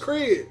 In his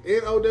crib, in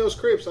Odell's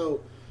crib.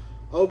 So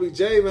OBJ,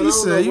 man, I don't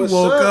said know you what's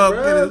woke up,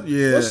 bro.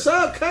 yeah. What's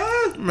up,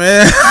 cuz?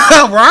 Man,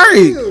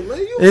 right? Damn, man,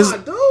 you it's, my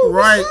dude.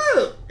 Right. What's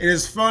up? And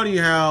it's funny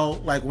how,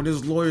 like, when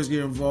his lawyers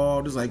get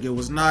involved, it's like it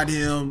was not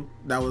him.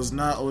 That was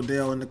not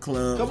Odell in the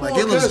club. Come like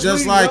on, it looks cuz,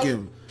 just like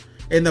him.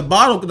 And the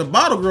bottle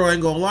girl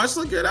ain't gonna lie. She's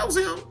like, yeah, that was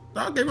him.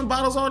 I gave him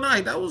bottles all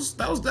night. That was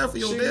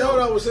definitely Odell. She know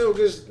that was him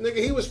because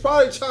nigga, he was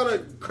probably trying to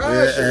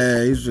crash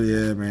it.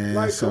 Yeah, man.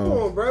 Like, come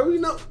on, bro.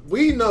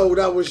 We know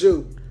that was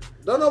you.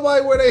 Don't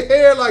nobody wear their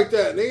hair like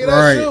that, nigga.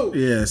 That's you.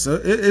 Yeah, so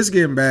it's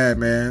getting bad,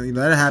 man. You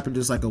know, that happened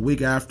just like a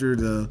week after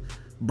the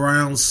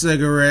brown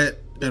cigarette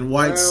and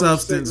white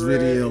substance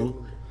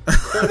video.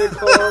 Credit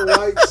card,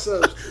 white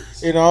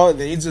substance. You know,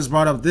 then he just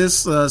brought up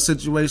this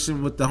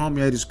situation with the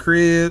homie at his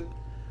crib.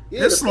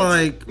 Yeah, it's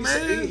like,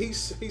 man. He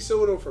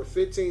sued him for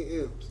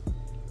 15 M's.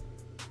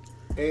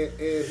 And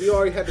he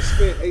already had to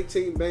spend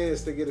 18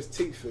 bands to get his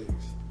teeth fixed.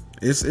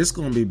 It's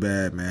going to be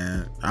bad,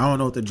 man. I don't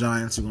know what the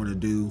Giants are going to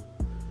do.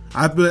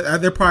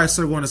 They're probably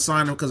still going to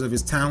sign him because of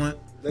his talent.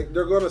 They're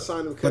going to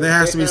sign him. But there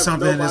has to be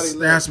something.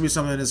 There has to be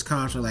something in this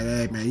contract, like,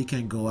 hey, man, you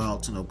can't go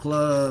out to no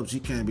clubs.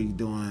 You can't be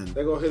doing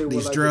they're gonna hit it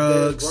these with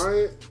drugs. Like the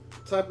Dez Bryant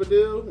type of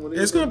deal.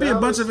 It's going to be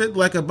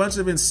a bunch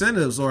of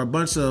incentives or a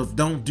bunch of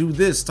don't do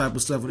this type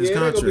of stuff in his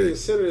contract. Yeah, going to be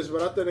incentives,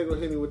 but I think they're going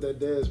to hit him with that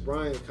Dez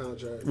Bryant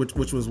contract.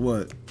 Which was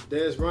what?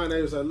 Dez Bryant,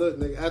 they was like, look,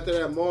 nigga, after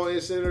that mall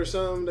incident or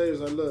something, they was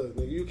like, look,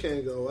 nigga, you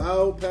can't go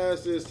out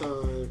past this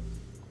time.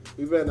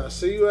 We better not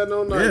see you at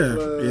no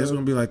nightclub. Yeah, it's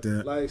going to be like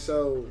that. Like,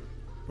 so.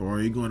 Or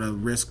are you going to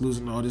risk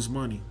losing all this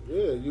money?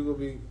 Yeah, you're going to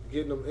be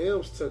getting them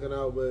M's taken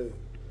out, but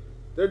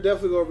they're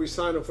definitely going to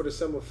re-sign him for the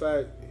simple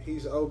fact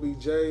he's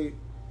OBJ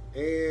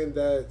and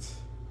that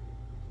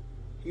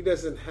he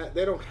doesn't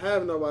they don't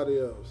have nobody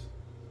else.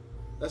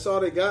 That's all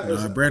they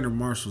got. Brandon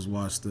Marshall's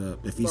washed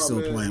up if he's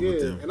still playing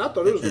with them. And I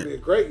thought it was going to be a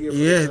great year for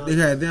them. They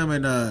had them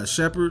and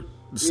Shepard,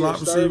 the slot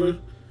receiver.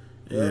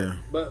 Yeah.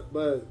 But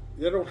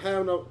they don't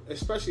have no,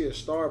 especially a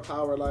star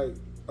power like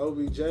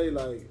OBJ.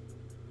 Like,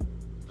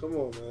 come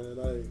on, man.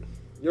 Like,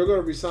 you're going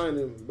to resign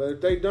him. But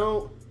if they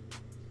don't,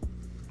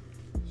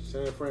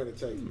 San Fran to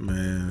take you.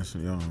 Man,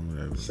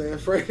 whatever. San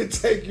Fran to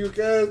take you,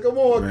 guys. Come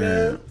on,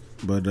 man.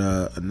 But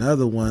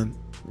another one,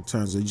 in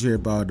terms of, did you hear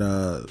about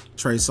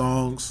Trey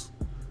Songz?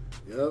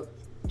 Yep.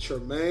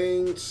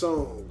 Tremaine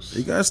Songs.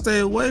 You got to stay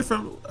away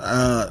from...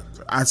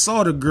 I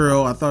saw the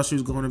girl. I thought she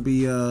was going to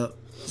be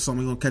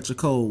something going to catch a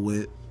cold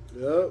with.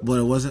 Yep. But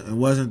it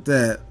wasn't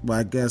that. But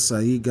I guess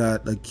he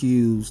got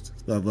accused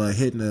of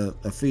hitting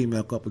a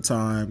female a couple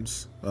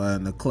times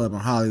in a club in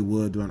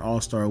Hollywood during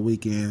All-Star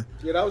Weekend.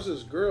 Yeah, that was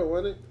his girl,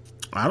 wasn't it?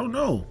 I don't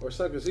know. Or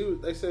something,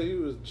 because they said he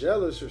was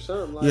jealous or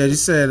something. Yeah, she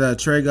said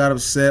Trey got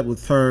upset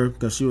with her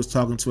because she was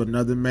talking to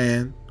another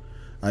man.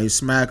 He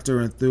smacked her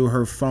and threw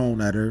her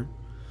phone at her.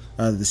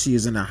 She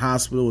is in the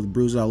hospital with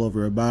bruises all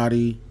over her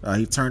body.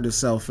 He turned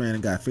himself in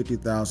and got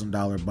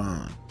 $50,000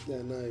 bond.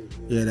 That night.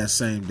 Yeah, that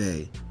same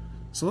day.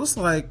 So it's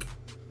like,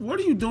 what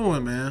are you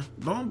doing, man?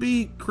 Don't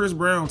be Chris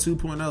Brown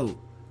 2.0.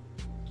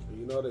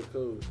 You know they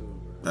cool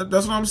too, man.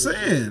 That's what I'm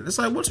saying. It's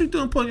like, what you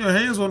doing putting your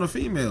hands on a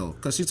female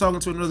because she's talking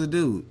to another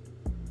dude?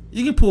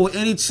 You can pull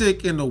any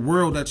chick in the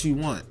world that you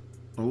want.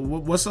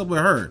 What's up with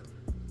her?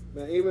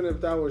 Man, even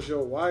if that was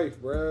your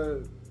wife,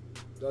 bruh,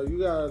 you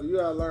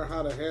gotta learn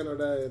how to handle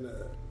that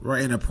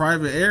in a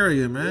private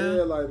area, man.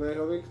 Yeah, like,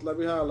 man, let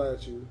me holler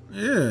at you.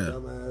 Yeah.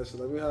 Dumbass,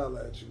 let me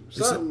holler at you.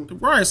 Something.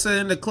 Right, say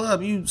in the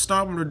club, you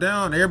stomping her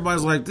down,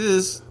 everybody's like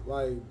this.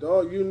 Like,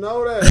 dog, you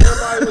know that.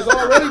 Everybody was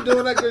already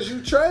doing that because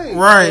you trained.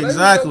 Right, so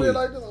exactly.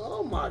 Like,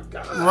 oh my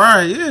God.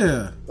 Right,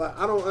 yeah. Like,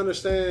 I don't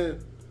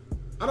understand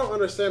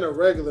a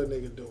regular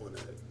nigga doing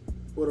that.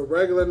 With a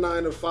regular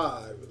 9 to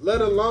 5.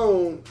 Let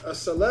alone a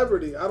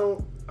celebrity.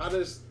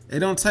 It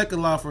don't take a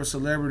lot for a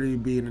celebrity to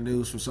be in the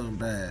news for something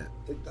bad.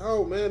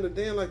 Oh man,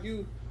 then like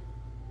you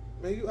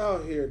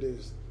out here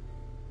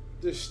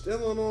just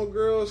stealing on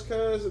girls,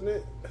 cuz, and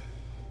it.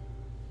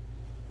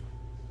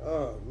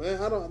 Oh man,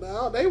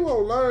 they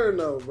won't learn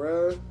though,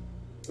 bruh.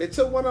 It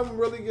took one of them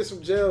really get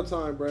some jail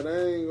time, bruh.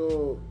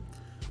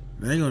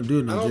 They ain't gonna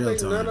do no jail time. I don't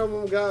think none of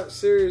them got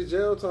serious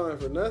jail time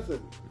for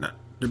nothing. Nah.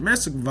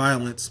 Domestic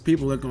violence,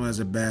 people look at it as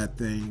a bad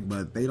thing,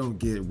 but they don't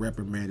get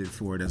reprimanded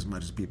for it as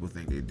much as people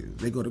think they do.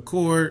 They go to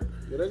court.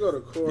 Yeah, they go to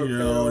court. You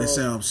know, they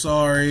say, I'm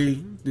sorry,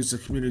 do some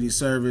community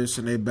service,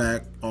 and they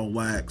back on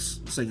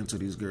wax singing to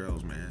these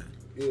girls, man.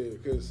 Yeah,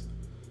 because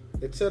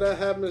until that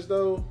happens,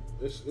 though,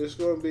 it's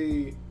going to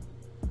be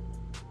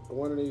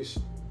one of these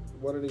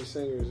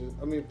singers.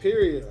 I mean,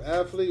 period.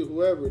 Athlete,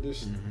 whoever,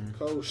 just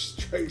go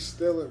straight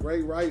stealing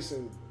Ray Rice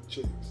and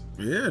chicks.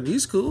 Yeah,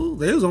 he's cool.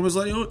 They was almost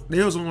like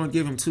they was only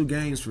give him 2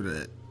 games for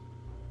that,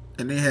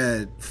 and they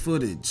had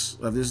footage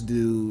of this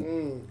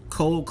dude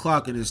cold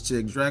clocking this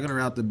chick, dragging her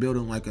out the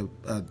building like a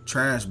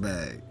trash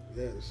bag.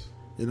 Yes,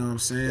 you know what I'm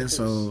saying. Yes.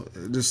 So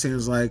it just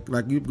seems like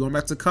you going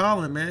back to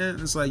Colin, man.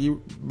 It's like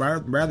you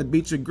rather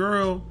beat your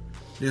girl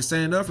than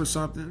stand up for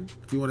something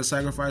if you want to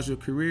sacrifice your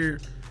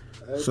career.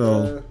 Hey,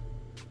 so,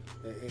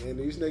 and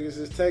these niggas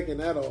is taking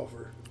that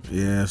offer.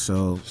 Yeah,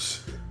 so.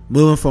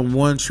 Moving from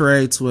one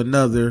trade to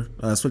another,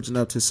 switching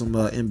up to some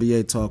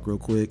NBA talk real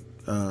quick.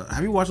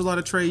 Have you watched a lot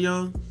of Trae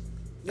Young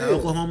at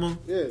Oklahoma?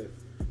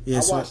 Yeah,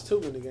 I watched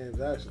too many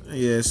games, actually.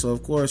 Yeah, so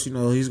of course, you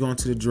know, he's going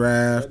to the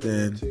draft,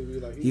 and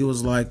he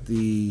was like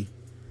who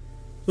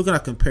can I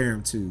compare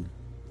him to?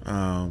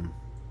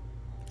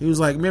 He was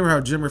like, remember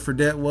how Jimmy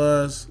Fredette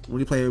was when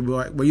he played?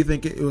 Well, you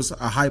think it was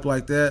a hype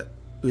like that?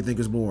 Or you think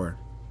it's more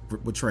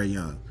with Trae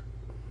Young?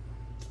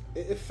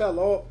 It fell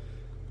off.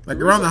 Like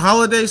around the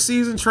holiday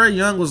season, Trae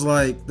Young was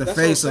like the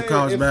face of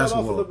college basketball. It fell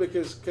off a little bit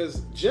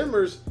because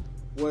Jimmers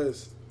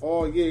was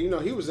all year. You know,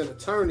 he was an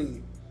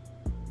attorney.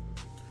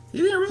 He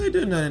didn't really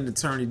do nothing in the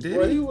attorney,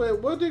 did he?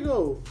 Where'd they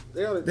go?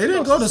 They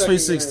didn't go to Sweet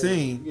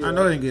 16. Yeah. I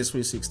know they didn't get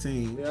Sweet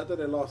 16. Yeah, I thought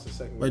they lost the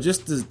second. But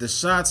just the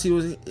shots he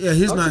was. Yeah,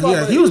 he's not.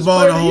 Yeah, he was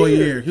balling the whole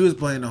year. He was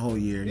playing the whole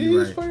year. Yeah, he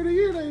was playing the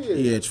year that year.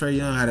 Yeah, Trae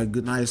Young had a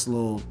good, nice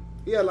little.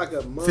 Yeah, like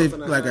a month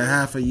and like a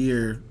half a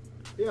year.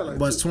 Yeah, like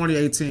but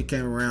 2018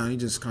 came around, he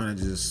just kind of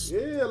just...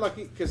 Yeah, like,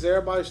 because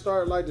everybody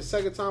started, like, the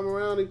second time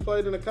around he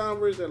played in the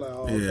conference, they're like,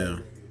 oh, okay, yeah.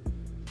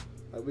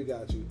 Like, we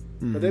got you.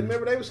 Mm-hmm. But they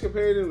remember they was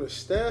comparing him to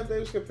Steph, they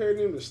was comparing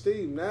him to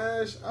Steve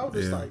Nash. I was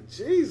just like,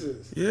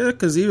 Jesus. Yeah,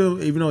 because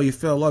even though you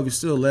fell off, you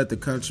still led the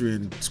country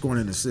in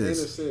scoring an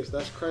assist.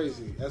 That's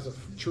crazy. As a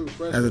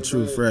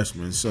true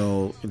freshman.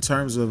 So, in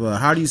terms of,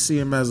 how do you see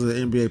him as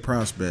an NBA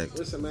prospect?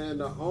 Listen, man,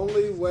 the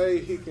only way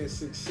he can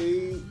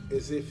succeed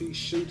is if he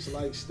shoots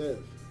like Steph.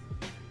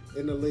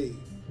 In the league.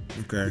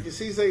 Okay. Because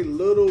he's a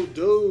little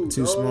dude.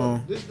 Too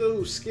small. This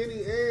dude's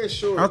skinny and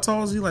short. How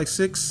tall is he? Like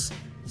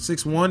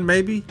 6'1",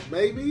 maybe?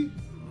 Maybe.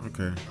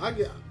 Okay.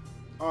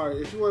 All right,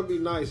 if you want to be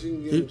nice, you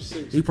can get him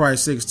 6. He probably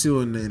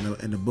 6'2"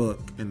 in the book,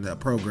 in the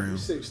program.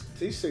 He's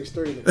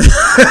 6'3".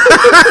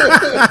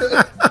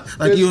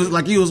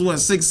 like he was what,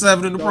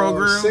 6'7" in the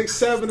program?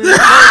 6'7" in the program.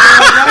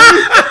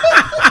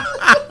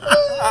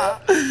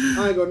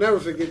 I ain't gonna never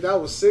forget that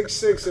was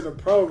 6'6" in the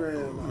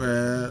program.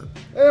 Man.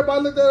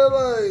 Everybody looked at it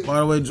like. By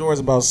the way,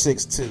 Jordan's about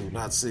 6'2",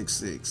 not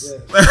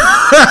 6'6".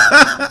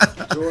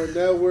 Yes. Jordan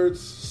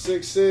Edwards,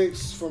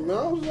 6'6". From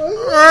now, I was like,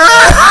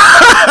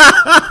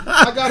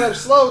 I got up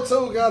slow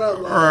too. Got up.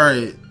 Like, all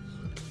right.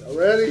 Y'all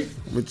ready?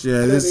 But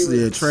yeah,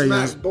 Trae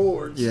Young's.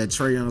 Boards. Yeah,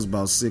 Trae Young's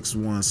about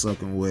 6'1",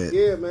 soaking wet.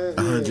 Yeah, man.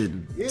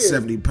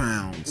 170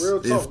 pounds.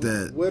 Real talk. If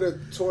that. With a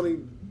 20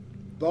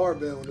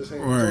 barbell in his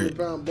hand. Right.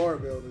 20-pound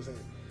barbell in his hand.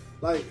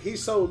 Like,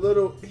 he's so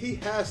little, he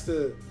has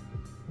to.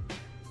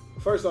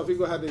 First off, he's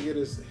gonna have to get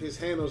his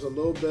handles a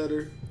little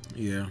better.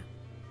 Yeah.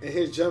 And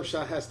his jump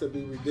shot has to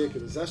be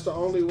ridiculous. That's the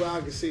only way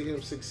I can see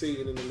him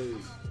succeeding in the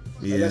league.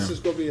 Yeah. And that's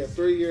just gonna be a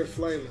 3-year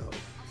flame out.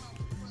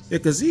 Yeah,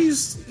 because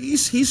he's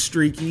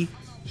streaky.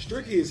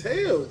 Streaky as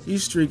hell.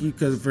 He's streaky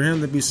because for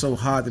him to be so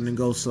hot and then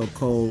go so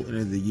cold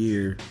in the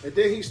year. And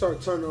then he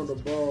started turning on the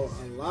ball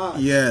a lot.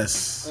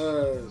 Yes.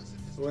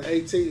 when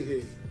 18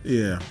 hit.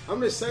 Yeah.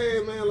 I'm just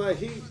saying, man, like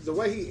the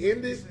way he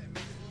ended,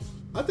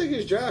 I think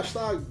his draft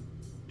stock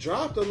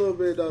dropped a little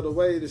bit though. The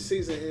way the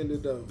season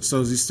ended though.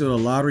 So is he still a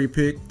lottery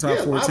pick? Top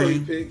 14? Lottery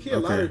pick. He a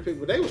lottery pick,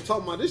 but they was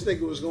talking about this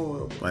nigga was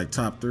going like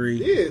top 3.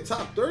 Yeah,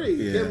 top 3.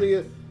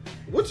 Yeah.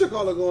 What's your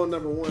caller going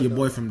number 1? Your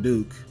boy from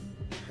Duke.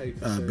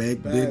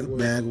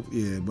 Whatever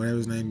Whatever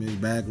his name is,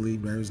 Bagley,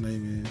 whatever his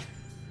name is.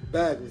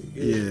 Bagley.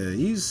 Yeah,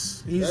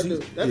 he's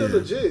that dude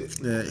legit.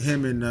 Yeah,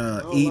 him and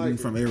Eaton like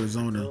from I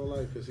Arizona. don't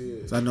like because he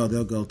is. So I know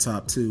they'll go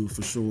top 2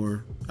 for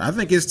sure. I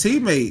think his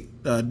teammate,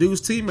 Duke's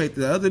teammate,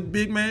 the other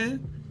big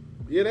man.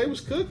 Yeah, they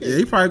was cooking. Yeah,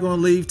 he probably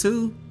gonna leave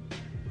too,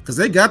 because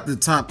they got the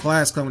top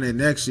class coming in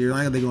next year.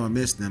 I don't think they're gonna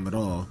miss them at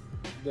all.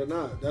 They're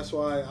not. That's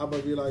why I'm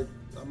gonna be like,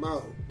 I'm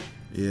out.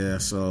 Yeah,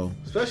 so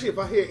especially if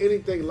I hear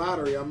anything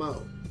lottery, I'm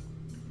out.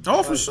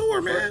 Oh, for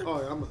sure, man.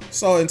 Oh, I'm out.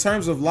 So in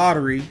terms of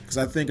lottery, because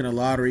I think in the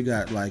lottery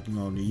got like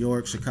New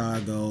York,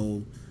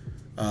 Chicago,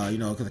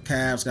 because the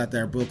Cavs got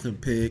their Brooklyn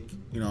pick.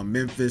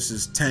 Memphis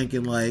is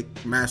tanking like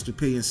Master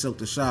P and Silk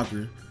the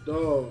Shocker.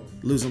 Dog.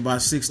 Losing by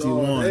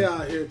 61. Dog, they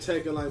out here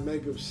taking like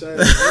makeup say.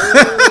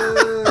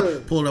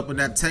 Pulling up in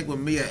that tank with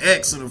Mia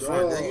X in the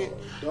front.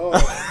 Dog.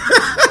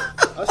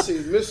 I see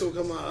Missile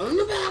come out.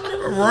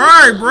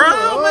 Right,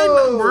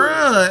 bro.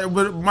 Bro.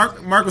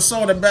 But Marcus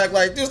saw in the back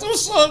like this.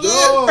 What's up, dude?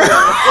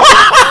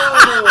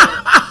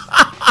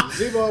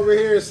 Zebo over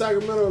here in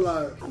Sacramento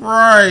like.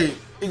 Right.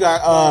 You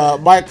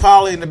got Mike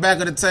Colley in the back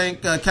of the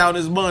tank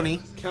counting his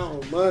money.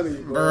 Counting money,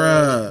 bro.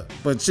 Bruh.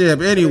 But yeah,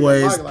 but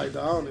anyways. Mike like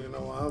that. I don't even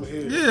know why I'm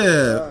here.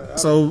 Yeah.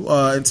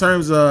 So in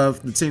terms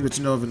of the team that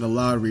you know of in the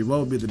lottery, what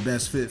would be the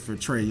best fit for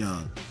Trae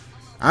Young?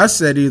 I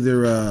said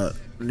either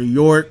New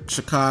York,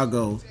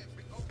 Chicago,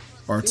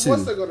 or 2. He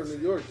wants to go to New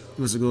York, though.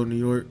 He wants to go to New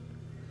York.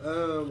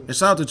 And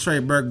shout out to Trey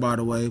Burke, by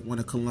the way, when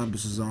the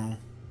Columbus is on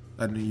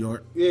at New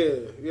York. Yeah.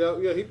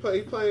 He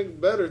playing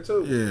better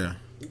too. Yeah,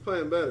 he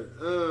playing better.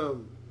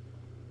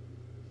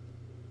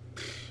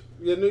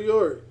 Yeah, New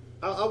York.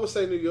 I would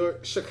say New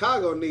York.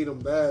 Chicago need them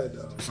bad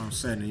though. That's what I'm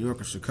saying. New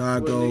York or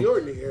Chicago. Well, New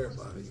York need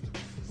everybody.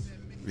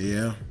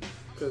 Yeah.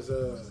 Because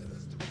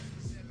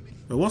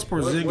but once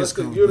Porzingis once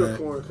the comes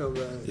unicorn back, comes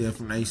back, yeah,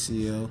 from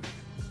ACL.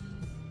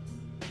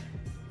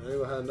 I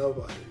ain't gonna have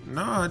nobody.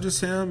 No, just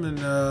him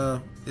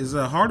and is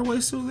Hardaway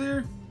still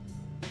there?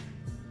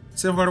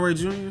 Tim Hardaway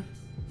Jr.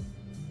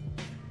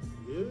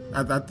 Yeah.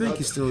 I think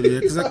he's still there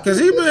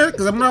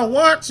because I'm not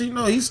watching.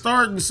 He's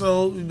starting,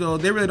 so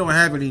they really don't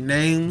have any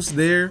names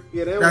there.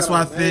 Yeah, that's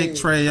why I think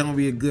Trae Young will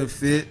be a good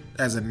fit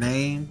as a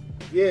name.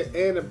 Yeah,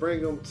 and to bring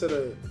him to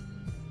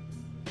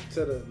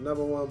the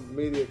number 1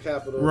 media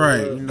capital,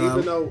 right?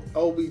 Even though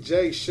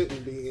OBJ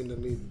shouldn't be in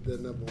the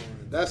number 1,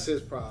 that's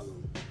his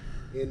problem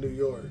in New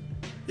York.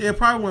 Yeah,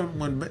 probably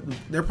when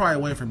they're probably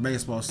waiting for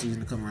baseball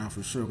season to come around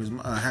for sure because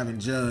having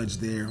Judge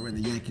there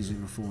in the Yankees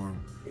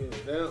uniform.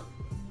 Yeah,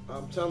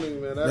 I'm telling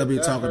you, man, they'll be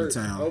talking hurt to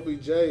town.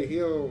 OBJ, he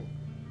don't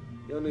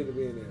need to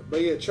be in there.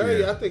 But yeah,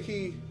 Trey, I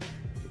think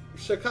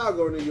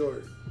Chicago or New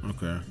York.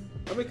 Okay.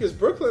 I mean, because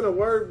Brooklyn will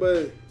work,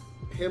 but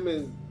him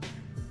and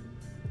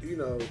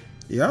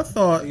Yeah, I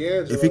thought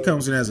D'Angelo, if he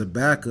comes in as a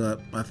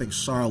backup, I think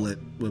Charlotte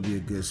would be a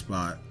good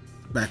spot,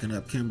 backing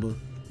up Kemba.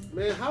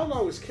 Man, how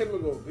long is Kemba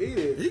gonna be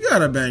there? He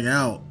gotta bang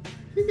out.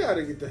 He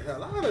gotta get the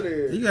hell out of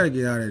there. He gotta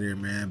get out of there,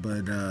 man.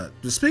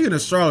 But speaking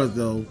of Charlotte,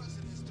 though,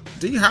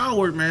 D.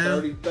 Howard,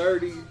 man,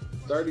 30,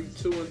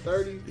 32 and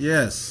 30.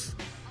 Yes.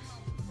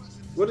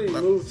 What did he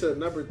move to?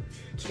 Number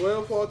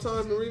 12 all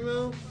time in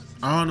rebound?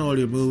 I don't know what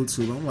he moved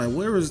to. I'm like,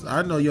 where is?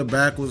 I know your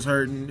back was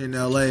hurting in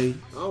L.A.,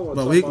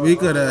 but we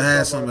could have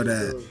had some of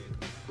that.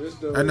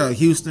 I know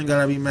Houston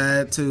gotta be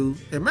mad too.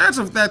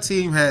 Imagine if that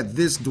team had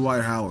this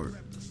Dwight Howard.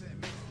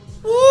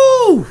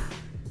 Woo!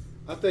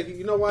 I think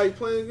you know why he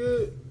playing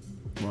good.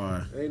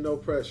 Why? Ain't no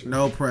pressure.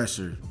 No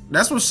pressure.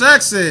 That's what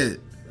Shaq said.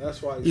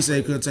 That's why he said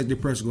he couldn't take the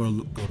pressure.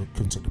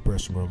 Couldn't take the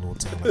pressure. Go a little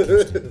time like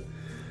Houston.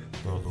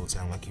 Go a little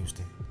time like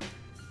Houston.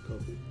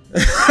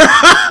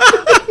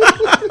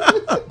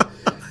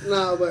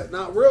 Nah, but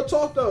not real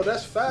talk though.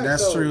 That's fact.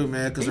 That's true,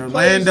 man. Because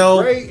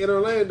Orlando, great in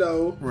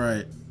Orlando.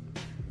 Right.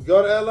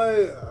 Go to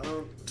LA.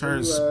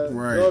 Turns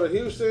right. Go to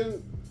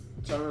Houston.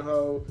 Turn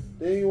hoe.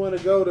 Then you want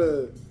to go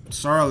to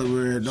Charlotte,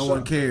 where no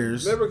one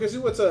cares. Remember, because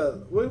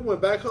we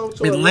went back home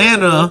to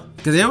Atlanta,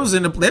 because they was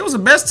the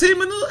best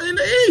team in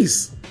the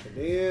East.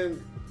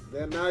 And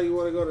then now you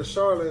want to go to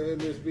Charlotte and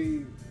just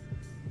be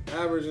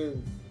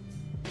averaging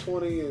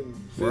 20 and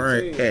 15.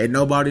 Right, and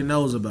nobody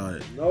knows about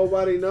it.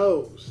 Nobody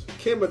knows.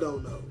 Kemba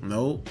don't know.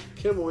 Nope.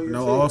 Kemba on your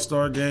no team.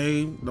 All-Star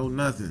game. No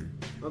nothing.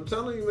 I'm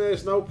telling you, man,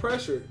 it's no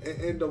pressure.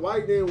 And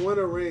Dwight didn't win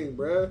a ring,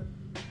 bruh.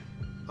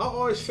 I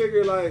always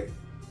figure like,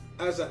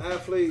 as an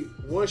athlete,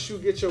 once you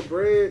get your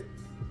bread,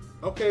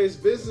 okay, it's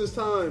business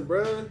time,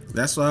 bruh.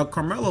 That's how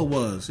Carmelo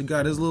was. He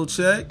got his little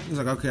check. He's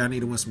like, okay, I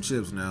need to win some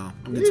chips now.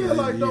 Yeah,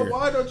 like, no,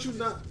 why don't you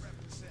not?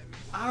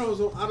 I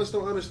just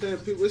don't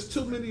understand people. It's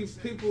too many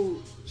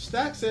people.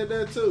 Stack said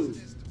that too.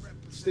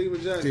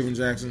 Steven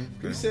Jackson.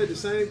 Okay. He said the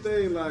same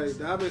thing. Like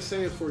I've been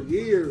saying for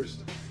years.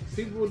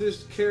 People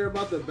just care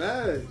about the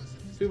bag.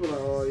 People are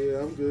like, oh yeah,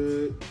 I'm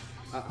good.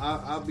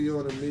 I'll be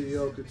on a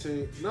mediocre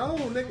team. No,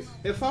 nigga.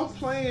 If I'm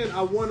playing,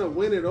 I want to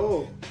win it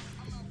all.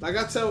 Like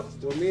I tell,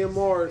 well, me and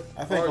Mar,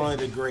 I think only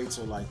the greats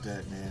are like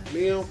that, man.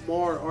 Me and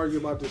Mar argue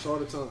about this all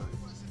the time,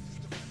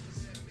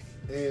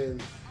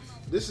 and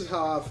this is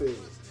how I feel.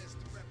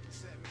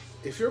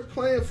 If you're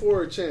playing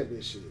for a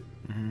championship,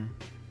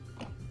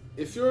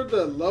 if you're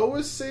the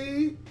lowest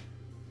seed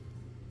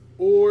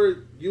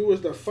or you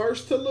was the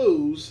first to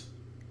lose,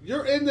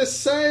 you're in the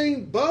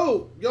same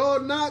boat. Y'all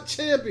not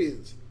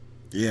champions.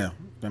 Yeah,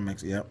 that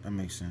makes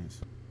sense.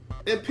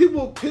 And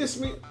people piss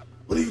me.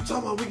 What are you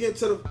talking about? We get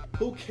to the.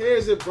 Who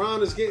cares if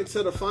Bron is getting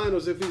to the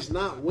finals if he's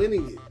not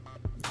winning it?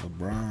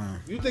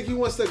 LeBron. You think he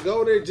wants to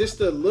go there just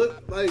to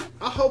look like?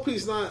 I hope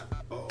he's not.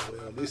 Oh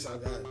well, at least I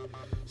got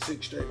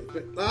 6 straight.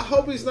 I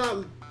hope he's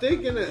not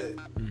thinking that.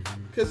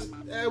 Because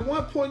at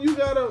one point you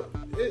gotta.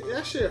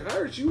 That shit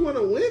hurts. You want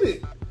to win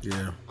it.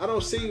 Yeah. I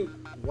don't see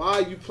why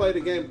you play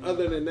the game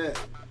other than that.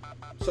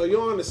 So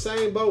you're on the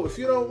same boat. If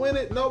you don't win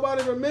it,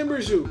 nobody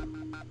remembers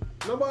you.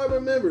 Nobody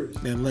remembers.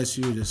 Unless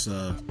you're just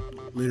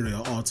literally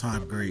an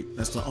all-time great.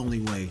 That's the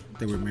only way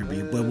they remember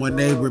you. But when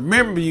they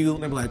remember you,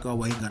 they be like, oh,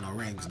 well, he got no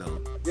rings,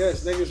 though.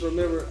 Yes, niggas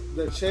remember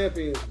the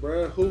champions,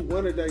 bruh. Who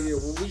won it that year?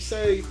 When we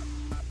say,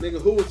 nigga,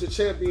 who was the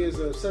champions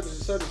of such and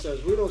such and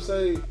such, we don't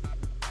say,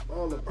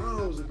 oh,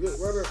 LeBron was a good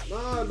runner.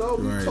 Nah, no,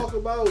 we talk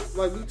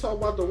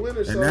about the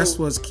winners. And that's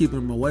what's keeping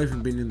him away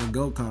from being in the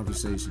GOAT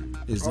conversation,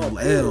 is the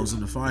L's in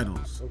the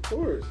finals. Of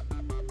course.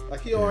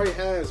 Like, he already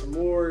has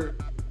more.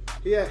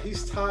 Yeah,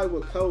 he's tied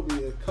with Kobe,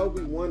 and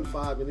Kobe won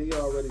 5, and he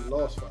already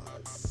lost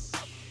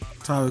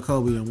 5. Tied with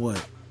Kobe in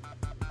what?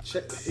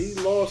 He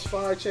lost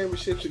 5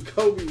 championships, and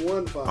Kobe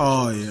won 5.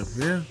 Oh,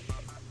 yeah.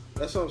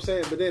 That's what I'm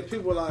saying. But then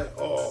people are like,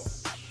 oh,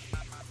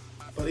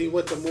 but he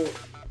went to more.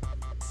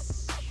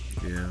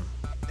 Yeah.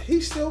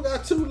 He still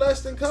got 2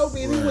 less than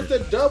Kobe, and he went to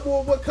double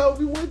of what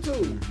Kobe went to.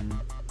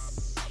 And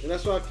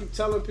that's why I keep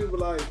telling people,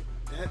 like,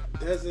 that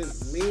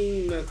doesn't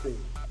mean nothing.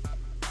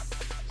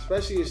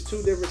 Especially it's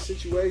 2 different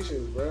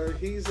situations, bro.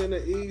 He's in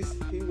the East,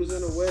 he was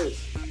in the West,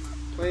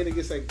 playing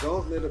against a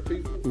gauntlet of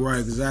people. Right,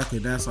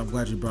 exactly. I'm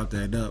glad you brought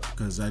that up,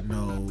 because I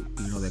know,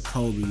 that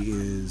Kobe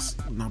is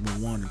number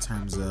 1 in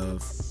terms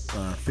of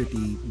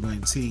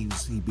 50-win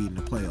teams he beat in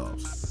the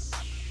playoffs.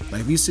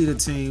 Like, if you see the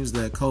teams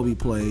that Kobe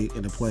played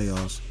in the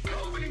playoffs,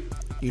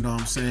 you know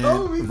what I'm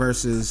saying,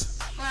 versus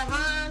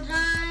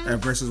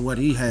what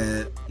he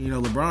had.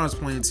 LeBron's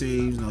playing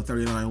teams,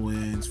 39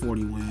 wins,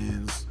 40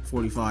 wins,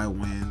 45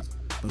 wins.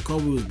 But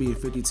Kobe was beating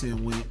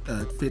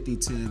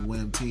 50-10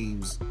 win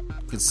teams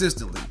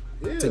consistently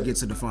to get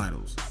to the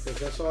finals. Because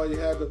that's all you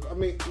had to. I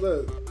mean,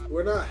 look,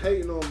 we're not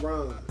hating on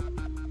Bron.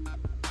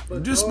 We're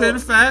just spitting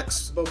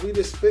facts. But we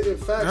just spitting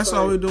facts. That's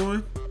all we're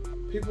doing.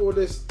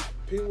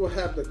 People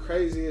have the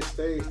craziest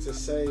things to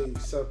say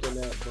something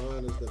that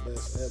Bron is the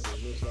best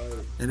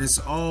ever. And it's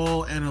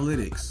all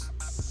analytics.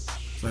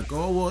 It's like,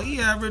 oh, well, he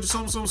averaged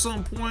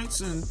some points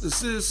and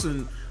assists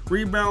and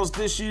rebounds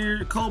this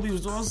year. Kobe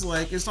was also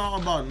like, it's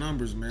all about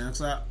numbers, man.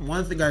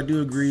 One thing I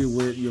do agree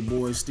with your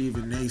boy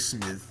Stephen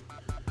Naismith.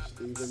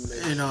 You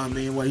know what I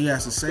mean? What he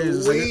has to say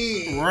is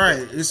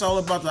right. It's all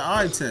about the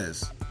eye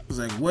test. It's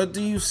like, what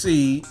do you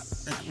see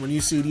when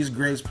you see these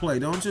greats play?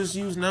 Don't just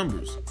use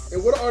numbers.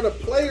 And what are the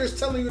players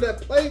telling you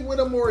that play with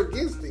him or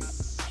against him?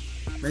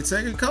 They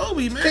taking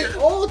Kobe, man. They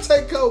all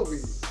take Kobe.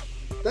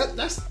 That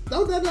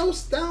don't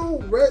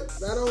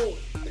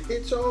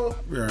hit y'all.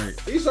 Right.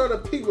 These are the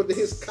people,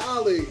 his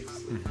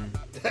colleagues,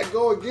 that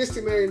go against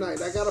him every night.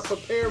 That gotta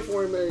prepare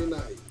for him every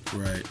night.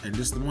 Right. And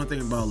just the one thing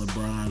about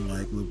LeBron,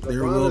 like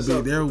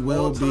LeBron there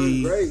will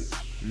be great.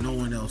 no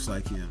one else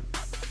like him.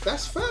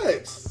 That's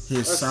facts.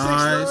 His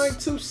size,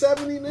 6'9",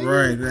 270 nigga.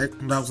 Right.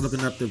 When I was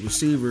looking up the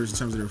receivers in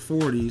terms of their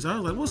 40s, I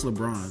was like, what's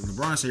LeBron?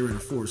 LeBron said he ran a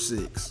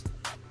 4.6.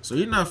 So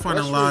you're not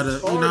finding a lot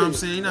of, you know what I'm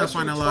saying? You're not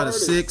finding a lot of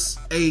 6'8",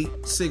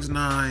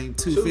 6'9",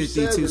 250,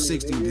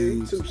 260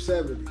 dudes.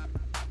 270.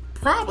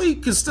 Probably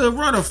could still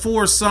run a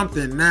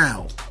 4-something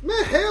now.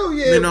 Man, hell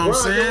yeah. You know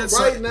what I'm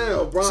saying?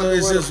 Now, Bron so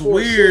it's just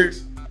weird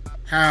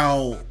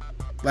how,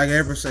 like I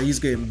ever say, he's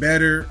getting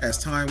better as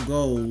time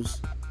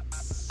goes.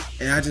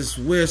 And I just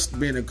wish,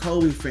 being a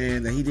Kobe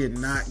fan, that he did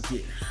not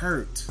get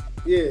hurt.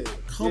 Yeah.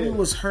 Kobe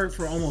was hurt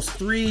for almost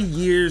 3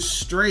 years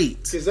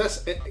straight. And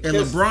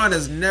LeBron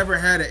has never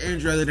had an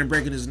injury other than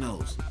breaking his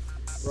nose.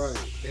 Right.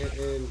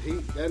 And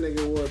that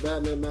nigga wore a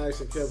Batman mask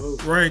and kept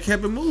hooping. Right, and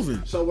kept it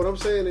moving. So what I'm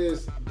saying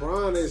is,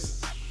 Bron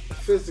is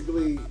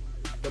physically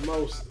the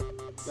most,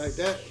 like,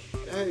 that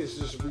is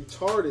just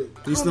retarded.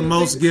 He's the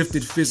most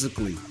gifted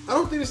physically. I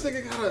don't think this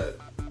nigga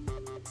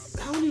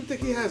I don't even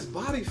think he has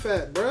body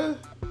fat, bruh.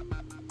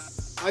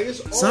 Like,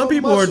 it's all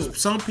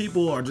some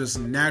people are just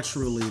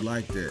naturally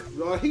like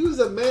that. He was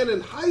a man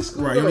in high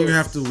school. Right, you don't even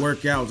have to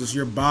work out. Just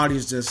your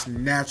body's just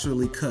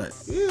naturally cut.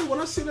 Yeah, when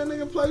I see that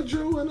nigga play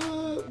Drew and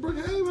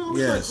Brookhaven, I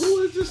was like, who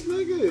is this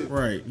nigga?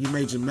 Right, you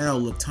made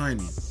Jamel look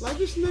tiny. Like,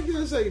 this nigga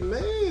is a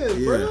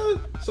man, bro.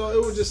 So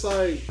it was just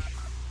like,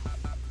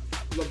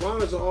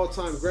 LeBron is an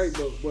all-time great,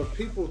 but when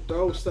people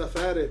throw stuff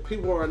at it,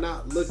 people are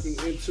not looking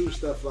into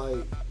stuff like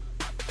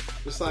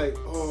it's like,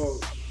 oh,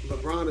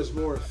 LeBron is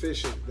more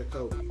efficient than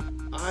Kobe.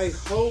 I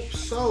hope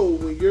so.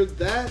 When you're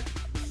that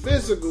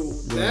physical,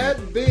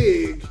 that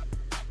big,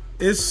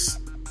 it's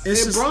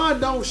LeBron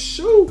don't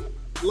shoot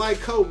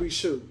like Kobe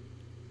shoot.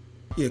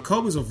 Yeah,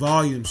 Kobe's a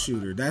volume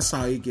shooter. That's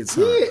how he gets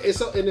hurt. Yeah, and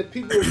so and then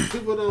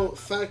people don't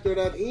factor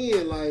that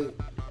in. Like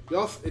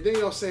y'all, and then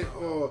y'all saying,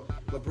 "Oh,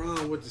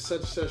 LeBron went to such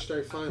and such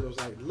straight finals."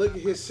 Like, look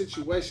at his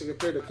situation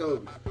compared to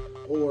Kobe,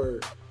 or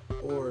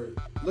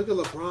look at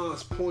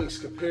LeBron's points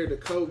compared to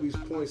Kobe's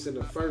points in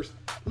the first.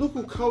 Look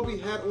who Kobe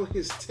had on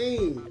his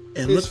team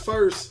and his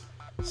first.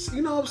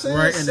 You know what I'm saying?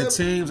 Right, and the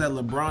teams that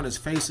LeBron is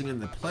facing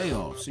in the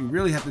playoffs, you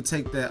really have to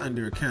take that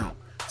under account.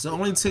 It's the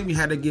only team you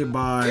had to get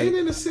by. And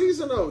in the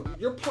season, though,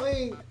 you're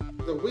playing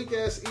the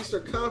weak-ass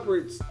Eastern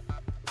Conference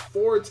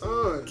 4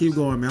 times. Keep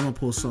going, man. I'm going to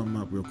pull something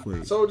up real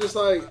quick. So, just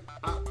like,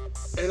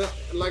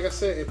 like I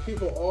said, and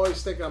people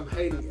always think I'm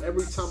hating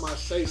every time I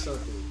say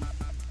something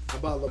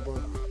about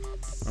LeBron.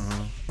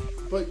 Uh-huh.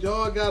 But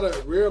y'all got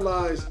to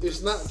realize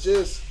it's not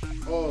just,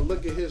 oh,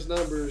 look at his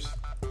numbers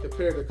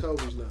compared to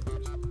Kobe's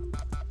numbers.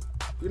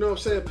 You know what I'm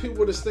saying?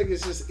 People just think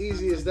it's just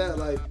easy as that.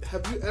 Like,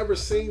 have you ever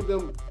seen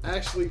them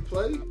actually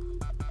play?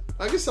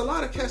 I guess a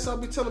lot of cats I'll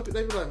be telling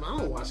people, they be like, I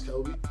don't watch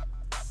Kobe.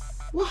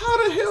 Well,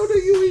 how the hell do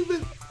you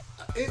even...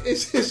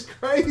 It's just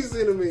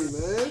crazy to me,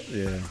 man.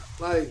 Yeah.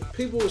 Like,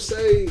 people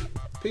say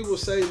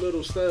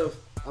little stuff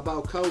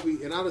about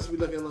Kobe, and I just be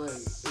looking like,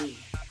 is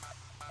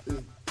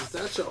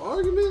that your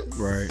argument?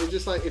 Right. It's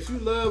just like, if you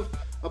love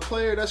a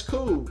player, that's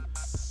cool.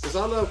 Because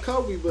I love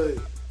Kobe, but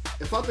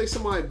if I think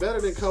somebody better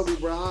than Kobe,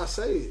 bro, I'll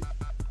say it.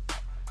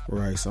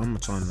 Right, so I'm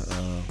trying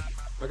to...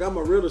 Like, I'm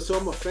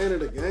I'm a fan of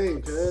the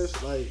game,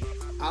 cuz. Like,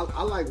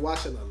 I like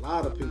watching a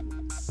lot of people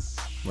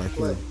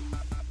play.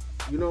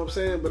 You know what I'm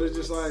saying? But it's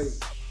just like,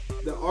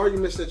 the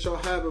arguments that y'all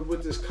having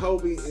with this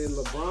Kobe and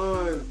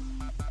LeBron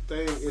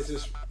thing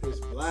is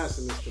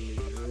blasphemous to me,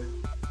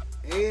 man.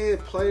 And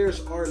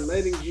players are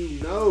letting you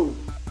know,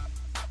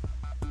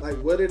 like,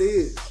 what it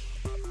is.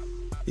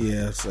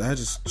 Yeah, so I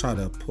just try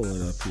to pull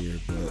it up here,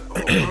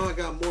 but... LeBron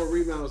got more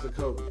rebounds than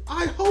Kobe.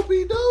 I hope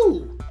he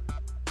do.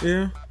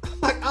 Yeah.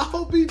 Like, I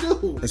hope he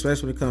do.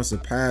 Especially when it comes to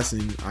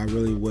passing, I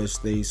really wish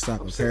they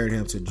stopped comparing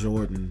him to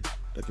Jordan.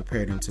 They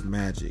compared him to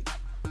Magic.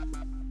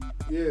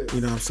 Yeah.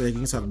 You know what I'm saying? You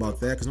can talk about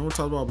that because no one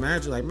talks about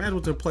Magic. Like, Magic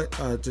went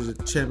to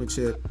the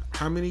championship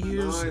how many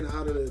years? 9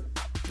 out of the...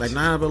 Like 9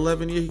 out of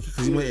 11 years?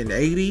 Because he went in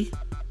 80.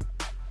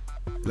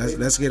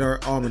 Let's get our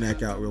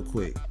almanac out real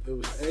quick. It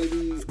was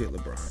 80. Forget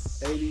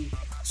LeBron. 80.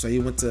 So he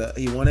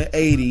won at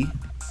 80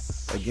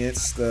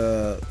 against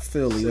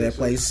Philly. They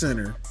played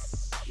center.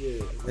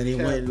 Yeah. Then he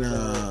went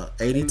in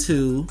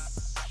 82.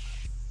 So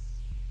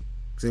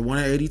they won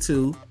at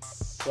 82.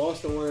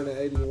 Boston won in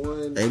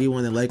 81.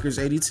 81, the Lakers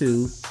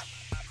 82.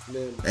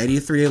 Then,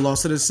 83, they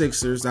lost to the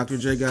Sixers. Dr.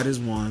 J got his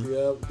one.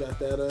 Yep, got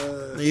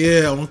that.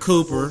 Yeah, on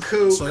Cooper.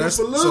 So that's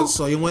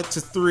so he went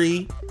to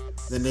 3.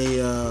 Then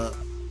they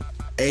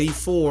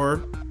 84.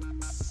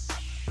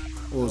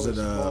 What was it?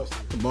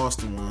 The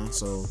Boston one.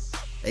 So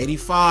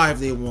 85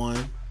 they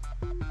won.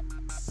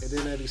 And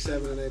then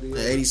 87 and 88.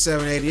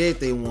 87, 88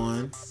 they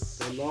won.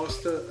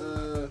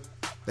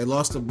 They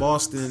lost to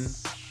Boston.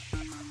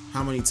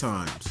 How many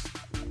times?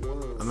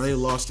 One. I know they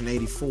lost in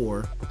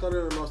 84. I thought they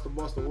lost to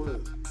Boston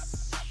once.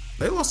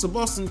 They lost to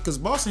Boston because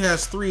Boston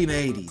has 3 in the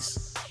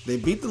 80s. They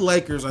beat the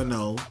Lakers, I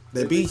know.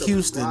 They beat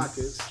Houston. I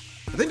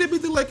think they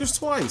beat the Lakers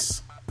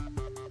twice.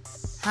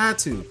 Had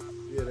to.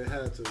 Yeah, they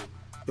had to.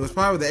 It was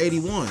probably the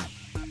 81.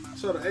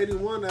 So the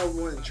 81, that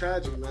wasn't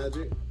tragic,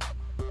 Magic.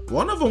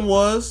 One of them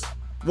was...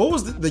 What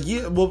was the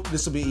year? Well,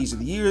 this will be easy.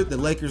 The year the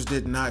Lakers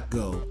did not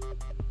go.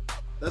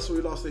 That's when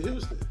we lost to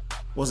Houston.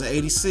 Was it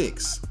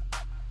 86?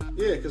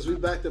 Yeah, because we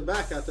back to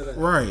back after that.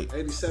 Right.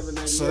 87,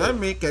 88. So that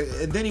make it,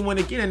 and then he went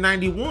again in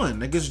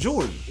 91 against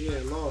Jordan. Yeah,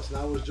 lost.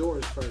 That was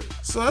Jordan's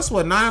first. So that's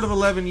what 9 out of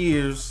 11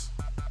 years.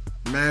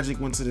 Magic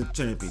went to the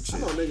championship. I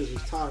know niggas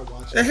was tired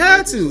watching. They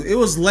had to. It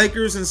was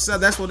Lakers and so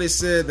that's what they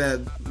said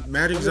that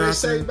Magic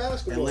Johnson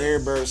and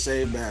Larry Bird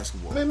saved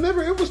basketball. Man,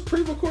 remember it was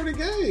pre-recorded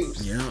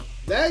games. Yeah.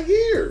 That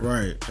year.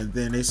 Right. And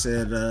then they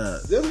said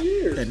them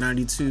years. At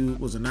 92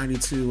 was a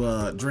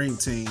 92 Dream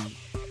Team.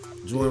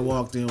 Jordan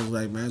walked in and was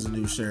like, man, there's a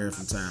new sheriff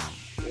in town.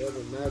 Yeah,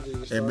 but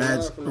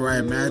Magic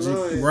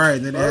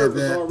right. Then they had that.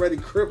 Was already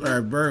crippled.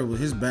 Right, Bird,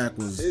 his back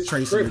was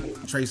Tracy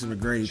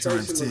McGrady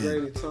times 10.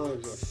 McGrady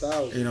times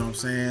 1,000. You know what I'm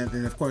saying?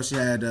 Then of course you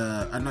had.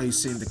 I know you've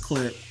seen the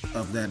clip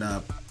of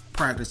that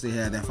practice they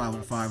had, that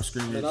 5-on-5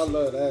 scrimmage. And I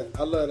love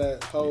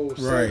that whole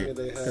segment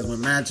they had. Because when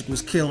Magic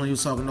was killing, he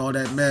was talking all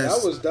that mess.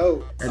 That was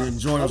dope. And then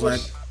Jordan was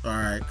like, all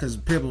right, because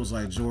Pippen was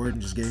like, Jordan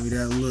just gave me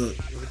that look.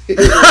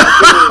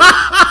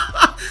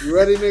 You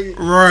ready, nigga?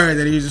 Right.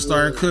 Then he just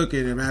started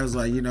cooking, and I was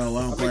like, you know,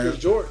 I don't play.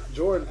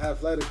 Jordan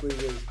athletically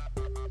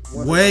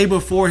was way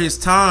before his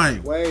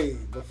time. Way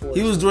before.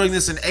 He was doing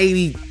this in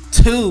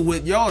 82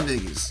 with y'all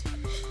niggas.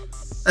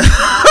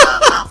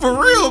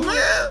 For real,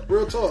 man.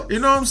 Real talk. You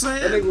know what I'm That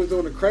saying? nigga was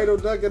doing the cradle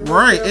duck and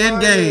Right,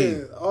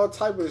 Endgame. all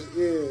type of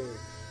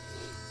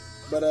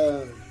But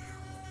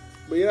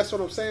yeah, that's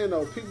what I'm saying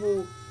though.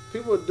 People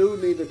do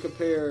need to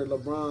compare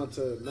LeBron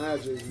to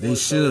Magic. They more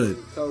so should.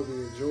 than Kobe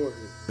and Jordan.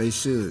 They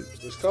should.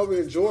 Because Kobe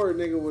and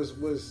Jordan, nigga,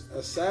 was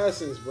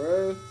assassins,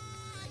 bruh.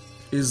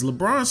 Is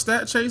LeBron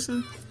stat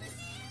chasing?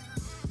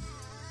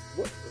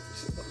 What?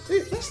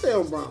 Let's stay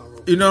on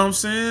Bron. You know what I'm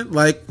saying?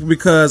 Like,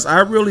 because I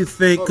really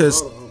think,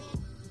 because Hold on.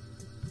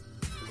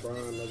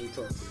 LeBron, let me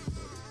talk to you,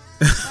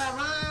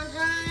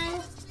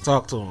 buddy.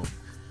 talk to him.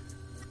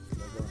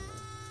 LeBron.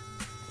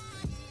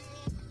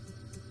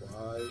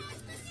 Why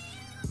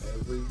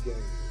every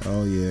game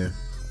Oh yeah.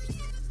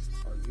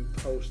 are you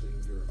posting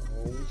your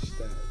own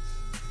stats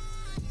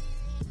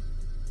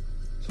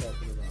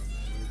talking about man,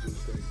 it's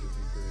just great to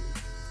be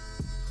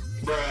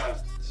great? Bruh.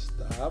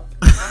 Stop.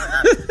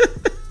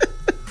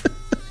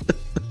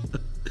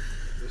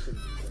 Listen to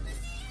me,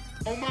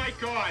 Oh my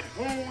God,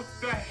 who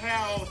the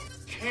hell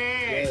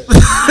cares? bro.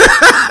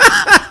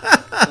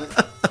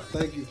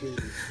 Thank you,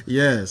 Peter.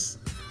 Yes.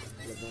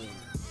 LeBron.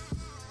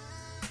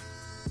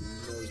 You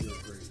know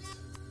you're great.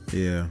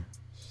 Yeah.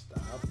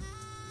 Stop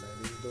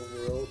letting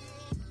the world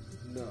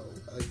know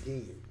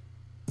again.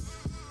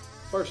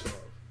 First off,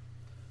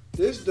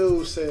 this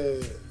dude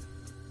said,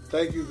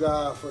 "Thank you,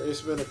 God, for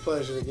it's been a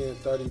pleasure to get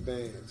 30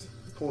 bands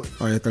points."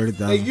 Oh yeah,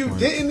 30,000. And you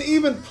didn't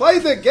even play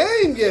the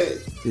game yet,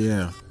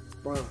 Yeah.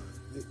 Bron.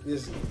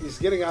 It's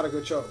getting out of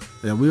control.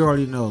 Yeah, we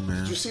already know,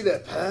 man. Did you see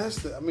that pass?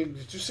 Did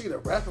you see the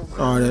wrapper?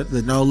 Oh,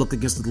 the no look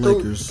against the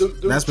Lakers.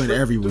 That's been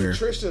everywhere.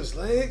 Tristan's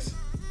legs,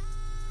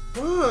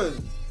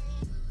 Bron.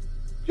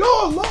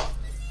 Y'all lost.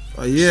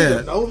 Oh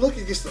yeah. No look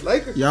against the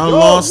Lakers. Y'all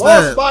lost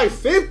that. by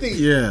 50.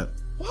 Yeah.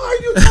 Why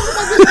are you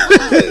talking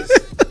about this?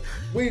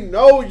 We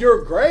know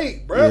you're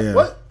great, bro.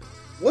 Yeah.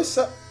 What's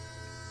up?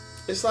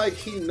 It's like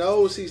he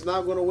knows he's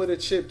not going to win a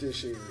chip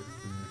this year.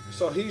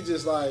 So he's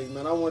just like,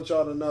 man, I want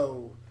y'all to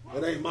know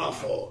it ain't my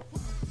fault.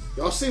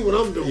 Y'all see what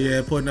I'm doing.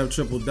 Yeah, putting up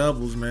triple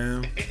doubles,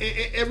 man.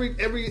 Every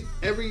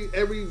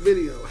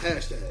video,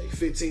 hashtag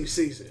 15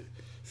 season.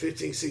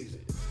 15 season.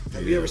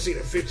 Have you ever seen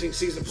a 15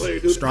 season player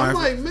do that? I'm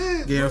like,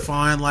 man. Getting bro.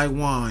 fine like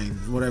wine.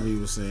 Whatever he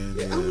was saying.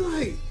 Yeah, Yeah. I'm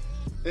like,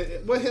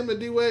 what him and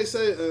D-Wade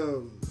say,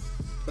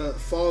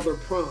 father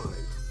prime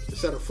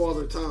instead of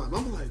father time.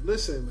 I'm like,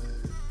 listen,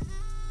 man,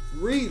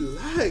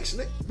 relax.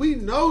 We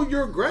know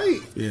you're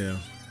great. Yeah.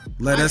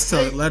 Let us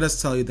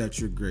tell you that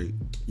you're great.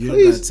 You don't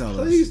Please, gotta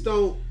tell please us.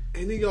 don't.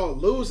 And then y'all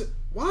lose it.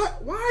 Why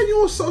are you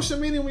on social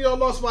media when y'all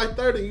lost by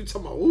 30 and you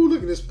talking about, ooh,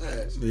 look at this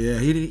pass? Yeah,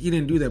 he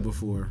didn't do that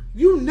before.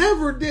 You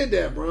never did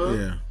that, bro.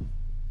 Yeah.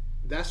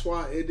 That's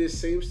why it just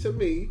seems to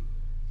me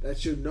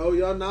that you know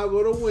y'all not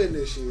going to win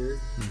this year.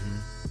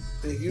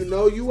 Mm-hmm. And you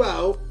know you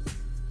out.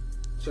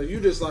 So you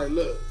just like,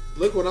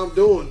 look what I'm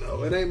doing,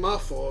 though. It ain't my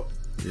fault.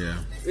 Yeah.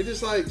 It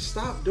just like,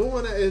 stop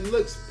doing that. It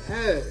looks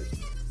bad.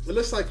 It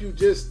looks like you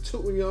just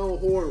tooting your own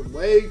horn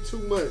way too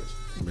much.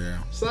 Yeah.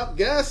 Stop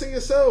gassing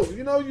yourself.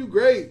 You know you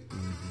great.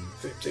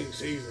 15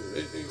 seasons,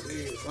 15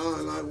 seasons,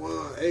 fine like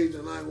one,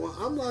 aging like one.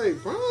 I'm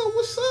like, bro,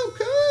 what's up,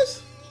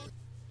 cuz?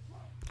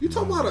 You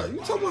talking about a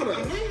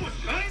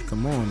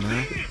Come on,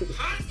 man.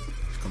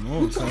 Come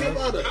on, you talking cuz.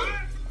 about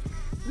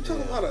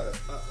a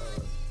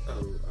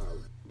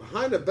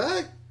behind the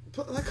back?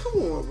 Like,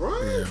 come on,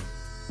 bro. Yeah.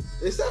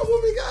 Is that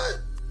what we got?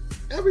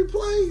 Every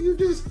play, you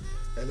just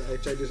and hey,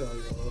 check this out,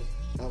 y'all.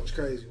 That was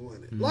crazy,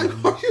 wasn't it? Like,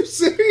 are you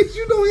serious?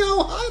 You know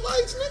y'all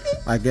highlights,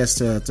 nigga? I guess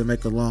to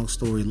make a long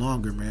story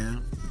longer,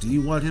 man. Do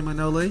you want him in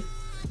LA?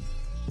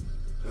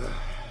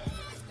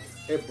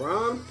 If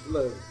Bron,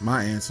 look,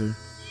 My answer.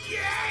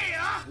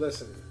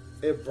 listen.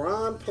 If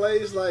Bron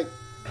plays like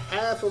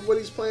half of what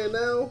he's playing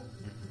now,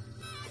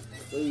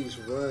 please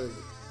run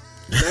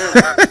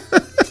now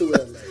to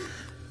LA.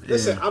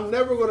 Listen, Yeah. I'm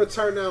never going to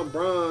turn down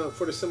Bron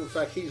for the simple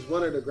fact he's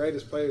one of the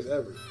greatest players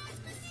ever.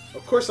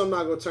 Of course, I'm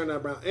not going to turn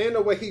down Bron. And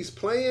the way he's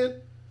playing,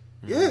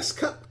 yes,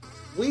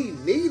 we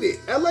need it.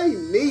 LA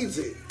needs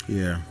it.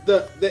 Yeah.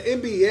 The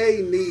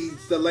NBA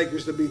needs the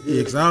Lakers to be good. Yeah,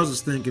 because I was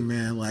just thinking,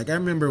 man, like, I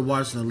remember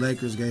watching the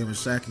Lakers game with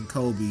Shaq and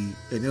Kobe,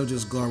 and they'll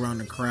just go around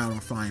the crowd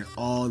and find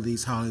all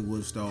these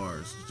Hollywood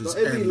stars. Just So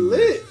it be everywhere.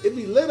 lit. It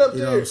be lit up You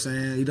there. know what I'm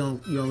saying? You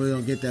really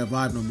don't get that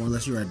vibe no more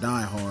unless you're a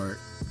diehard.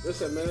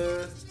 Listen,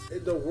 man,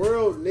 the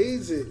world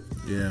needs it.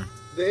 Yeah.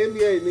 The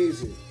NBA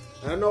needs it.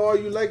 I know all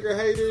you Laker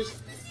haters.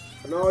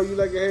 I know all you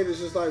Laker haters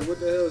just like, what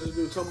the hell is this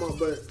dude talking about?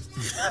 But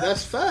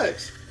that's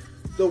facts.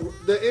 The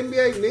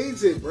NBA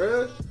needs it,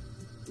 bruh.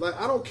 Like,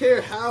 I don't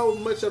care how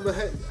much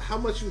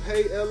you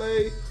hate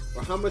LA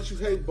or how much you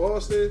hate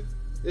Boston.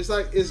 It's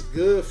like, it's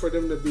good for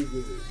them to be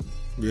good.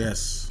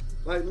 Yes.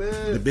 Like,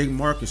 man, The big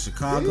market,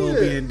 Chicago yeah.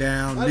 being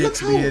down, Like,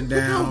 Knicks being Look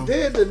how down,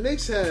 dead the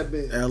Knicks have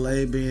been.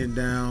 LA being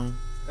down.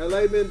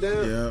 LA been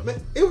down. Yeah.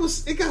 Man,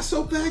 it got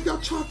so bad. Y'all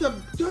tried to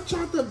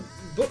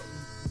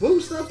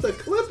boost up the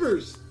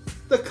Clippers.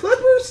 The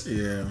Clippers?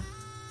 Yeah.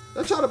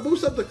 Y'all try to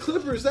boost up the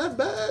Clippers that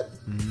bad?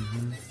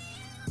 Mm-hmm.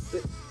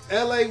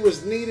 LA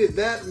was needed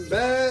that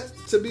bad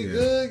to be Yeah.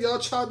 good. Y'all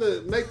tried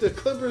to make the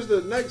Clippers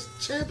the next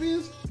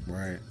champions.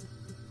 Right.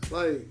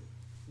 Like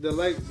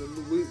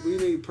we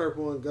need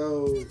purple and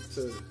gold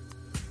to.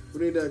 We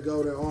need that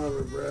golden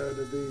armor, bruh,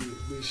 to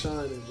be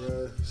shining,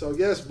 bruh. So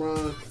yes,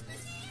 Bron,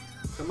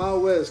 come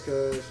out west,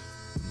 cuz.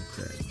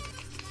 Okay.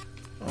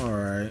 All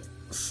right.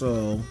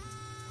 So,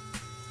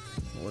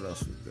 what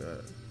else we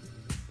got?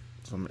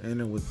 So I'm gonna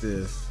end it with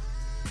this.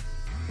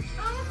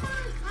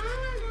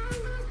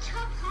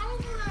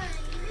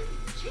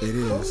 It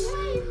is.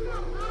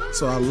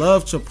 So I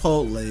love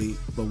Chipotle,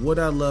 but what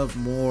I love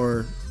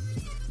more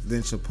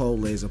than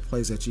Chipotle is a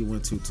place that you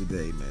went to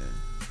today, man.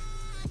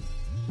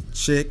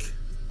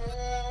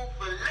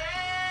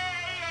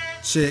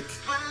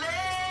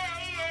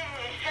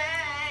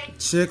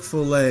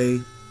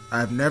 Chick-fil-A.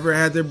 I've never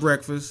had their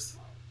breakfast.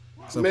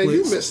 So Man,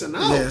 please, you missing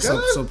out, yeah, so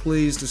cuz.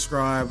 please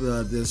describe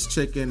this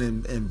chicken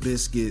and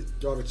biscuit.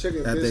 Y'all, the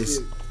chicken That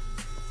biscuit.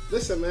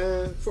 Listen,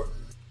 man,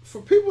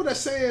 for people that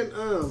saying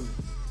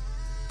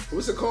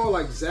what's it called,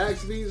 like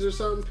Zaxby's or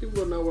something, people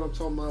don't know what I'm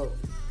talking about.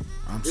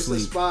 I'm It's sleep.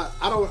 a spot.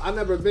 I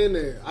never been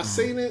there. I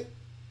seen it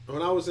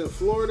when I was in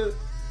Florida,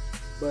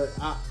 but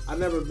I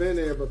never been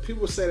there. But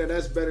people say that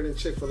that's better than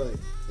Chick-fil-A.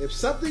 If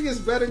something is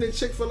better than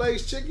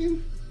Chick-fil-A's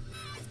chicken,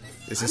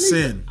 It's a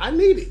sin. I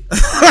need it.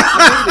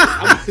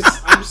 I need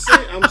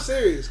it. I'm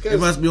serious. It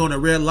must be on a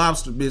Red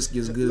Lobster biscuit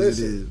as good as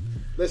it is.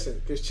 Listen,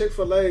 because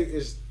Chick-fil-A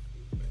is,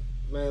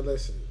 man,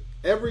 listen.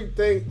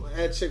 Everything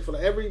at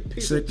Chick-fil-A, every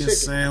piece of Chicken chicken.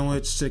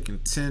 sandwich, chicken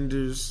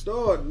tenders,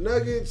 Dog,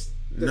 nuggets,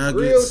 the nuggets,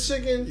 grilled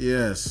chicken,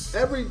 yes,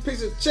 every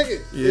piece of chicken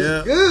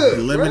yeah, is good.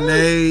 The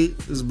lemonade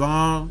is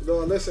bomb.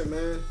 Dog, listen,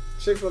 man.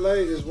 Chick-fil-A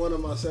is one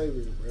of my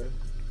savings, bro.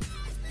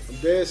 I'm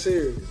dead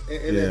serious.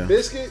 And Yeah. that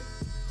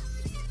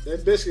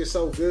biscuit is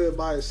so good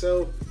by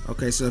itself.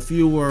 Okay, so if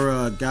you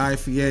were Guy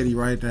Fieri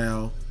right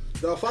now,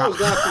 Dog, if I was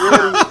Guy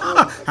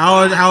Fieri,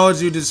 how would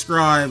you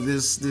describe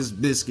this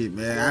biscuit,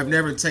 man? I've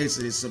never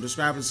tasted it, so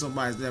describing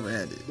somebody's never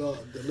had it. dog,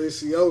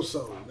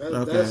 delicioso.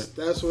 Okay.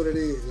 That's what it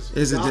is.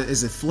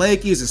 Is it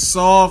flaky? Is it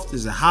soft?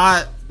 Is it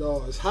hot?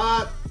 Dog, it's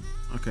hot.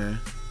 Okay,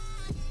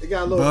 It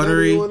got a little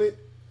Buttery. honey on it.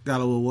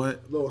 got a little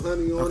what? Little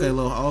honey on Okay, it.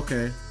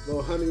 okay.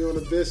 Little honey on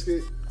the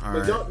biscuit. All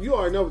But right. you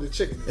already know what the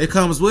chicken is. It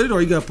comes with it,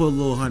 or you gotta put a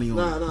little honey on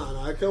it?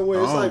 Nah. I come with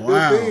it. It's Oh, like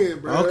wow. Big Ben,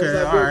 bro. Okay, it's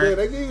like all Big right. Ben.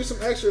 They give you some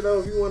extra though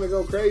if you want to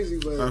go crazy.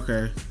 But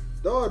Okay.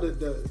 dog,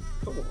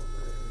 come on, man.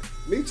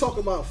 Me talk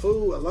about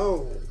food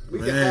alone. We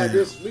can Man. have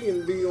this. We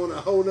can be on a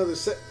whole nother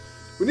set.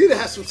 We need to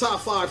have some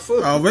top 5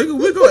 food. Oh, we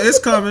go. It's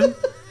coming.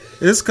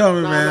 It's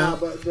coming, man. Nah,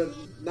 but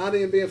not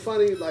even being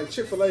funny. Like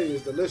Chick-fil-A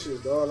is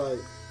delicious, dog. Like,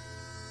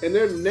 and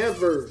they're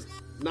never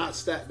not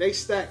stacked. They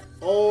stack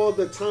all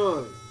the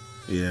time.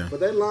 Yeah. But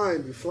that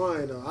line be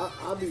flying though.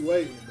 I'll be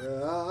waiting,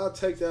 bro. I'll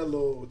take that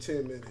little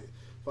 10-minute,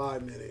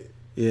 5-minute.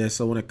 Yeah,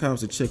 so when it comes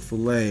to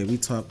Chick-fil-A, we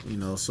talk,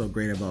 so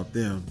great about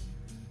them.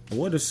 But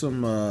what are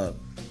some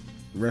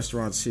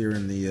restaurants here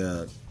in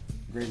the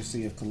greater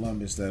city of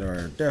Columbus that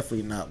are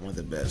definitely not one of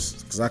the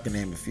best? Because I can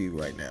name a few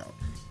right now.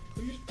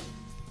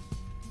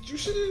 You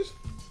serious?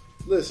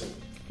 Listen,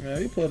 Man,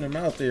 we putting them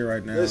out there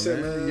right now,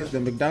 Listen, man. man. You get the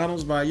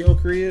McDonald's by your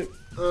crib.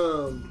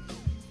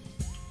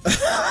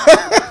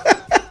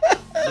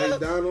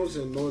 McDonald's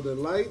and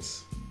Northern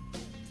Lights.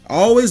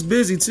 Always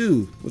busy,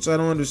 too, which I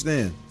don't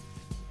understand.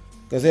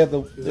 Because they have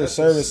their That's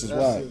service is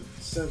that's wide.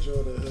 the central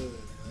of the hood,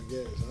 I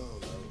guess. I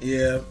don't know. Yeah,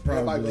 Everybody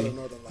go probably. to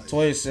Northern Lights.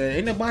 Toya said,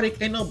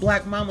 ain't no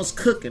black mamas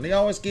cooking. They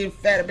always getting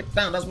fat at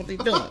McDonald's. That's what they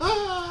doing.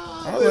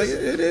 I was like,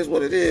 it is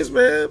what it is,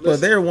 man. But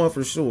Listen. they're one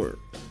for sure.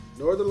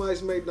 Northern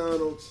Lights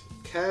McDonald's,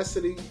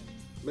 Cassidy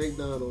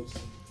McDonald's,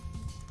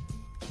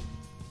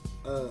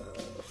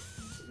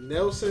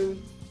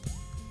 Nelson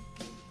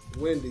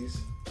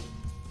Wendy's,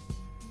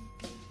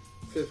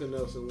 Fifth and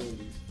Nelson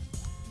Wendy's.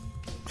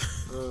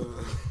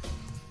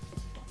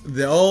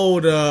 The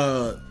old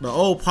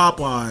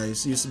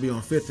Popeyes used to be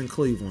on 5th and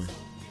Cleveland.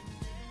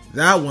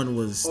 That one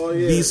was Oh,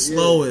 yeah, the yeah.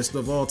 slowest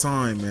of all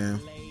time, man.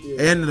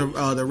 Yeah. And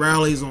the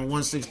rallies on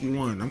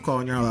 161. I'm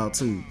calling y'all out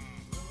too.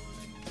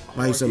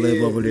 I used to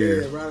live over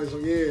there. Yeah, Riley's,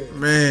 yeah.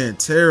 Man,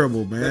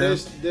 terrible, But man.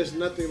 there's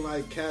nothing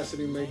like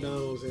Cassidy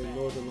McDonald's and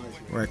Northern Lights.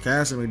 Man. Right,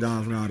 Cass and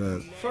McDonald's now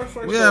First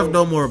we have off-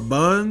 no more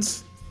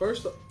buns.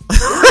 First,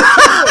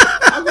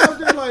 I go up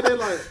there like they're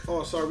like,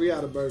 oh, sorry, we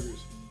out of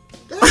burgers.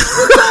 That's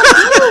what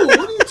I do.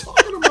 What are you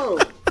talking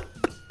about?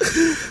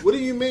 What do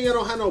you mean you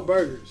don't have no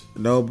burgers?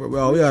 No,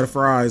 well, we got the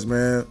fries,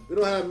 man. We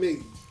don't have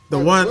meat. The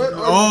Like, one, what are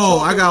you oh,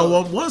 I talking got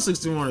about?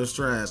 161 is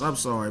trash. I'm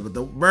sorry, but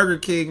the Burger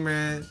King,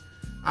 man.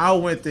 I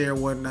went there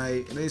one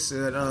night and they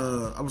said,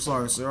 I'm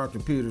sorry, sir, our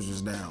computers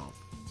is down.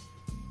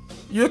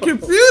 Your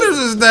computers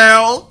is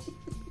down?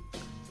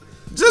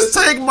 Just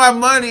take my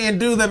money and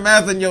do the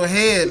math in your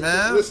head,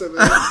 man. Listen,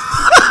 man.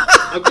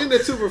 I'm getting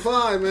it 2 for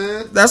 $5,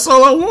 man. That's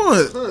all I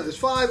want. Huh, it's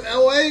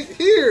 508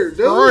 here,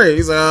 dude. All right,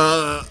 he's like,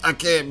 I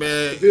can't,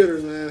 man.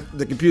 Computers, man.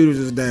 The computers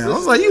is down. I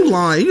was like, you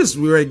lying. You just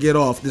ready to get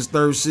off this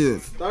third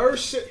shift. Third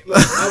shift. Look,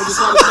 I was just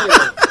trying to say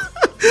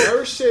that.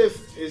 Third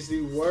shift is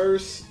the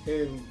worst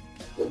in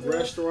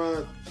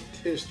restaurant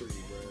history,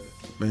 bro.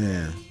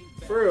 Man.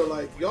 For real,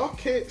 like, y'all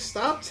can't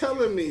stop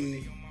telling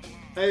me,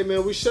 hey,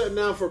 man, we shutting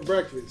down for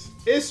breakfast.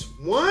 It's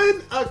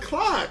 1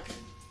 o'clock.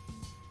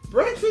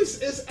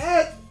 Breakfast is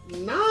at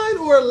 9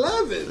 or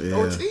 11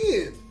 or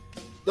 10.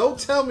 Don't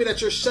tell me that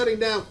you're shutting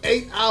down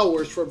 8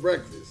 hours for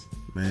breakfast.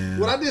 Man.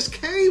 When I just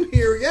came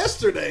here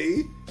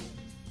yesterday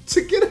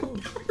to get a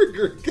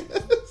burger,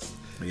 guys.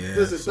 Yeah.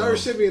 Listen, third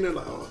shift being there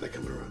like, oh, they're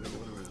coming around.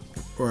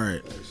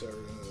 Right. Hey, sir,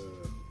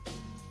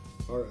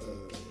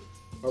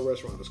 our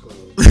restaurant is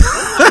closed.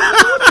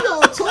 What are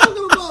y'all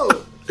talking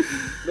about?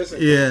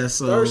 Listen, yeah,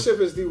 so third shift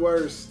is the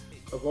worst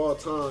of all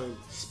time.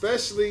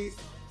 Especially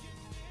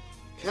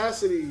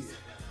Cassidy.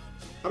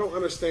 I don't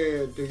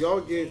understand. Do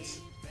y'all get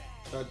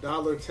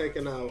 $1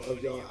 taken out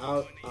of y'all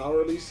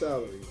hourly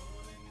salary?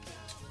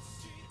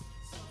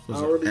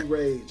 Hourly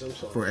wage, I'm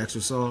sorry. For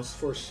extra sauce?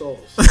 For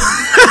sauce.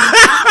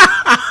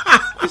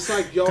 It's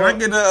like y'all. Can I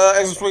get an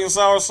extra sweet and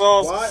sour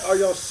sauce? Why are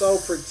y'all so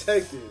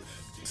protective?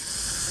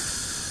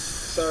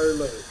 Sir,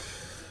 look.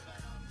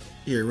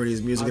 Here, ready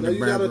his music I in know the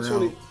you got a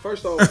background. 20.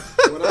 First off,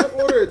 when I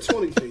order a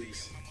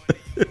 20-piece,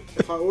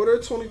 if I order a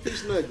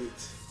 20-piece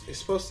nuggets, it's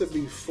supposed to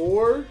be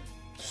 4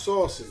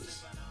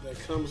 sauces that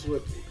comes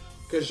with it.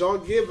 Because y'all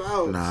give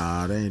out.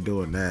 Nah, they ain't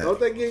doing that. Don't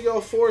they give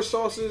y'all 4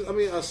 sauces? I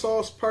mean, a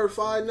sauce per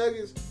 5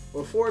 nuggets?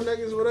 Or 4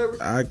 nuggets, whatever?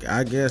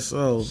 I guess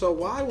so. So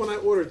why, when I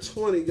order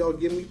 20, y'all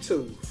give me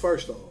 2,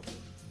 first off?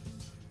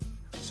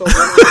 So when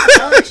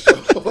I ask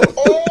y'all,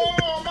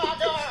 Oh my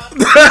God!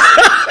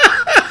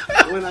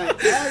 when I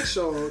ask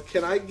y'all,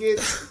 can I get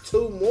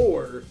 2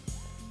 more?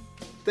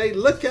 They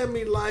look at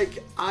me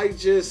like I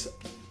just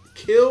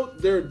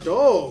killed their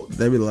dog.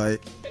 They be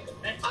like,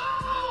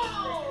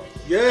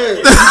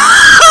 Yes.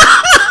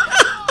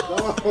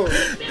 Oh,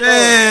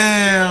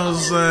 damn,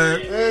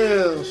 son.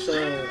 damn,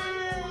 son.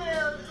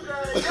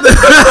 I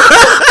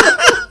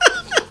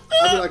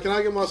be like, can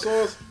I get my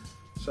sauce?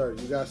 Sir,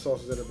 you got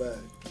sauces in the bag.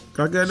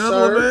 Can I get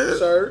another one, man?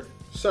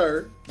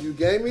 Sir, you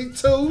gave me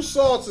 2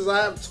 sauces.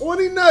 I have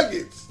 20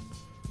 nuggets.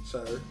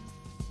 Sir,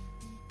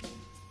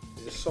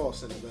 there's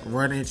sauce in the bag.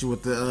 Right at you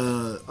with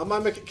the I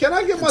might make it. Can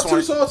I get my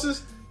 2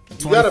 sauces? You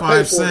 25 gotta pay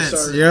for it, cents.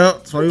 sir.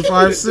 Yep, 25 Give me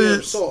this damn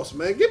cents. sauce,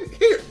 man. Give me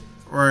here.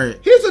 Right.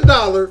 Here's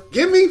 $1.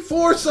 Give me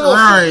 4 sauces,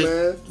 Right.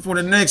 man. For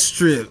the next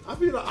trip. I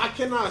be like, I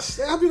cannot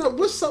stand. I be like,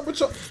 what's up with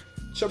your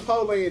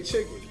Chipotle and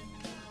chicken?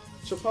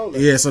 Chipotle.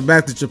 Yeah, so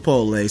back to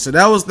Chipotle. So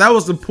that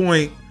was the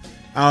point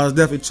I was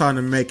definitely trying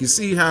to make. You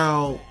see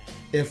how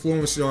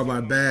influenced you are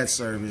by bad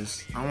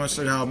service. I want to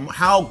show you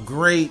how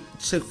great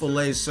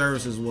Chick-fil-A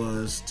services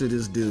was to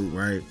this dude,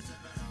 right?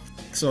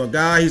 So a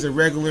guy, he's a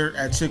regular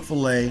at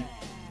Chick-fil-A,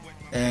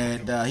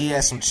 and he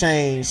had some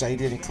change that he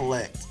didn't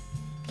collect.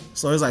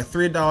 So it was like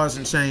 $3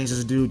 in change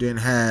this dude didn't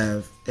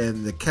have,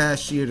 and the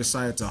cashier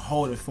decided to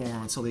hold it for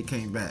him until he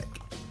came back.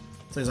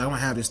 So he's like, I'm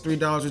gonna have this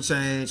 $3 in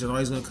change, and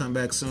he's gonna come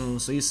back soon.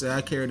 So he said,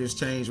 I carry this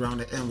change around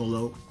the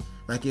envelope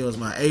like it was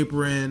my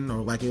apron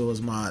or like it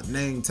was my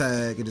name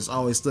tag. It just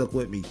always stuck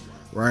with me,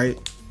 right?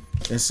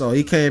 And so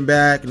he came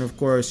back, and of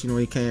course,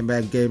 he came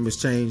back, gave him his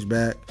change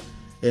back.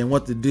 And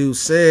what the dude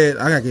said,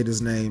 I gotta get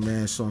his name,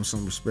 man, show him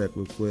some respect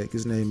real quick.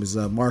 His name is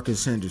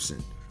Marcus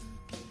Henderson.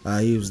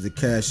 He was the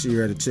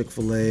cashier at a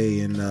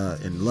Chick-fil-A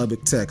in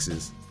Lubbock,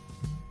 Texas.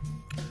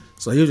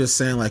 So he was just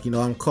saying, like,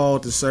 I'm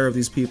called to serve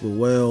these people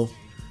well,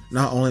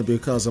 not only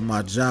because of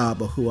my job,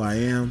 but who I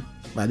am.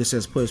 Like, this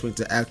has pushed me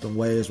to act in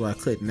ways where I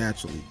couldn't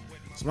naturally.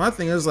 So my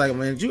thing is, like,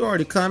 man, did you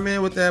already come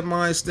in with that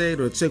mind state,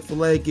 or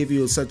Chick-fil-A give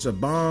you such a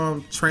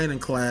bomb training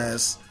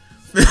class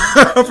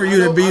for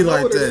you to be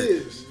like that? It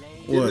is.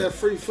 Getting that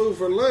free food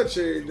for lunch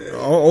every day.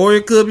 Or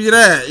it could be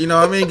that,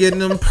 getting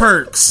them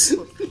perks,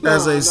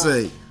 as they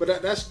say.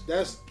 But that's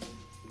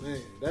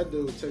man, that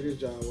dude took his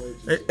job away.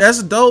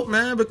 That's dope,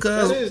 man,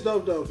 because that is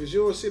dope though, because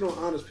you don't see no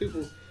honest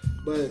people.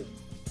 But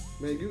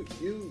man,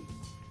 you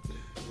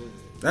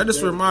that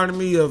just reminded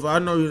me of, I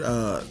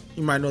know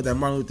you might know that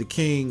Martin Luther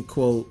King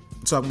quote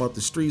talking about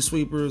the street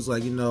sweepers,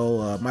 like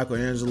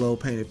Michelangelo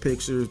painted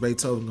pictures,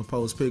 Beethoven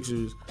composed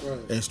pictures, right.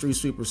 And street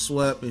sweepers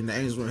swept, and the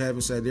angels from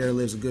heaven said, there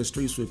lives a good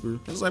street sweeper.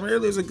 It's like, man, there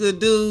lives a good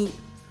dude.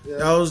 Yeah.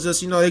 That was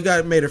just,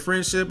 they made a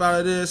friendship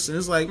out of this, and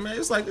it's like, man,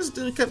 this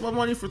dude kept my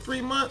money for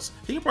 3 months.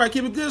 He can probably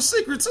keep a good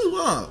secret too,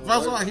 huh? If I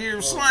was out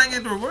here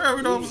slanging or whatever,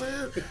 you know what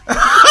I'm saying?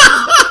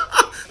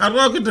 I'm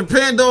not gonna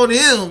depend on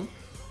him.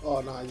 Oh,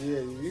 nah,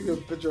 yeah, you can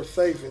put your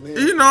faith in him.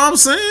 You know what I'm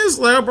saying? It's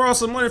like, I brought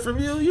some money from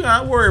you. You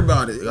don't worry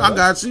about it. I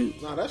got you.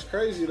 Nah, that's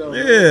crazy, though.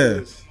 Yeah.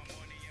 Man.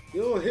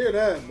 You don't hear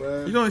that,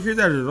 bro. You don't hear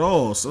that at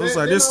all. So it's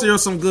like, there's still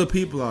some good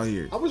people out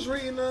here. I was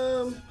reading,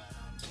 an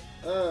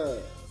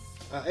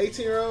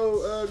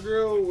 18-year-old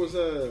girl was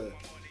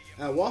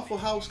at Waffle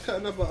House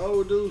cutting up an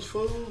old dude's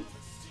food.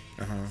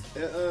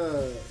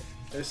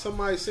 And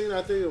somebody seen it,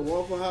 I think, a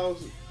Waffle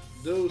House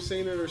dude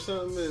seen it or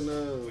something,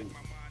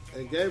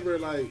 and gave her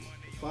like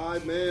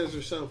 $5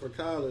 or something for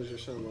college or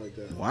something like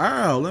that.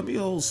 Wow, let me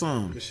hold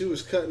some. She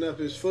was cutting up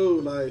his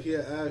food, like he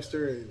had asked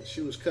her, and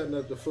she was cutting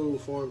up the food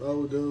for an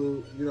old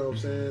dude. You know what I'm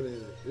saying?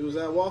 And it was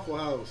at Waffle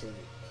House, and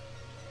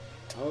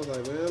I was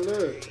like, man,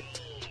 look,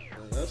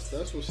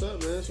 That's what's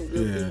up, man. Some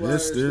good Yeah, people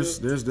there's out here.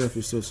 Still. there's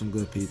definitely still some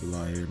good people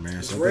out here, man.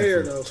 It's So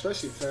rare definitely- though,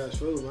 especially fast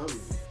food.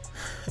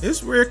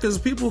 It's weird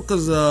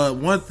because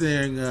one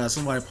thing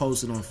somebody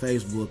posted on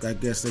Facebook, I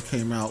guess they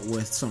came out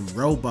with some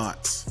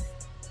robots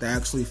that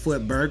actually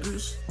flip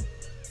burgers.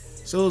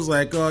 So it was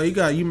like, oh,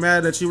 you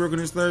mad that you working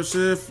this third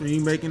shift and you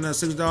making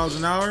 $6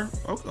 an hour?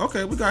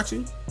 Okay, we got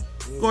you.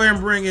 Go ahead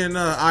and bring in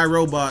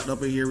iRobot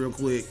up in here real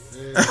quick.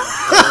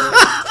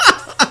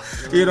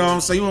 You know what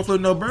I'm saying? You want to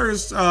flip no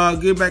burgers?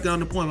 Get back on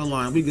the appointment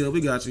line. We good. We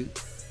got you.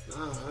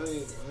 Nah, I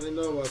ain't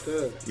know about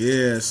that.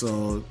 Yeah,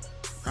 so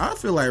I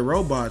feel like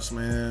robots,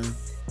 man.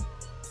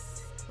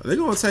 They're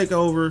gonna take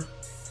over.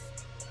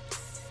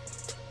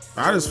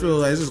 I just feel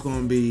like it's just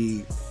gonna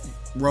be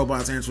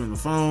robots answering the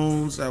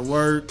phones at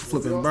work,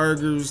 flipping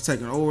burgers,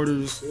 taking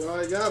orders. You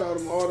already got all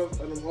them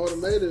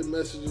automated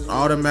messages.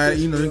 Automatic,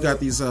 you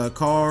got these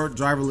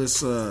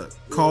driverless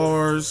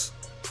cars.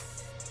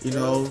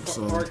 So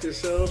park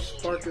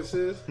yourself, park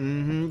assist.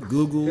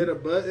 Google, Hit a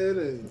button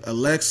and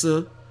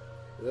Alexa.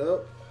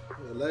 Yep.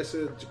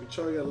 Alexa,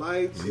 control your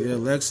lights. Yeah,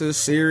 Alexa,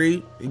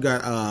 Siri. You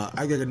got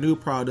I got a new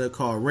product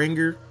called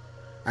Ringer.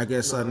 I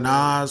guess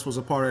Nas was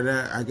a part of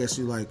that. I guess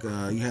you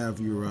have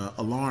your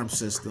alarm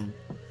system,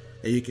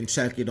 and you can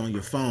check it on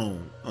your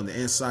phone on the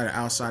inside or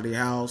outside of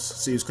your house.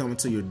 See who's coming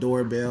to your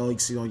doorbell. You can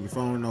see it on your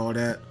phone and all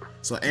that.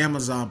 So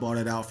Amazon bought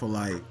it out for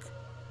like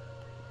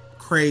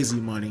crazy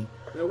money.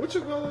 Now, what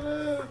you call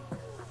it?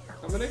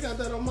 I mean, they got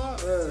that on my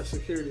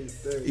security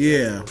thing.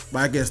 Yeah, but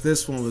I guess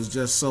this one was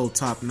just so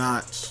top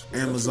notch.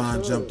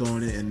 Amazon jumped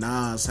on it, and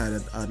Nas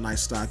had a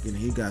nice stock in it.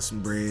 He got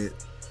some bread.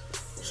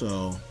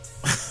 So,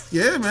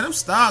 yeah, man, them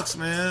stocks,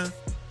 man.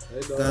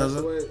 Hey, dog, that's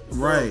the way,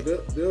 right.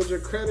 Build your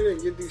credit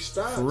and get these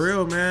stocks. For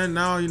real, man.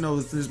 Now,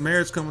 with this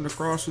marriage coming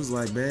across, was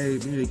like,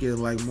 babe, you need to get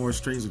more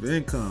streams of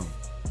income.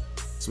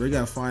 So we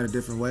gotta find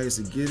different ways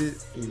to get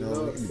it. You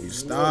can do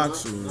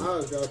stocks or.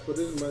 Nas gotta put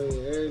his money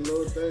in every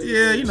little thing.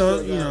 Yeah, you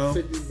know,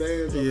 50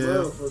 bands a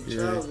month for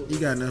travel. You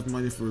got enough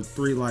money for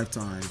 3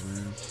 lifetimes,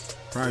 man.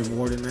 Probably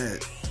more than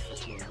that.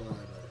 That's my God,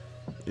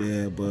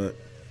 yeah, but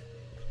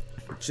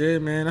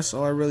man, that's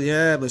all I really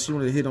had. Unless you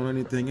want to hit on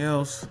anything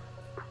else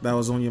that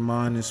was on your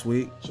mind this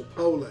week.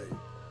 Chipotle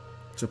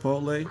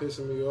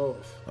pissing me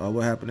off.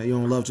 What happened? You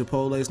don't love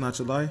Chipotle? It's not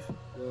your life.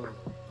 No,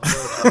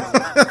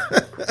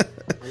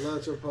 I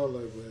love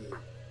Chipotle, but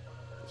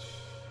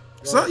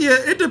so yeah,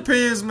 it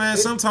depends, man.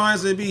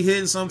 Sometimes they be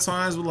hitting.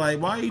 Sometimes we're like,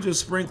 why are you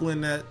just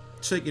sprinkling that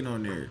chicken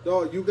on there?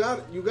 Dog, you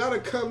got to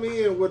come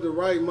in with the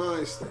right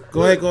mindset.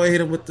 Go ahead, hit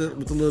them with the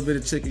little bit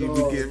of chicken you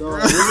can get, bro.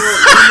 You know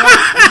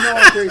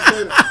I can't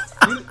say that.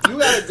 You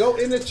got to go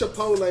into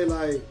Chipotle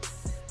like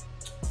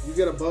you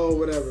get a bowl,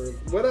 whatever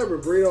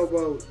burrito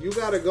bowl. You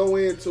got to go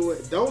into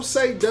it. Don't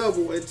say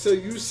double until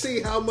you see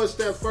how much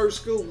that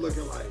first scoop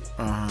looking like.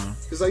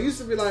 Because I used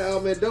to be like, oh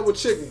man, double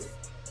chicken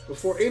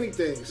before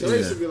anything. So I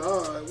used to be like,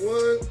 all right, 1, 2,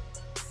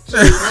 all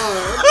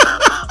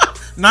right.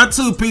 Not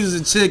 2 pieces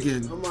of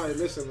chicken. I'm like,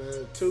 listen,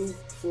 man, 2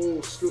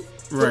 full scoop.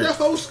 Right. But that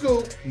whole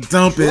scoop,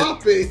 drop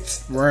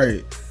it.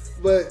 Right.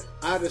 But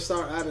I had to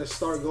start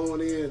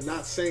going in,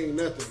 not saying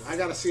nothing. I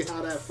got to see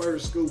how that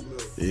first scoop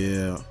looks.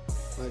 Yeah.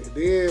 Like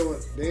then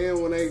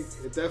when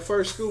if that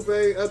first scoop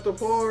ain't up to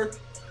par,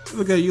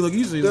 look at you,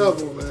 easy.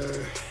 Double,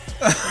 man.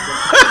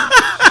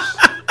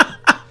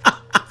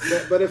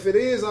 but if it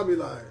is, I'll be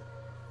like,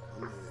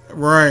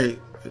 right.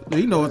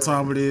 You know what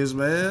time it is,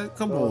 man.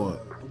 Come on.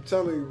 I'm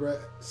telling you, bro.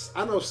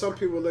 I know some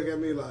people look at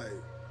me like,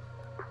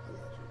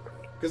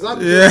 because I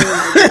be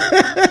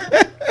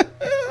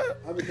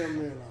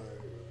coming in like.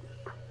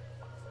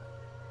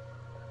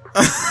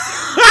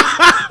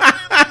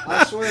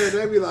 I swear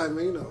they be like,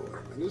 man, man,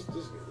 this.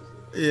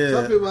 Yeah.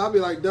 Some people I be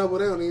like double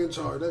down in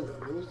charge. They be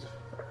like, man, this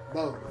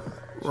both, man.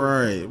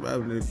 Right.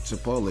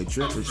 Chipotle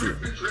tripping.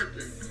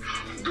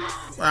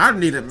 I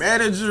need a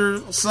manager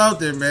or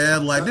something,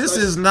 man. Like, this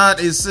is not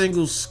a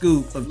single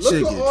scoop of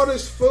chicken. Look at all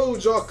this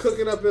food y'all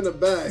cooking up in the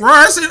bag.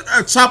 Right,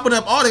 chopping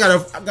up all. They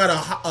got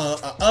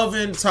a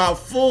oven top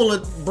full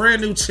of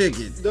brand new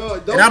chicken,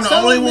 and I'm the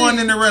only one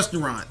in the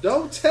restaurant.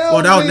 Don't tell me.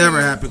 Well, that'll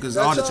never happen because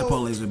all the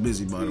Chipotles are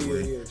busy, by the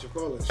way. Yeah,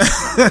 Chipotles.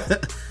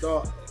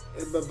 Dog,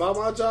 but by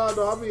my job,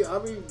 though, I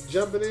be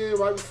jumping in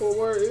right before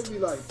work. It'd be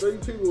like 3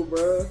 people,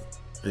 bro.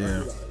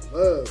 Yeah.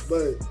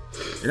 But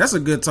that's a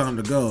good time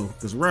to go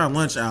because around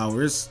lunch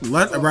hour,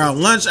 around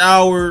lunch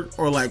hour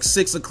or like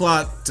 6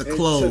 o'clock to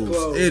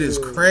close. It is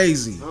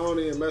crazy. I don't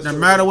even mess. No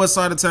matter what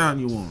side of town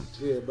you want.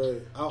 Yeah,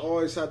 but I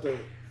always have to.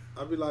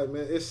 I be like,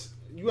 man,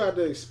 you have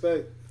to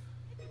expect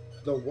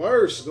the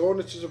worst going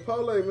to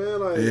Chipotle, man.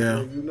 Like,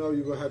 you know,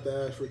 you're gonna have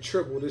to ask for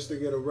triple just to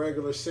get a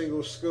regular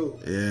single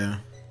scoop. Yeah.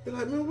 Be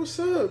like, man, what's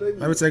up? I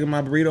be taking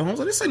my burrito home.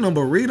 So this ain't no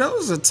burrito.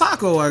 This is a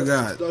taco I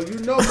got. So you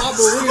know my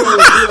burritos be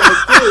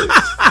like this.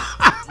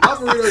 My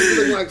burritos be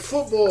looking like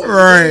football.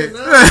 Right.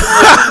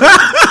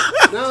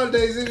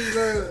 Nowadays it be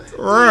like.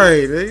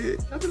 Right.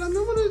 I be like,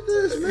 man, what is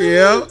this, man?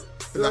 Yep.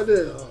 Like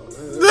this. Oh,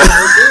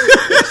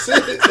 That's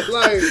it.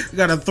 Like, You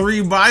got a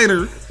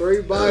 3-biter.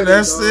 3 bites.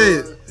 That's dog.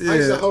 it. I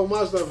used to Yeah. hold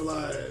my stuff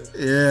like.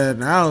 Yeah,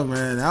 now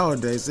man,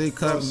 nowadays they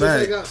cut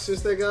back.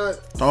 Since they got.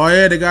 Oh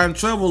yeah, they got in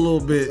trouble a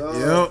little bit.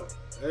 Yep.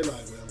 They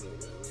like, man.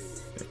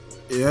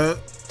 Yep.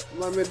 I'm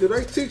like, man, do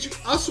they teach you?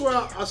 I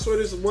swear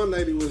this one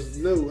lady was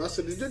new. I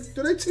said,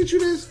 do they teach you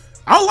this?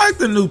 I like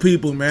the new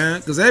people, man,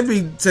 because they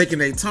be taking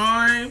their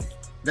time.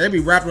 They be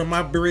wrapping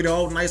my burrito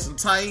all nice and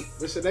tight.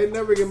 Listen, they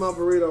never get my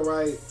burrito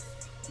right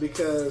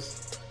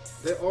because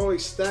they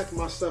always stack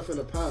my stuff in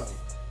a pile.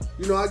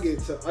 You know, I get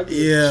chicken, I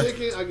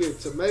get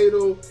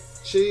tomato,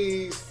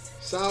 cheese,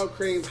 sour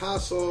cream, hot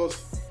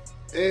sauce,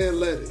 and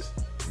lettuce.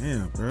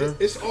 Yeah, bro.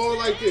 It's all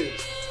like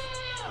this.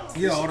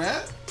 You all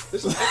that?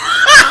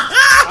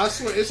 I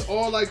swear, it's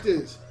all like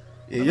this.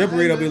 Yeah, your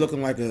burrito be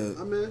looking like a.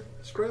 I mean,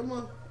 spread them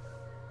out.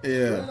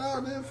 Yeah. Spread it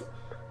out, man.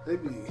 They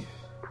be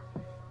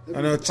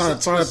I know, trying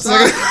to.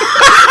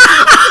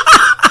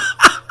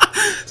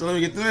 So let me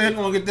get that. I'm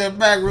gonna get that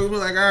back room.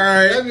 Like, all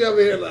right. They be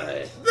over here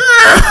like.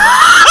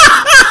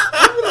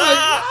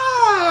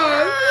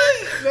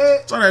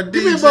 Trying to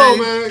Give me a bowl,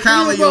 man. DJ Give me a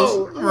Calios.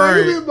 bowl. Give me a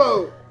Right.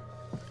 bowl.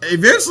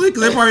 Eventually,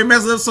 because they probably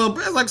mess it up so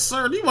bad. It's like,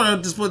 sir, do you want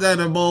to just put that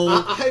in a bowl?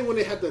 I hate when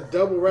they have to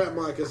double wrap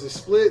mine because it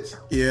splits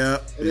Yeah.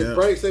 and it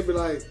breaks. They be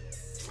like,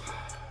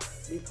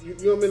 you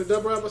want me to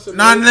double wrap? I said,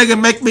 Nah, no. nigga,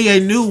 make me a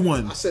new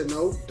one. I said,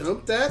 no,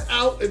 dump that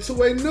out into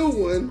a new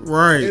one.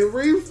 Right. And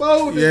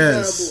refold it,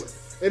 Yes. bad boy.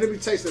 And it be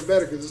tasting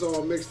better because it's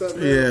all mixed up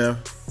now. Yeah.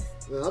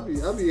 Man, I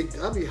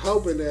be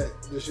hoping that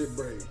this shit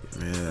break.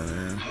 Yeah,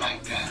 man.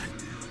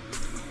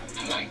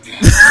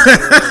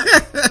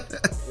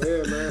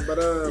 Yeah, man. But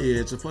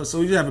Yeah, Chipotle.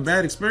 So you have a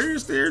bad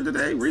experience there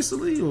today,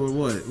 recently, or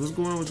what? What's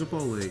going on with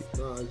Chipotle?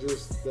 no,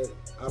 just that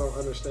I don't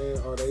understand.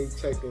 Are they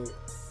taking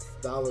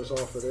dollars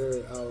off of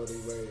their hourly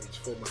wage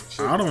for my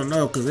chicken? I don't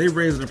know, because they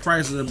raising the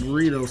prices of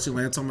burritos. See,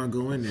 every time I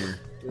go in there,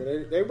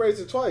 Yeah, they raised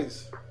it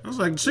twice. I was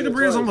like, chicken Yeah,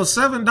 burritos twice. almost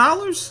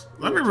 $7.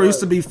 I remember it used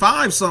to be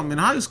 $5 something in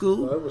high school.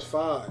 No, it was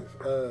 25.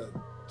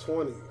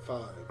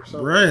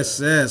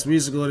 Something Yes, we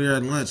used to go there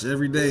at lunch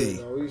every day.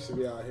 Yeah, no, we used to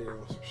be out here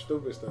on some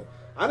stupid stuff.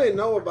 I didn't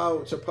know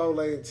about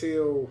Chipotle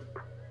until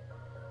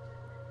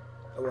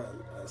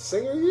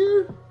senior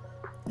year.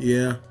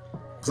 Yeah,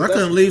 because I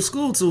couldn't leave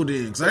school till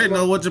then, because I didn't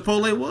know what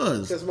Chipotle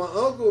was. Because my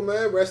uncle,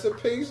 man, rest in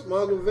peace, my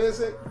uncle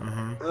Vincent.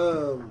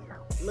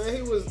 Man, he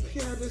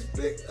had this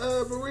big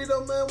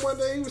burrito, man. One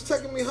day he was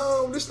taking me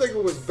home. This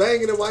nigga was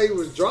banging it while he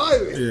was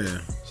driving.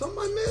 Yeah. So I'm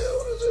like, man,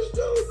 what is this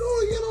dude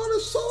doing? Getting all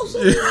this sauce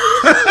on me?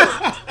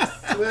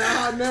 Man,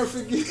 I'll never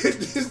forget.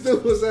 This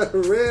dude was at a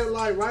red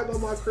light right by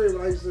my crib.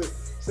 I used to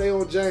stay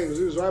on James.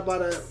 He was right by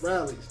that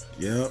Rallies.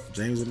 Yep,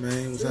 James and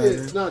Maine was Yeah,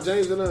 happening. no,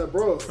 James and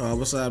Broad.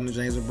 What's happening to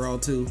James and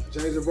Broad too?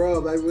 James and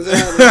Broad, baby, was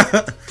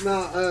happening.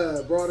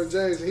 Broad and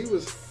James. And he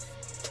was,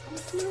 I'm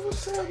like, man,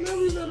 what's up, man?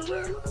 We was at a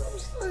red light. I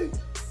was like,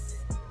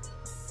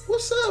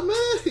 what's up,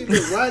 man? He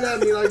looked right at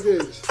me like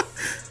this.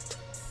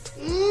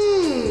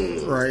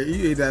 Right,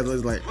 you ate that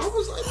like, I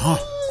was like,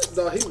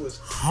 no, he was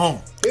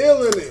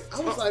feeling it. I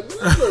was like, man,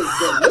 that looks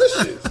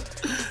delicious.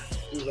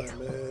 He was like,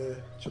 man,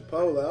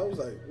 Chipotle. I was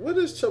like, what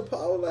is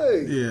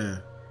Chipotle? yeah.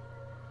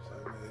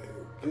 Like, man,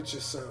 get you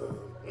some.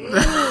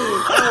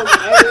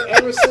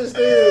 Ever since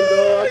then,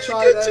 dog, I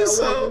tried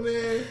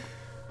that.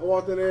 I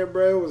walked in there,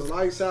 bro. It was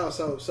lights out.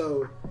 So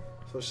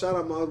shout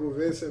out my Uncle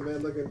Vincent, man,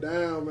 looking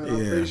down, man. I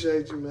Yeah.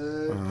 appreciate you,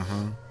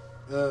 man.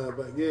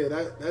 But yeah,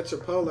 that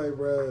Chipotle,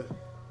 bro,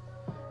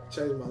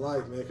 changed my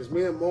life, man. Because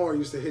me and Mar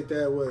used to hit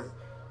that,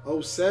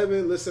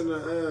 07, listen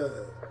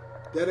to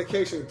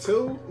Dedication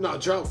 2? No,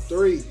 Drought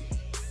 3.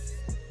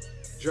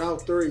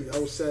 Drought 3,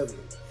 07.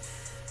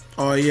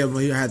 Oh yeah, but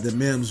you had the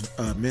Mims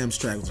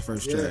track was the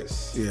first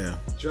Yes. track. Yeah.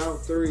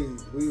 Drought 3,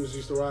 we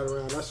used to ride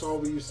around. That's all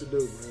we used to do,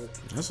 man.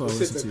 That's all I Let's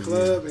hit listened the to,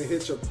 club and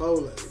hit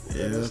Chipotle.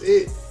 Yeah. That's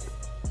it.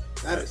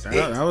 That is it.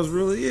 That was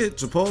really it.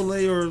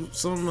 Chipotle or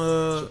some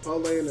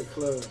Chipotle in the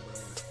club, bro.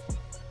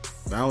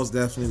 that was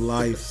definitely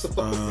life.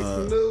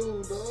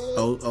 No,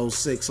 dog.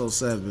 06,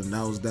 07,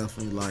 that was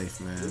definitely life,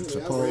 man. I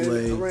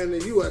Chipotle. ran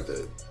into you at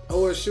the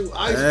OSU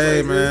Ice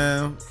Hey Breaker.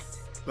 man.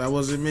 That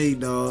wasn't me,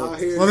 dog. Out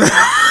here in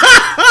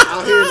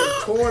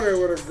the corner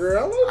with a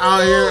girl.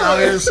 Out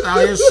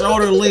here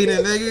shoulder leaning,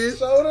 nigga.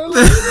 Shoulder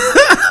leaning.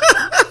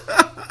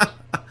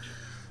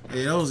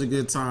 Yeah, those are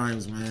good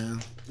times,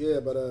 man. Yeah,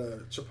 but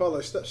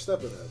Chipotle, step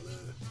it up, man.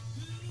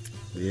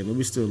 Yeah, but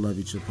we still love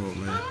you,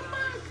 Chipotle.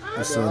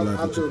 I still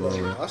love you,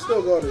 Chipotle. I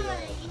still go to y'all.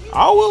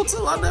 I will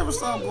too. I never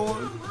stop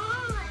going.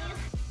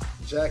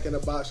 Jack in the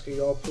Box, can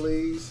y'all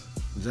please?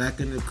 Jack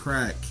in the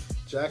Crack.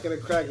 Jack in the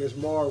Crack, as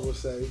Mar will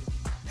say.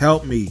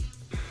 Help me.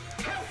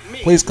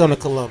 Please come to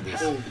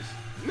Columbus.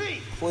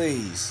 Please.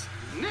 Please.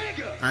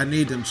 I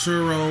need them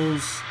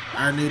churros.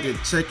 I need the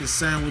chicken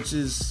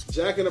sandwiches.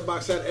 Jack in the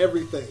Box had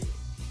everything.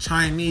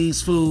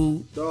 Chinese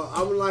food. Dog,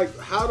 I'm like,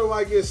 how do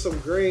I get some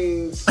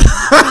greens,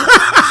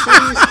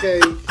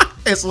 cheesecake,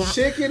 It's some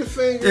chicken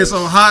fingers, it's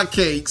some hot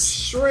cakes.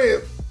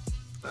 shrimp?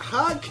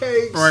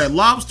 hotcakes. Right,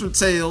 lobster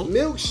tail.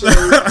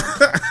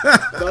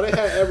 Milkshake. No, they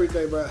had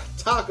everything, but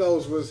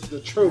tacos was the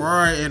truth.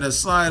 Right, and a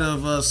side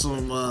of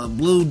some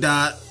Blue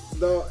Dot.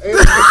 No, and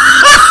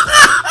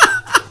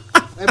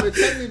man,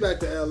 take me back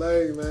to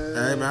LA, man.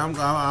 Hey man, I'm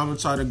gonna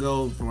try to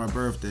go for my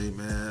birthday,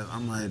 man. I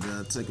might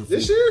take a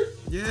this year.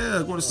 Yeah,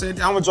 I'm going to San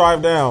Diego. I'm gonna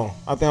drive down.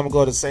 I think I'm gonna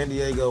go to San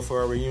Diego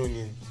for a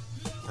reunion.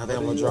 I think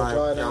I'm gonna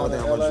drive down.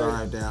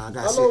 I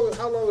got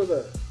how long is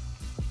that?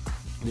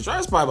 The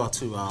drive's probably about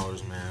 2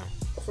 hours, man.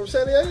 From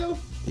San Diego?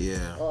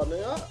 Yeah. Oh man,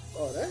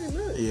 that ain't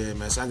nothing. Yeah,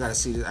 man. So I gotta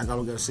see I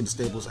gotta go see the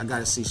Staples. I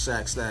gotta see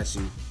Shaq's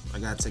statue. I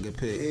gotta take a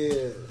pic.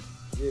 Yeah,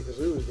 because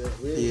we was there.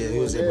 He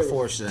was there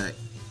before Shaq.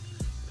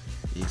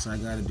 Yeah, so I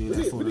gotta do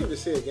that we need to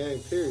see a game,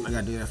 period. I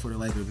gotta do that for the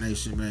Lakers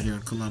Nation, man, here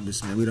in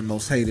Columbus, man. We the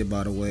most hated,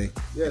 by the way.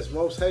 Yes,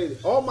 most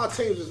hated. All my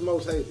teams is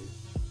most hated.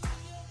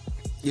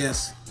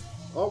 Yes.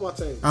 All my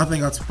teams. I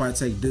think I'll probably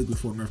take Duke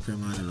before North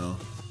Carolina, though.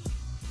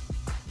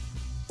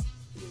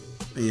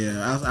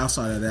 Yeah,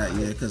 outside of that,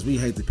 yeah, because we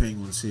hate the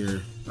Penguins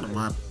here.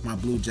 My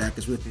Blue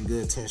Jackets looking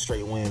good, 10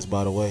 straight wins,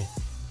 by the way.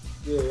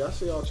 Yeah, I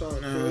see y'all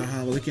trying to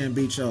well, we can't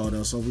beat y'all,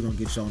 though, so we're going to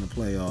get y'all in the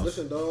playoffs.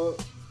 Listen, dog.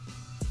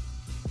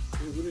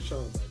 We just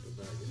trying back to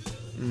back.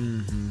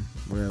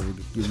 Whatever.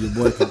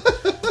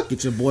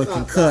 Get your boy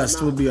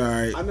concussed. We'll be all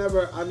right. I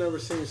never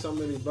seen so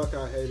many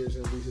Buckeye haters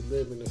and we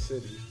live in the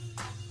city.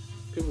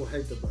 People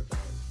hate the Buckeyes.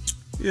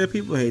 Yeah,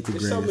 people hate the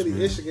Grays. There's so many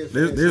Michigan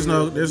fans.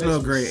 There's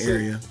no gray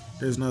area.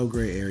 There's no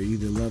gray area. You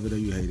either love it or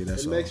you hate it.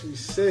 That's all. It makes me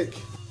sick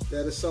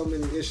that there's so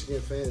many Michigan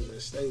fans that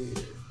stay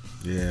here.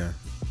 Yeah.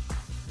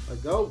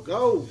 Like, go,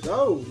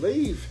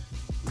 leave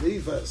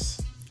us.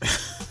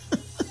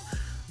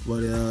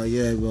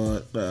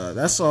 But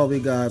that's all we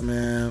got,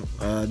 man.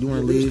 Do you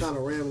want to leave? We was kind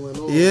of rambling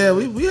on. Yeah,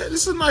 we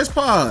this is a nice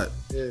pod.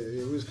 Yeah,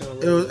 we was kind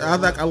of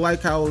rambling. I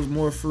like how it was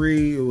more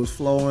free. It was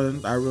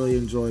flowing. I really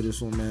enjoyed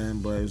this one, man.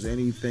 But is there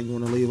anything you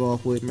want to leave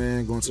off with,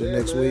 man? Going to the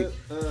next week.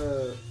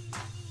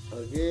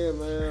 Again,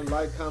 man,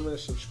 like, comment,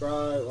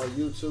 subscribe our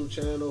YouTube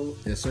channel.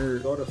 Yes, sir.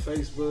 Go to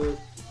Facebook,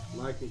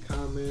 like and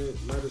comment.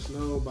 Let us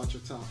know about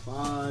your top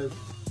 5.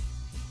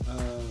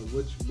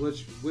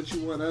 Which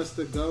you want us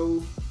to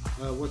go?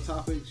 What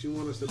topics you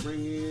want us to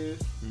bring in?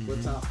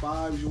 What top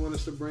 5s you want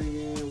us to bring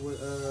in? With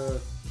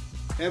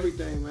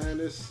everything, man.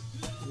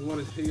 We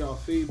want to hear y'all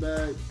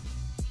feedback.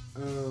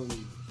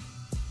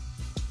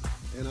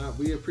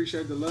 We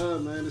appreciate the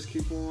love, man. Just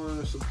keep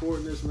on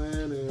supporting us,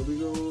 man, and we're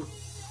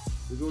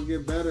gonna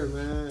get better,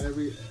 man.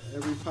 Every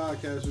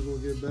podcast we're gonna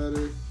get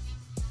better.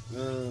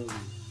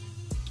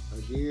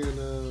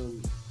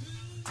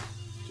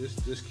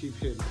 Just keep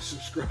hitting the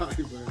subscribe,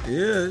 man.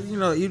 Yeah,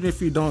 even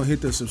if you don't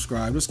hit the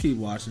subscribe, just keep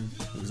watching,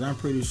 because I'm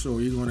pretty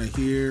sure you're gonna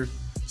hear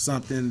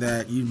something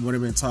that you would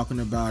have been talking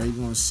about. You're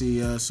gonna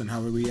see us and how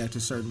we react to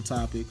certain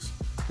topics.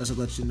 Just to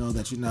let you know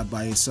that you're not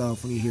by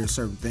yourself when you hear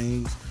certain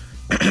things.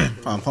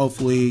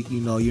 Hopefully,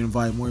 you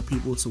invite more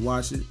people to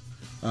watch it.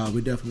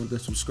 We definitely want the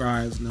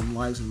subscribes and them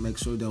likes and make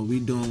sure that we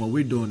doing what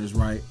we're doing is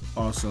right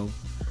also.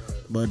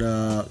 But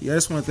I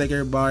just want to thank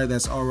everybody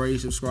that's already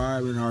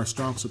subscribed and our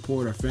strong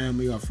support, our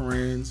family, our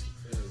friends,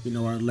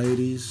 our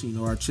ladies,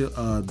 our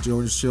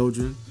Jordan's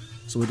children.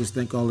 So we just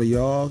thank all of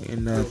y'all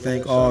and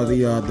thank all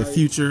the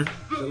future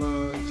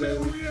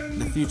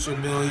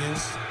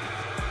millions.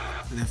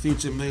 And the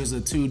future millions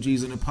of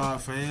 2Gs and the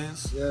pod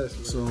fans. Yes,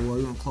 man. So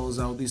we're going to close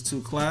out with these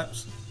 2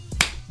 claps.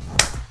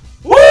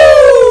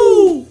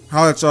 Woo!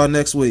 Holler at y'all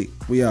next week.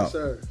 We out. Yes,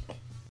 sir.